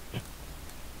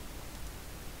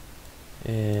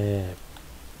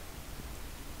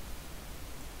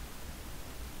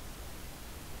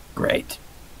 Great.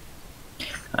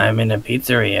 I'm in a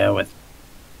pizzeria with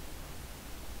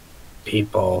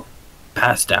people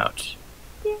passed out.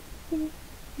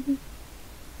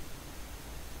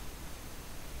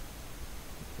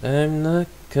 I'm not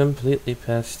completely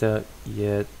passed out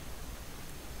yet.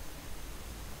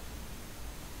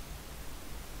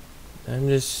 I'm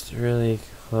just really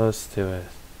close to it.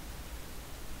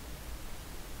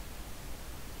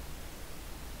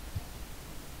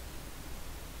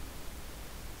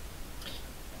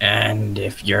 And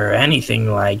if you're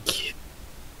anything like,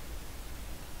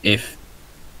 if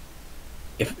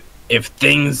if if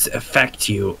things affect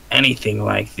you anything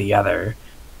like the other,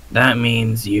 that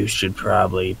means you should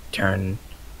probably turn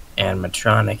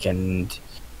animatronic and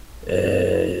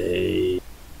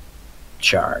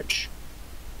charge.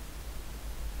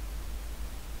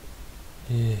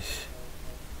 Eesh.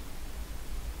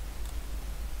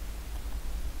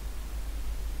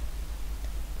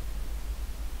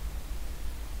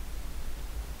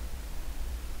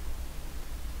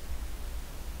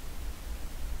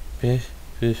 Bish,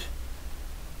 bish.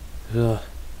 Ugh.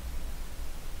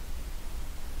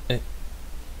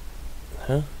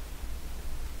 Huh?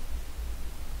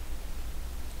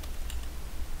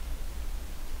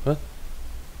 What?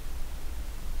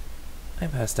 I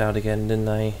passed out again, didn't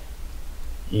I?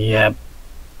 Yep.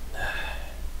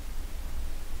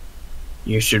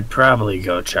 You should probably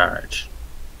go charge.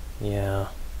 Yeah.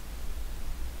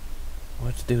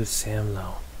 What to do with Sam,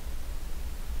 though?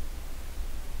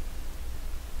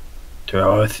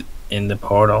 Throw it in the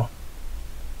portal.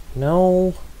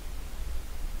 No.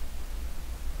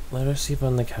 Let her sleep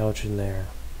on the couch in there.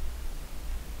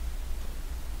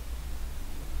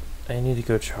 I need to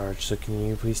go charge, so can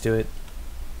you please do it?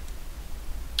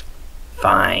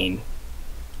 Fine.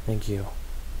 Thank you.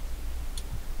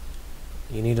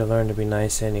 You need to learn to be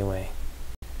nice anyway.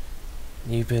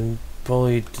 You've been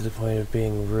bullied to the point of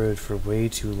being rude for way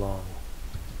too long.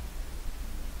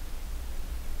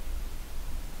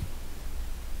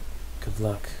 Good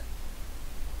luck.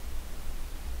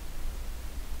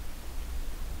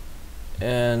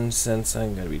 And since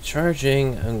I'm going to be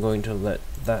charging, I'm going to let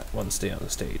that one stay on the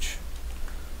stage.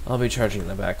 I'll be charging in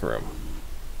the back room.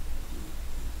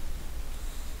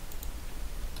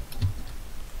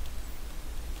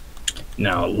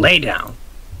 Now lay down.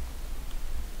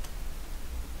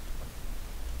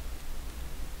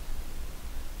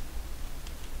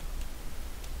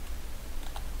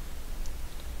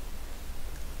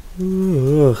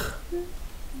 Ugh.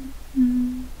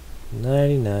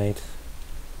 Nighty night.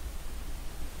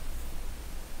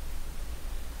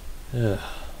 Ugh.